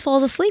always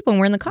falls asleep when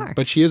we're in the car.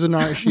 But she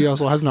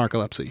also has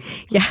narcolepsy.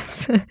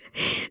 Yes.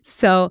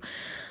 So,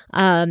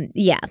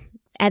 yeah.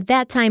 At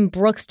that time,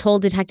 Brooks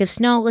told Detective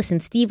Snow,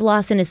 listen, Steve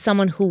Lawson is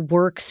someone who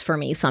works for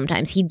me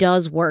sometimes. He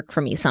does work for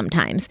me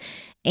sometimes.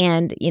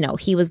 And,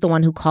 he was the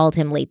one who called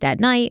him late that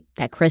night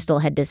that Crystal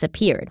had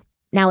disappeared.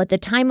 Now, at the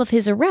time of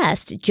his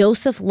arrest,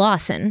 Joseph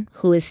Lawson,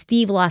 who is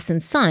Steve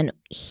Lawson's son,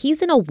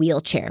 he's in a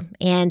wheelchair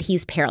and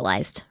he's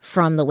paralyzed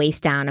from the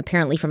waist down,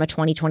 apparently from a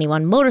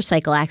 2021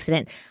 motorcycle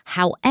accident.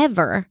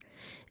 However,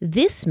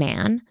 this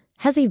man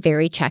has a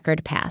very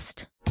checkered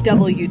past.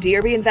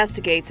 WDRB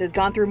Investigates has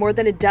gone through more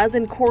than a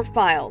dozen court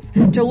files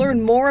to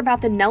learn more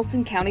about the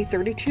Nelson County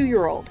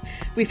 32-year-old.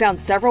 We found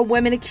several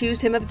women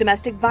accused him of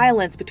domestic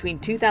violence between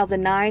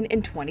 2009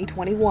 and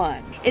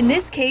 2021. In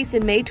this case,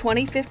 in May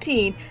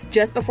 2015,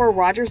 just before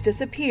Rogers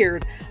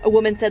disappeared, a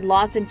woman said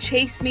Lawson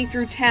chased me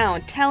through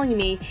town, telling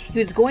me he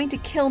was going to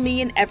kill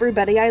me and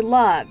everybody I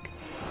loved.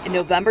 In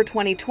November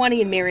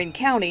 2020 in Marion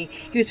County,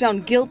 he was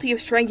found guilty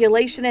of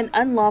strangulation and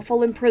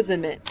unlawful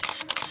imprisonment.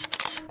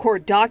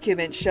 Court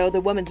documents show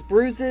the woman's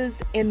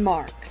bruises and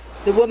marks.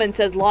 The woman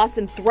says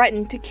Lawson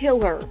threatened to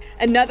kill her.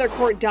 Another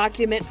court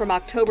document from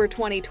October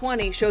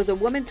 2020 shows a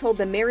woman told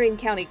the Marion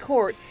County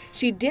Court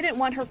she didn't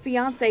want her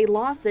fiancé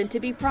Lawson to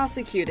be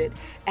prosecuted,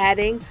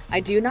 adding,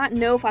 "I do not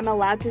know if I'm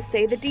allowed to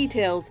say the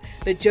details,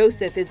 but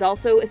Joseph is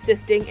also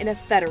assisting in a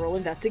federal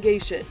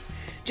investigation."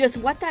 Just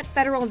what that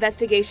federal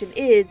investigation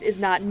is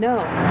not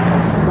known.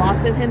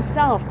 Lawson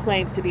himself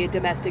claims to be a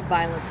domestic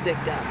violence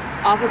victim.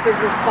 Officers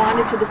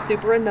responded to the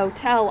Super Inn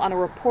motel on a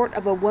report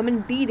of a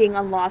woman beating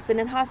on Lawson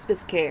in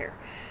hospice care.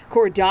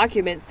 Court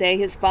documents say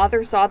his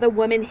father saw the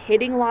woman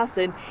hitting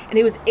Lawson and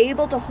he was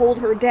able to hold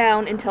her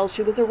down until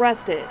she was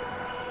arrested.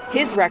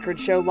 His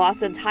records show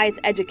Lawson's highest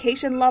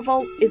education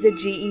level is a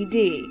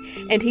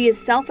GED, and he is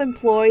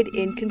self-employed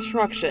in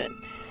construction.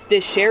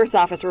 This sheriff's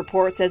office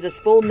report says his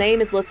full name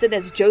is listed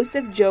as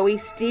Joseph Joey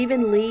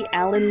Stephen Lee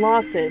Allen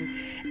Lawson,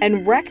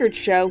 and records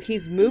show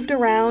he's moved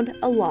around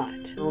a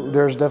lot.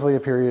 There's definitely a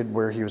period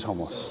where he was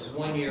homeless.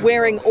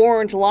 Wearing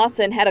orange,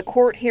 Lawson had a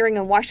court hearing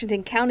in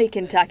Washington County,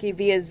 Kentucky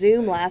via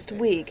Zoom last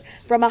week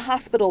from a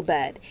hospital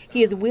bed.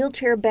 He is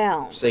wheelchair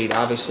bound.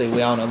 Obviously,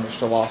 we all know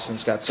Mr.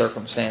 Lawson's got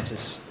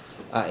circumstances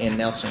in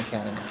Nelson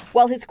County.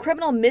 While his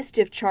criminal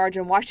mischief charge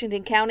in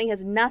Washington County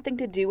has nothing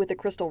to do with the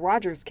Crystal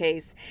Rogers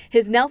case,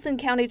 his Nelson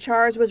County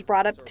charge was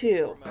brought up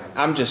too.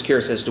 I'm just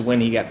curious as to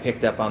when he got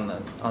picked up on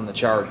the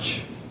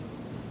charge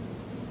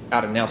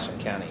out of Nelson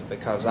County,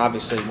 because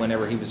obviously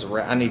whenever he was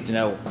arrested, I need to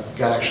know. I've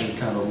got actually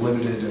kind of a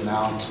limited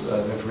amount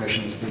of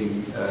information that's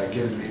being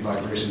given to me by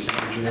Grayson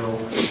County Jail,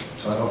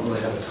 so I don't really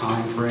have a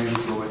time frame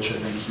for which I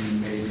think he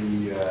may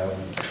be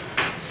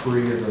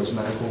free of those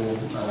medical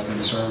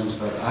concerns,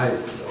 but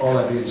all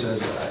that being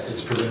said,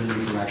 it's prevented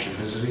me from actually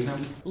visiting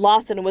him.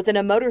 Lawson was in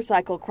a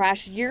motorcycle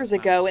crash years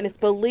ago, and it's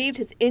believed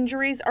his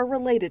injuries are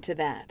related to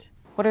that.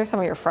 What are some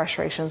of your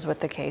frustrations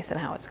with the case and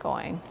how it's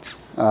going?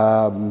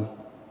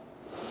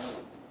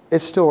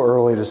 It's still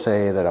early to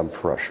say that I'm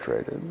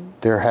frustrated.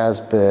 There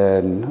has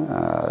been,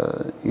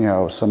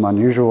 some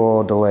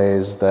unusual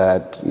delays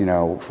that,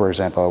 for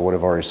example, I would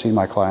have already seen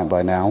my client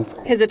by now.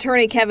 His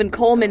attorney, Kevin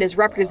Coleman, is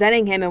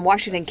representing him in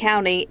Washington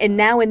County and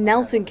now in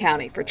Nelson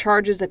County for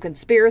charges of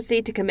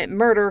conspiracy to commit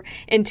murder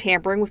and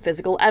tampering with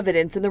physical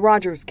evidence in the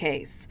Rogers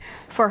case.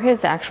 For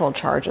his actual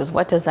charges,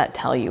 what does that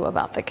tell you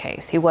about the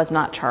case? He was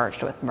not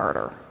charged with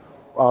murder.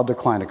 I'll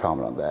decline to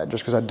comment on that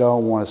just because I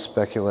don't want to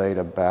speculate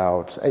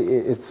about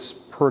it's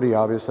pretty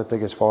obvious, I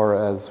think, as far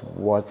as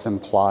what's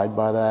implied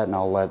by that, and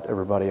I'll let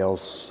everybody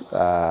else,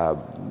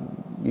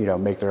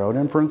 make their own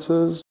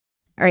inferences.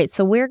 All right,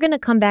 so we're going to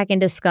come back and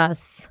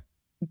discuss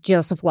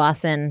Joseph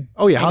Lawson.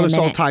 Oh, yeah, how this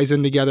all ties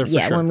in together for sure.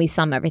 Yeah, when we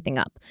sum everything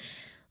up.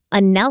 A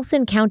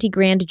Nelson County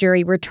grand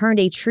jury returned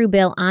a true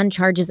bill on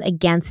charges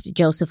against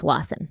Joseph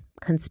Lawson,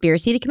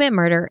 conspiracy to commit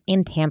murder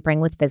and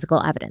tampering with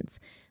physical evidence.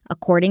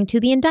 According to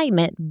the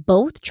indictment,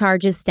 both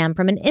charges stem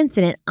from an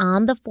incident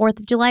on the 4th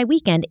of July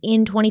weekend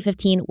in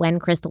 2015 when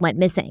Crystal went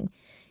missing.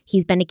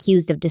 He's been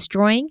accused of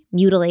destroying,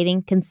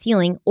 mutilating,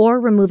 concealing, or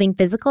removing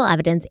physical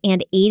evidence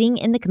and aiding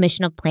in the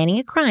commission of planning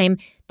a crime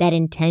that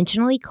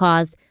intentionally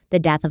caused the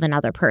death of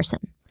another person.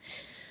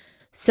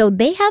 So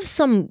they have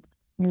some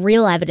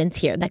real evidence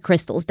here that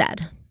Crystal's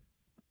dead.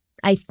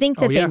 I think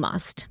that they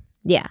must.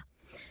 Yeah.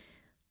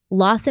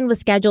 Lawson was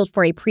scheduled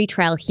for a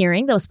pretrial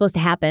hearing that was supposed to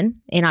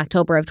happen in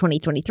October of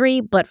 2023,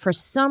 but for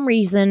some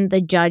reason, the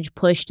judge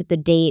pushed the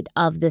date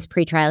of this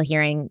pretrial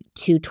hearing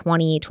to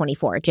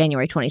 2024,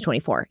 January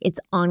 2024. It's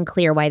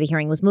unclear why the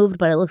hearing was moved,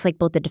 but it looks like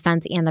both the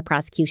defense and the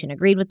prosecution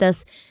agreed with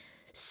this.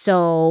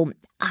 So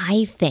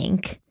I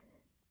think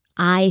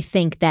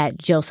that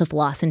Joseph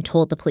Lawson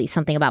told the police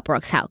something about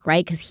Brooks Houck,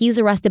 right? Because he's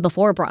arrested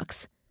before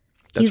Brooks.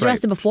 He's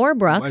arrested before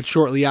Brooks.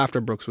 Shortly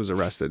after Brooks was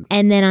arrested.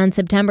 And then on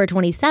September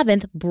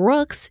 27th,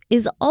 Brooks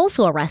is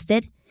also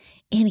arrested,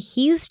 and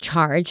he's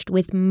charged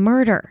with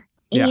murder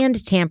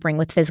and tampering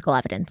with physical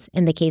evidence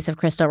in the case of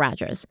Crystal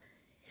Rogers.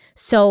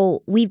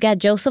 So we've got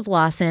Joseph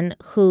Lawson,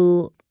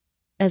 who,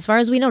 as far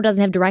as we know, doesn't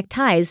have direct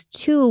ties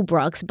to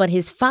Brooks, but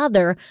his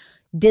father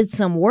did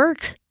some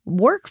work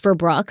for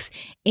Brooks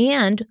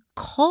and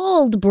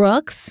called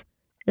Brooks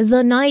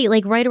the night,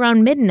 like right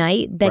around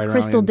midnight, that Right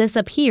Crystal around-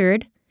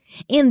 disappeared,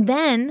 and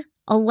then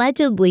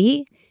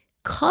allegedly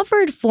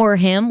covered for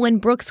him when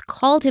Brooks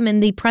called him in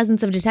the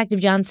presence of Detective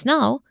John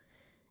Snow.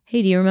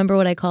 Hey, do you remember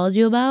what I called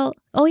you about?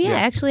 Oh, yeah,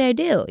 actually I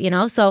do.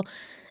 So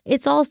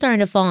it's all starting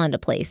to fall into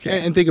place here.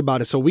 And think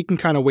about it. So we can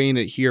kind of weigh in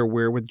it here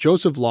where with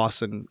Joseph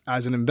Lawson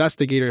as an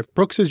investigator, if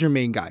Brooks is your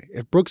main guy,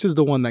 if Brooks is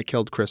the one that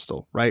killed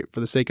Crystal, right, for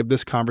the sake of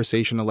this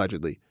conversation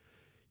allegedly,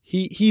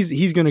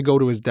 he's going to go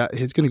to his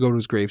he's going to go to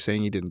his grave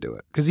saying he didn't do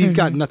it because he's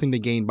got nothing to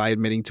gain by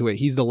admitting to it.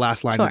 He's the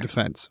last line of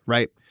defense,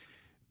 right?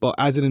 But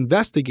as an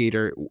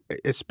investigator,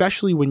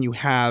 especially when you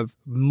have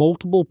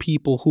multiple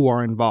people who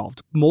are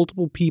involved,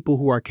 multiple people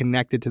who are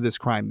connected to this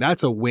crime,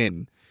 that's a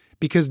win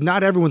because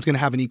not everyone's going to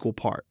have an equal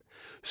part.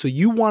 So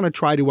you want to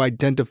try to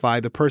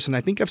identify the person,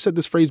 I think I've said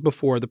this phrase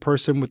before, the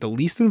person with the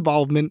least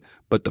involvement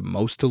but the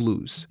most to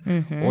lose,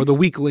 or the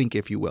weak link,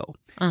 if you will.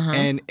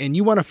 And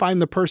you want to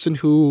find the person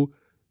who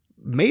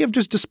may have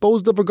just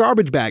disposed of a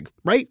garbage bag,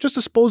 right? Just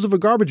disposed of a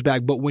garbage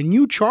bag. But when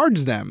you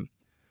charge them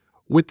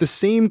with the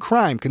same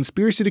crime,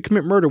 conspiracy to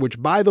commit murder,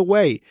 which, by the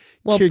way...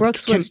 Well,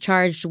 Brooks was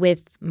charged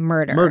with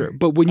murder.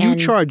 But when you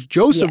charge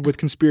Joseph with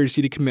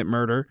conspiracy to commit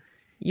murder...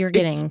 You're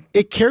getting...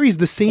 It carries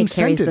the same sentence.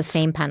 It carries sentence. the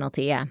same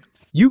penalty, yeah.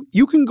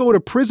 You can go to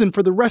prison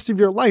for the rest of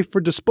your life for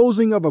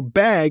disposing of a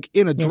bag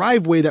in a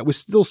driveway that was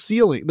still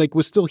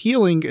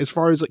healing as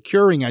far as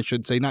curing, I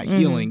should say, not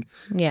healing.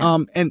 Yeah.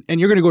 And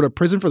you're going to go to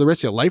prison for the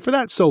rest of your life for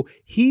that? So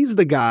he's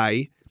the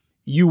guy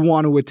you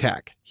want to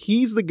attack.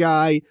 He's the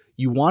guy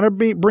you want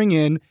to bring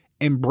in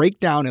and break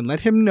down and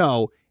let him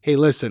know, hey,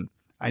 listen,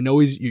 I know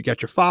you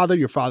got your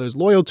father's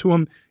loyal to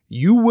him.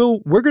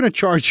 We're going to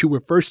charge you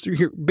with first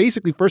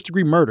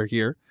degree murder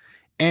here.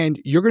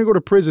 And you're going to go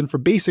to prison for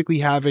basically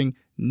having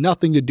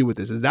nothing to do with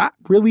this. Is that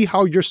really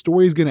how your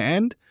story is going to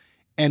end?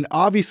 And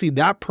obviously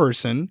that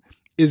person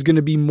is going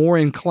to be more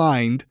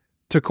inclined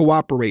to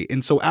cooperate.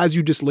 And so as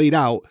you just laid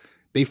out,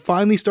 they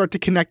finally start to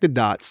connect the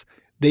dots.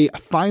 They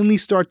finally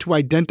start to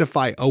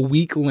identify a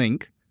weak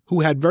link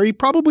who had very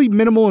probably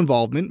minimal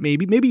involvement.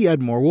 Maybe he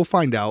had more. We'll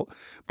find out.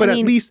 But at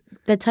least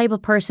the type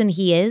of person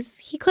he is,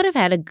 he could have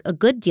had a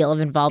good deal of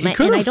involvement.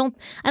 And I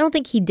don't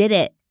think he did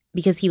it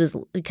because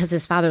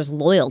his father's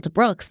loyal to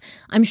Brooks.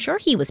 I'm sure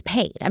he was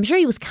paid. I'm sure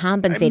he was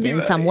compensated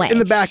in some way. On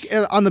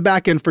the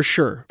back end for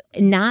sure.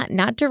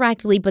 Not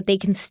directly, but they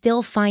can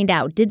still find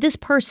out. Did this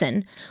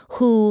person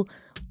who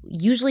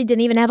usually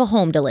didn't even have a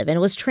home to live in,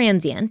 was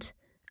transient,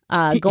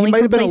 he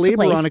might have been a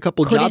laborer on a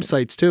couple job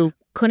sites too.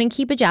 Couldn't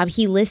keep a job.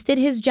 He listed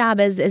his job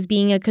as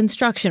being a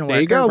construction worker,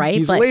 there you go. Right?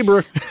 He's a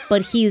laborer.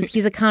 But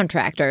he's a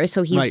contractor,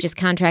 so he's just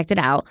contracted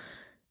out.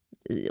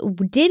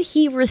 Did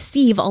he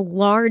receive a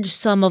large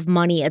sum of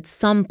money at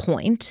some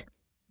point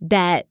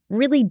that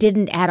really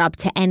didn't add up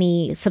to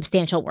any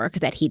substantial work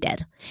that he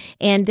did?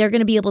 And they're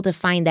going to be able to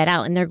find that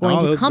out, and they're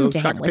going to come to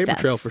him with paper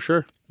this. Trail for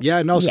sure.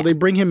 Yeah, no. So they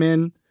bring him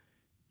in.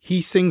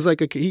 He sings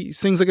like a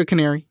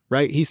canary,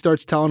 right? He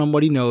starts telling them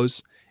what he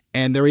knows,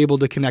 and they're able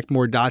to connect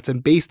more dots.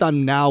 And based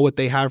on now what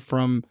they have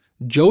from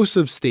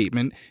Joseph's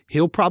statement,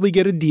 he'll probably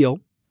get a deal,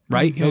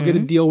 right? He'll get a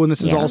deal when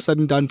this is all said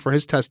and done for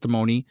his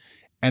testimony.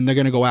 And they're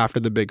going to go after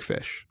the big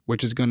fish,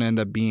 which is going to end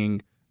up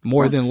being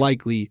more than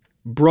likely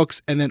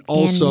Brooks, and then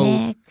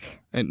also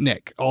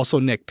Nick,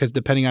 because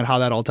depending on how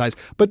that all ties.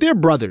 But they're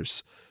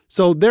brothers,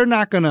 so they're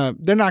not gonna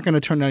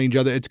turn on each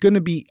other. It's going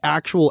to be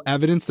actual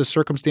evidence, the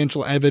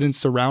circumstantial evidence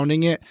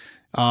surrounding it,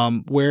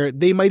 where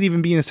they might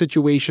even be in a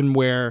situation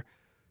where,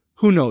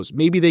 who knows,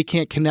 maybe they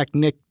can't connect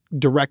Nick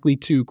directly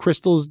to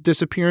Crystal's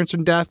disappearance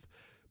and death,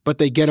 but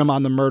they get him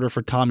on the murder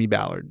for Tommy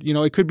Ballard.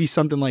 It could be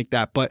something like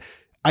that, but.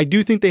 I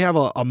do think they have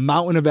a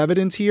mountain of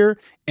evidence here.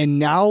 And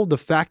now the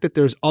fact that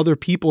there's other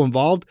people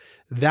involved,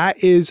 that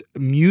is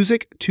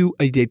music to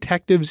a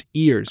detective's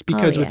ears.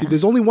 Because if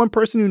there's only one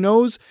person who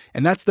knows,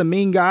 and that's the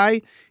main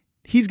guy,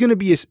 he's going to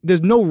be,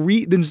 there's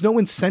no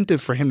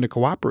incentive for him to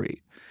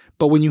cooperate.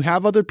 But when you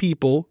have other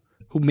people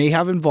who may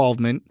have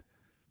involvement,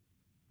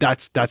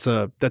 that's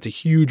a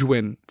huge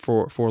win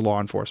for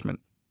law enforcement.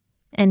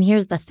 And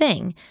here's the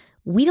thing.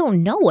 We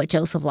don't know what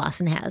Joseph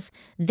Lawson has.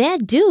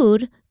 That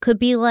dude could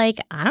be like,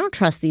 I don't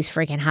trust these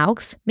freaking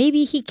Houks.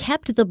 Maybe he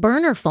kept the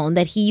burner phone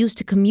that he used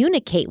to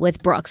communicate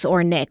with Brooks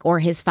or Nick or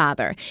his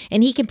father.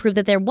 And he can prove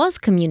that there was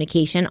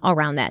communication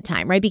around that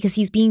time, right? Because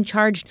he's being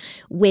charged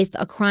with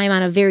a crime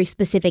on a very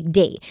specific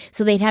date.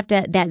 So they'd have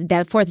to,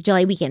 that 4th of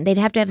July weekend, they'd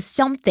have to have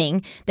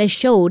something that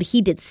showed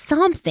he did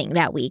something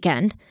that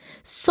weekend,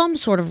 some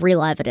sort of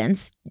real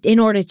evidence in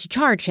order to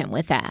charge him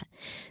with that.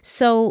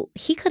 So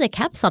he could have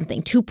kept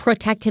something to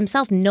protect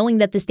himself, knowing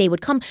that this day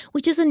would come,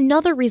 which is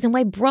another reason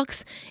why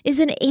Brooks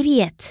is an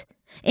idiot.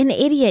 An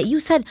idiot. You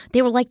said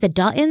they were like the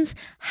Duttons.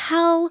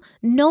 Hell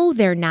no,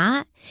 they're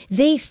not.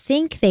 They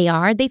think they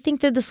are. They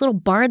think they're this little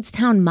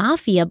Bardstown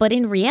mafia. But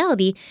in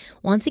reality,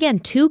 once again,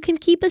 two can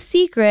keep a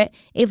secret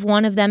if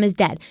one of them is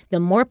dead. The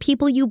more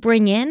people you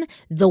bring in,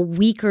 the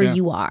weaker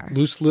you are.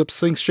 Loose lips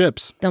sink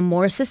ships. The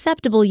more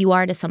susceptible you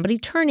are to somebody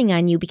turning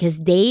on you because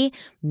they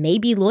may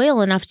be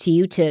loyal enough to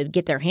you to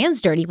get their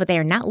hands dirty, but they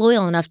are not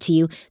loyal enough to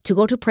you to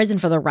go to prison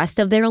for the rest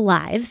of their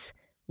lives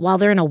while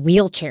they're in a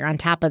wheelchair on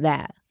top of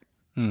that.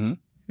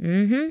 Mm-hmm.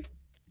 Mm-hmm.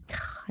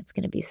 It's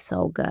going to be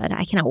so good.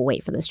 I cannot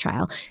wait for this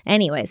trial.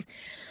 Anyways,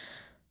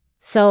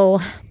 so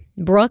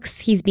Brooks,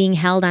 he's being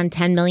held on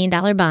 $10 million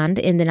bond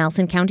in the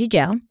Nelson County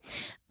Jail.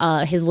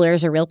 His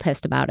lawyers are real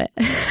pissed about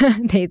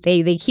it.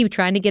 They keep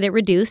trying to get it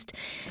reduced.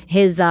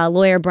 His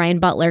lawyer, Brian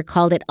Butler,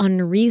 called it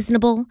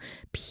unreasonable,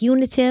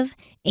 punitive,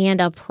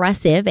 and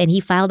oppressive, and he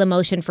filed a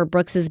motion for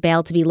Brooks's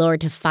bail to be lowered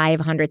to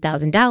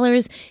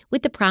 $500,000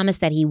 with the promise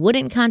that he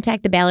wouldn't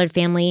contact the Ballard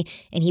family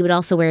and he would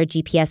also wear a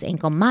GPS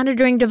ankle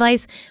monitoring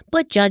device.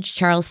 But Judge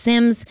Charles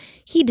Sims,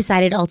 he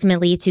decided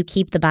ultimately to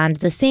keep the bond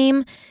the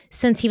same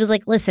since he was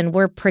like, listen,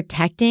 we're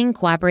protecting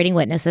cooperating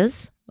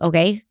witnesses,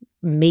 okay?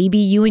 Maybe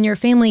you and your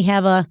family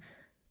have a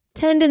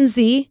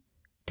tendency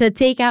to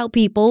take out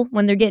people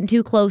when they're getting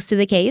too close to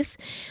the case.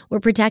 We're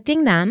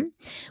protecting them.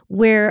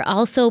 We're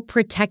also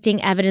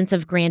protecting evidence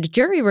of grand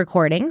jury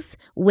recordings,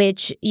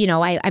 which, you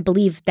know, I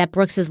believe that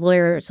Brooks's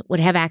lawyers would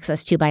have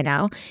access to by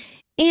now.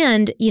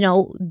 And, you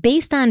know,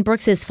 based on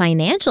Brooks's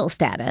financial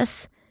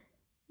status,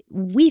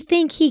 we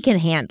think he can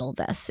handle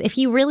this. If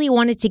he really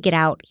wanted to get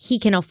out, he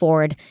can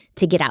afford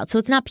to get out. So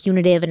it's not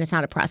punitive and it's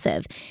not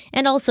oppressive.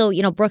 And also,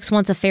 you know, Brooks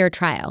wants a fair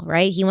trial,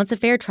 right? He wants a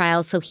fair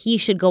trial, so he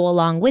should go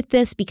along with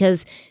this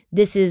because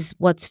this is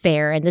what's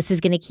fair and this is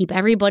going to keep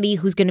everybody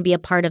who's going to be a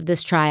part of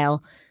this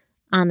trial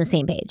on the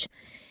same page.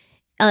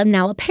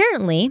 Now,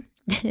 apparently,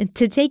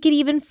 to take it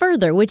even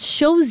further, which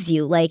shows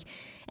you, like,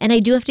 and I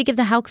do have to give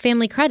the Houck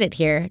family credit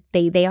here,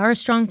 they are a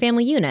strong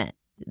family unit.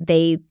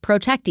 They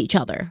protect each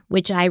other,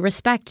 which I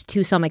respect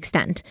to some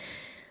extent.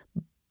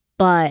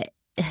 But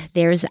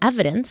there's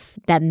evidence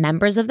that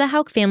members of the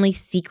Houck family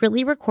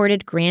secretly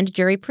recorded grand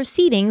jury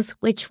proceedings,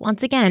 which,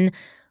 once again,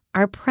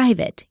 are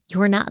private.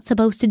 You're not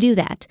supposed to do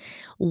that.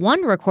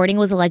 One recording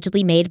was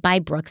allegedly made by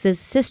Brooks's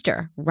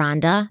sister,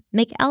 Rhonda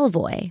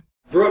McElvoy.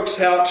 Brooks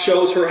Houck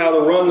shows her how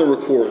to run the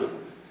recorder,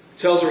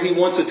 tells her he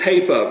wants a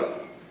tape of it.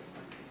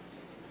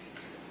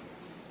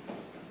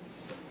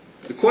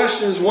 The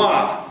question is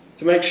why?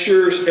 To make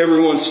sure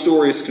everyone's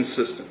story is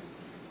consistent.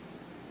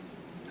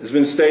 As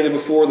been stated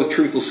before, the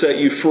truth will set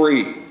you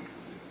free.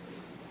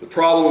 The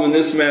problem in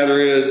this matter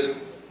is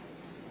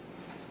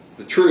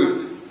the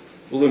truth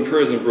will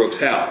imprison Brooks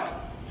Houck.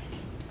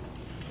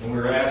 And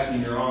we're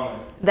asking Your Honor.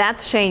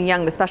 That's Shane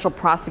Young, the special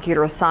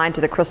prosecutor assigned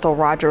to the Crystal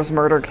Rogers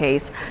murder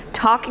case,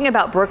 talking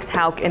about Brooks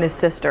Houck and his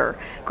sister.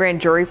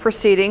 Grand jury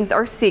proceedings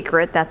are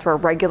secret. That's where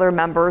regular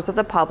members of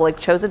the public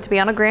chosen to be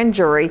on a grand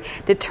jury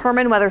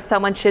determine whether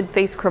someone should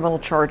face criminal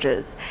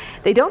charges.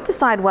 They don't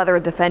decide whether a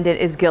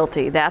defendant is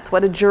guilty. That's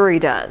what a jury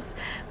does.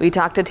 We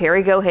talked to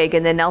Terry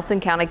Gohagan, the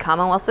Nelson County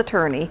Commonwealth's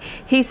attorney.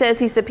 He says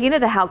he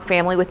subpoenaed the Houck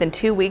family within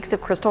 2 weeks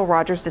of Crystal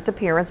Rogers'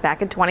 disappearance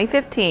back in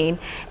 2015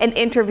 and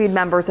interviewed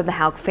members of the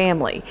Houck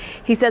family.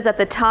 He says at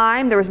the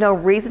time, there was no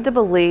reason to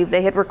believe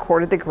they had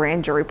recorded the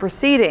grand jury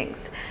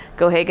proceedings.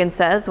 Gohagan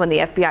says when the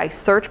FBI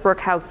searched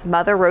Brooks Houck's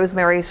mother,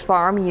 Rosemary's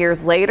farm,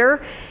 years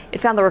later, it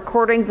found the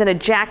recordings in a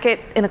jacket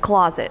in a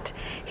closet.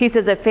 He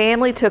says a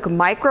family took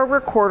micro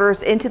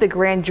recorders into the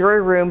grand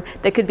jury room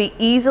that could be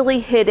easily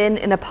hidden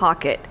in a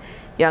pocket.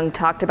 Young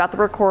talked about the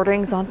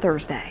recordings on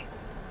Thursday.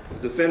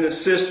 The defendant's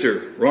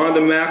sister, Rhonda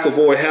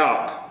McElvoy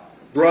Houck,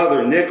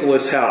 brother,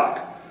 Nicholas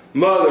Houck,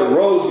 mother,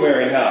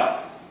 Rosemary Houck,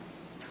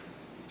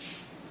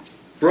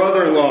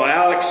 brother-in-law,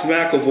 Alex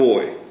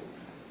McElvoy,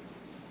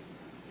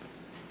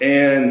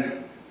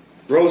 and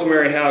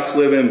Rosemary Houck's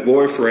live-in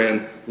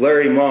boyfriend,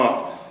 Larry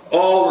Mott,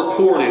 all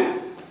recorded,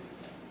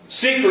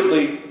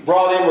 secretly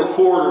brought in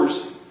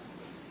recorders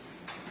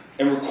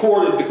and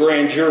recorded the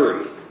grand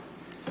jury.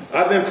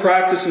 I've been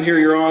practicing here,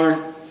 Your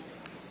Honor,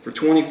 for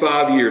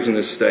 25 years in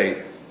this state,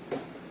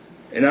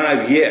 and I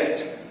have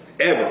yet,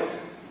 ever,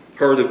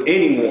 heard of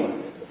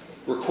anyone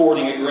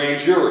recording a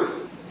grand jury.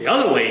 The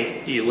other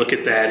way you look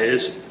at that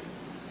is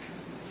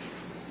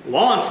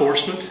law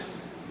enforcement,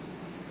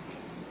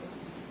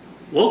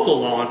 local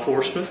law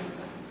enforcement,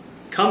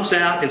 comes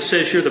out and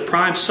says you're the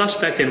prime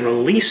suspect and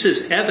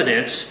releases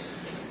evidence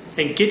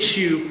and gets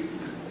you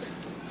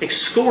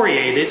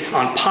excoriated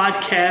on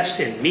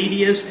podcasts and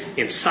medias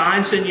and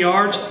signs in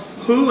yards.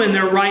 Who in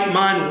their right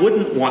mind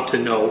wouldn't want to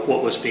know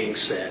what was being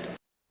said?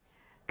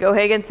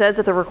 Gohagan says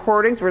that the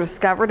recordings were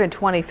discovered in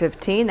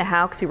 2015. The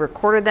Houcks who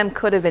recorded them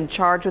could have been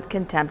charged with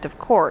contempt of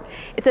court.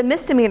 It's a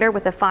misdemeanor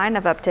with a fine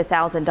of up to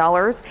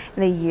 $1,000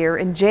 and a year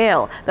in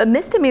jail. But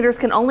misdemeanors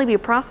can only be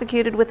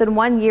prosecuted within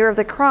 1 year of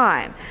the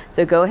crime.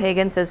 So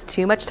Gohagan says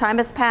too much time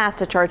has passed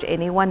to charge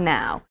anyone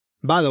now.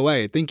 By the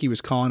way, I think he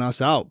was calling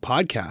us out.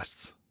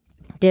 Podcasts.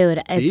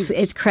 Dude,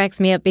 it cracks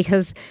me up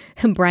because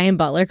Brian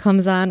Butler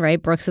comes on, right?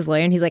 Brooks's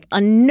lawyer, and he's like,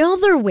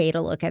 another way to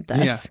look at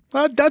this. Yeah,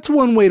 well, that's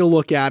one way to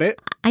look at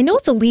it. I know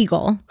it's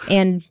illegal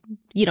and,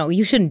 you know,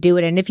 you shouldn't do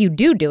it. And if you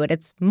do it,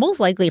 it's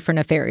most likely for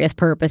nefarious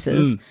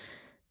purposes.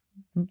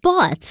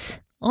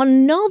 But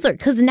another,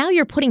 because now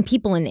you're putting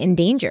people in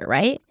danger,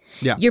 right?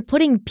 Yeah. You're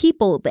putting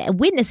people,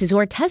 witnesses who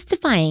are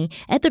testifying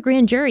at the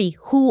grand jury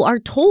who are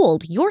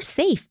told, you're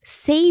safe.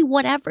 Say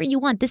whatever you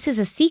want. This is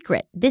a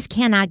secret. This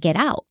cannot get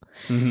out.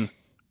 Mm-hmm.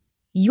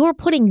 you're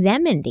putting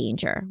them in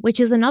danger, which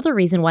is another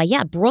reason why,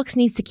 Brooks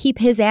needs to keep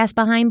his ass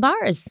behind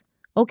bars.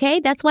 Okay,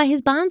 that's why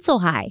his bond's so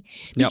high,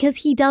 because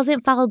he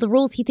doesn't follow the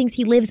rules. He thinks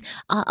he lives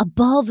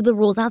above the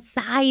rules,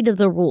 outside of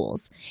the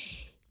rules.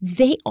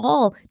 They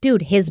all,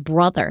 dude, his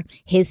brother,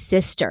 his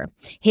sister,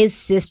 his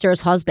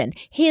sister's husband,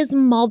 his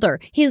mother,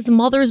 his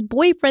mother's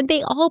boyfriend,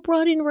 they all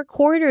brought in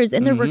recorders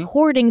and they're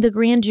recording the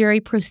grand jury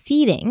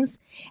proceedings.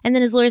 And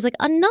then his lawyer's like,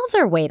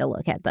 another way to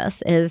look at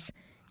this is,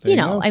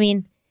 I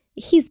mean,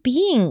 he's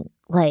being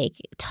like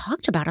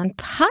talked about on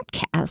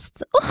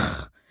podcasts.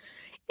 Ugh.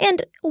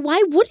 And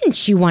why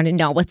wouldn't you want to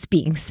know what's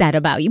being said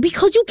about you?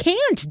 Because you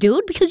can't,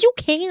 dude. Because you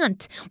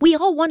can't. We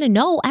all want to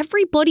know.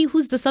 Everybody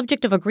who's the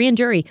subject of a grand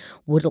jury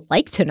would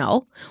like to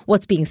know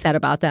what's being said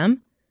about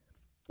them.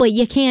 But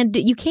you can't.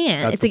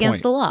 That's it's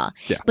against the law.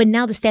 Yeah. But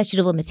now the statute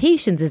of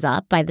limitations is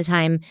up by the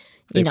time,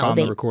 they found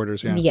the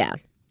recorders, Yeah.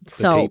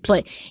 So,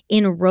 but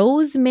in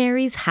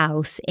Rosemary's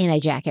house in a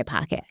jacket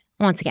pocket.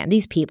 Once again,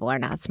 these people are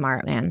not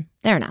smart, man.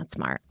 They're not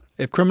smart.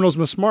 If criminals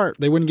were smart,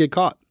 they wouldn't get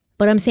caught.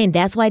 But I'm saying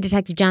that's why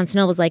Detective Jon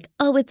Snow was like,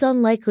 oh, it's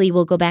unlikely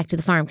we'll go back to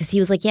the farm. Because he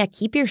was like, yeah,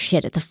 keep your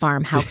shit at the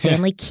farm, Houck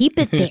family. Keep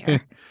it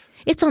there.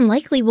 It's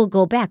unlikely we'll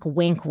go back.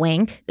 Wink,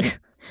 wink.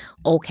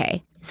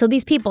 Okay. So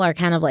these people are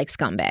kind of like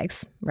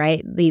scumbags,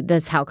 right?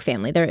 This Houck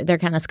family, they're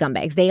kind of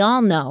scumbags. They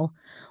all know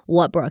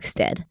what Brooks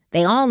did.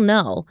 They all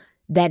know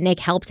that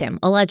Nick helped him,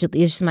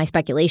 allegedly. It's just my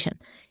speculation.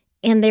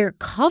 And they're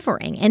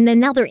covering. And then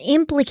now they're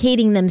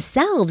implicating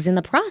themselves in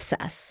the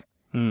process.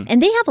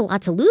 And they have a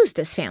lot to lose,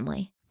 this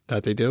family.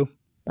 That they do.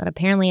 But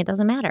apparently it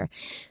doesn't matter.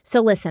 So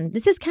listen,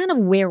 this is kind of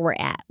where we're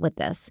at with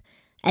this.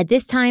 At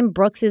this time,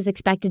 Brooks is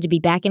expected to be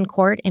back in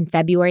court in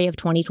February of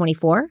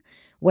 2024,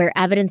 where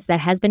evidence that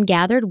has been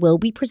gathered will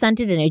be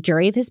presented and a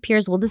jury of his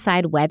peers will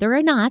decide whether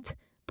or not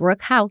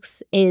Brooke Houck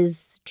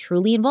is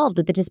truly involved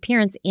with the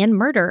disappearance and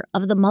murder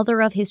of the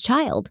mother of his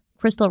child,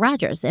 Crystal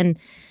Rogers. And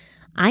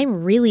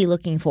I'm really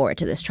looking forward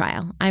to this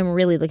trial.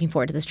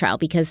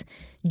 Because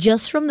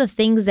just from the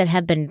things that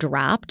have been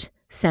dropped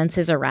since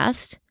his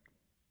arrest,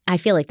 I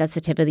feel like that's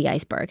the tip of the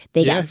iceberg.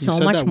 They got so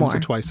much that more. Once or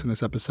twice in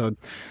this episode.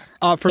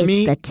 It's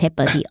the tip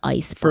of the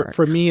iceberg.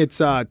 For me, it's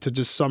to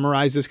just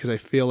summarize this because I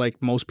feel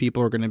like most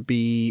people are going to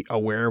be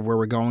aware of where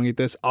we're going with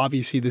this.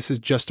 Obviously, this is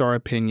just our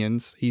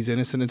opinions. He's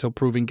innocent until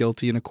proven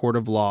guilty in a court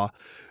of law.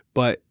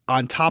 But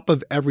on top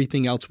of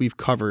everything else we've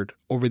covered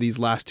over these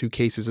last two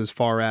cases, as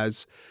far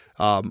as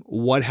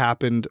what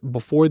happened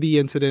before the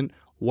incident,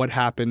 what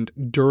happened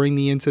during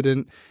the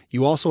incident,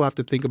 you also have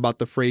to think about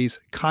the phrase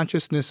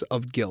consciousness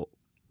of guilt.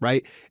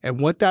 Right?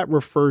 And what that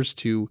refers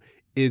to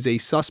is a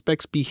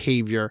suspect's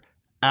behavior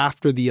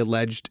after the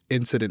alleged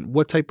incident.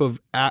 What type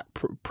of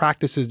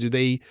practices do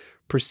they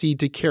proceed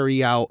to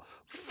carry out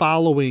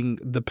following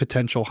the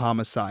potential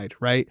homicide,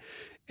 right?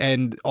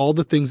 And all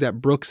the things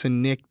that Brooks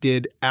and Nick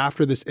did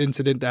after this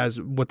incident,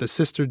 as what the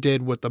sister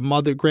did, what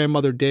the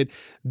grandmother did,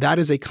 that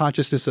is a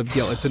consciousness of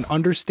guilt. It's an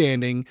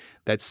understanding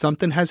that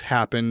something has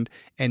happened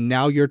and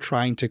now you're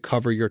trying to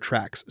cover your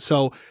tracks.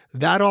 So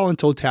that all in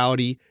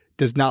totality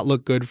does not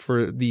look good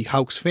for the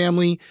Houck's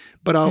family.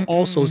 But I'll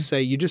also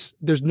say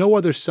there's no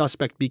other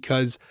suspect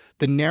because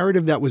the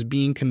narrative that was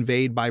being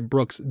conveyed by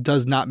Brooks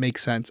does not make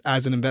sense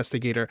as an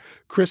investigator.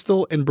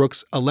 Crystal and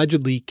Brooks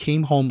allegedly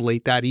came home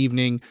late that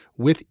evening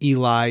with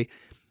Eli.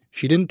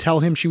 She didn't tell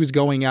him she was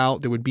going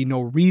out. There would be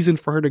no reason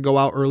for her to go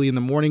out early in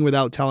the morning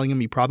without telling him.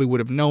 He probably would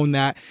have known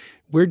that.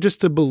 We're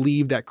just to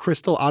believe that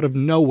Crystal out of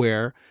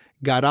nowhere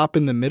got up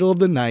in the middle of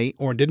the night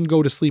or didn't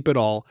go to sleep at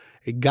all,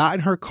 got in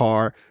her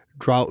car,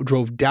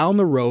 drove down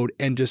the road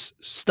and just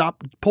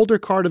pulled her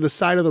car to the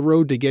side of the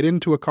road to get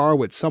into a car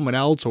with someone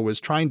else or was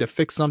trying to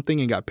fix something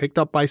and got picked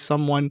up by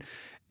someone.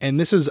 And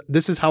this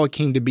is how it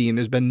came to be. And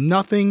there's been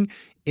nothing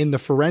in the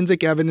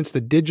forensic evidence,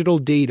 the digital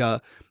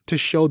data, to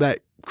show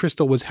that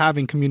Crystal was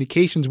having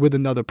communications with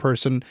another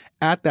person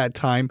at that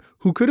time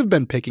who could have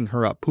been picking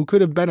her up, who could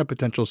have been a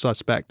potential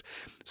suspect.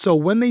 So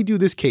when they do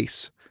this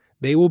case,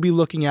 they will be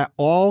looking at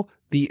all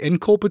the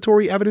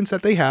inculpatory evidence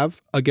that they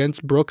have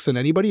against Brooks and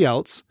anybody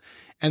else.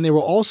 And they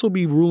will also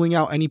be ruling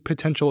out any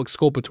potential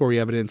exculpatory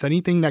evidence,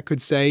 anything that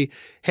could say,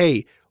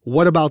 hey,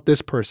 what about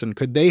this person?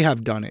 Could they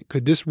have done it?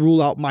 Could this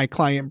rule out my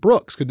client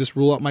Brooks? Could this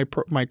rule out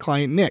my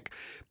client Nick?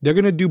 They're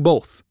going to do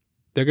both.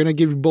 They're going to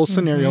give you both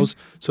scenarios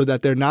so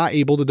that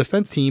the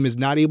defense team is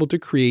not able to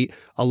create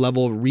a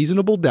level of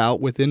reasonable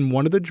doubt within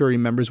one of the jury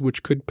members,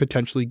 which could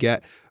potentially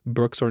get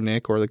Brooks or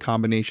Nick or the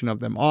combination of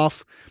them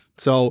off.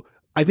 So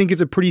I think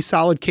it's a pretty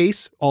solid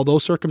case. Although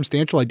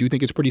circumstantial, I do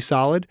think it's pretty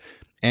solid.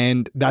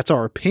 And that's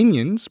our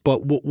opinions,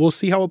 but we'll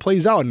see how it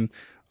plays out. And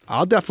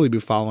I'll definitely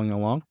be following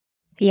along.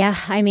 Yeah,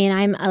 I mean,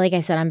 I'm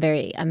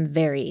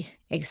very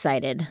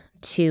excited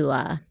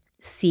to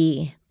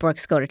see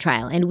Brooks go to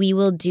trial, and we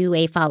will do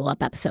a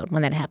follow-up episode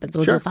when that happens.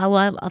 We'll do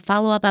a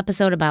follow-up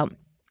episode about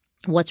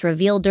what's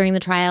revealed during the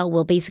trial.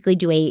 We'll basically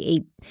do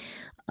a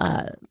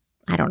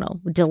I don't know,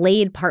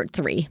 delayed part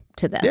 3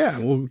 to this. Yeah,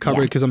 we'll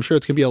cover it because I'm sure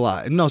it's going to be a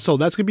lot. No, so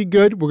that's going to be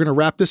good. We're going to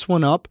wrap this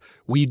one up.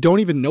 We don't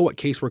even know what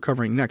case we're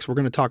covering next. We're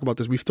going to talk about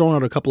this. We've thrown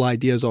out a couple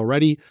ideas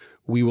already.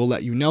 We will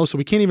let you know. So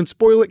we can't even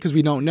spoil it because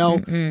we don't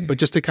know. But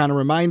just a kind of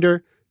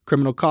reminder,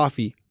 Criminal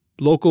Coffee,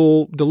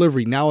 local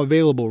delivery now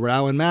available, Rhode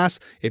Island, Mass.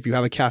 If you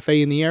have a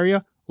cafe in the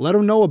area, let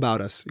them know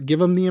about us. Give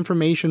them the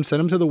information.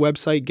 Send them to the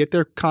website. Get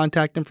their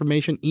contact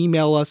information.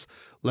 Email us.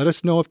 Let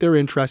us know if they're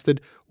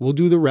interested. We'll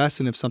do the rest.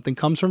 And if something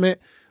comes from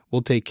it,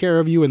 we'll take care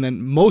of you. And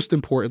then most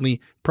importantly,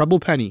 Preble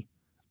Penny,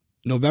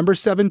 November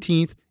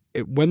 17th.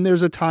 When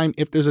there's a time,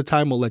 if there's a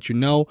time, we'll let you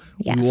know.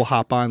 Yes. We will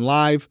hop on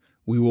live.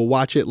 We will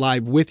watch it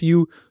live with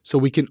you so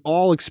we can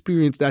all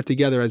experience that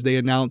together as they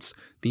announce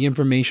the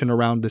information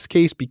around this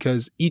case,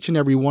 because each and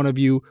every one of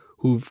you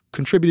who've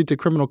contributed to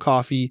Criminal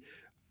Coffee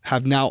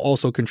have now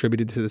also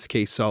contributed to this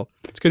case. So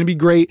it's going to be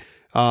great.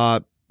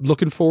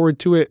 Looking forward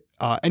to it.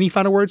 Any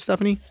final words,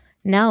 Stephanie?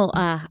 No,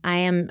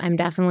 I'm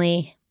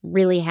definitely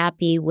really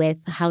happy with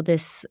how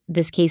this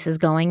case is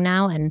going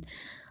now, and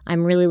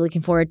I'm really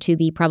looking forward to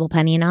the Preble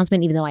Penny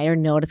announcement, even though I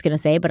don't know what it's going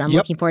to say, but I'm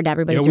looking forward to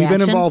everybody's reaction. We've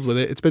been involved with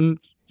it. It's been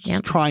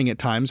trying at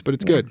times, but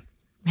it's good.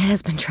 It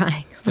has been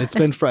trying. It's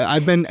been.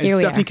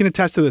 Stephanie can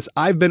attest to this.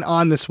 I've been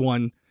on this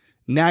one.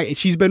 Now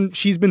she's been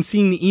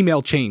seeing the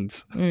email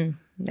chains.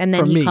 And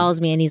then he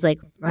calls me and he's like,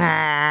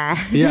 "Rah."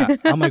 Yeah.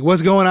 I'm like,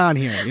 what's going on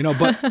here?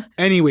 But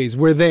anyways,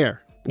 we're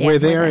there. We're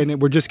there,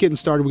 and we're just getting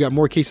started. We got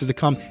more cases to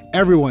come.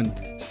 Everyone,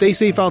 stay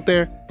safe out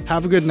there.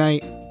 Have a good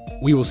night.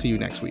 We will see you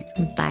next week.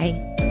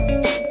 Bye.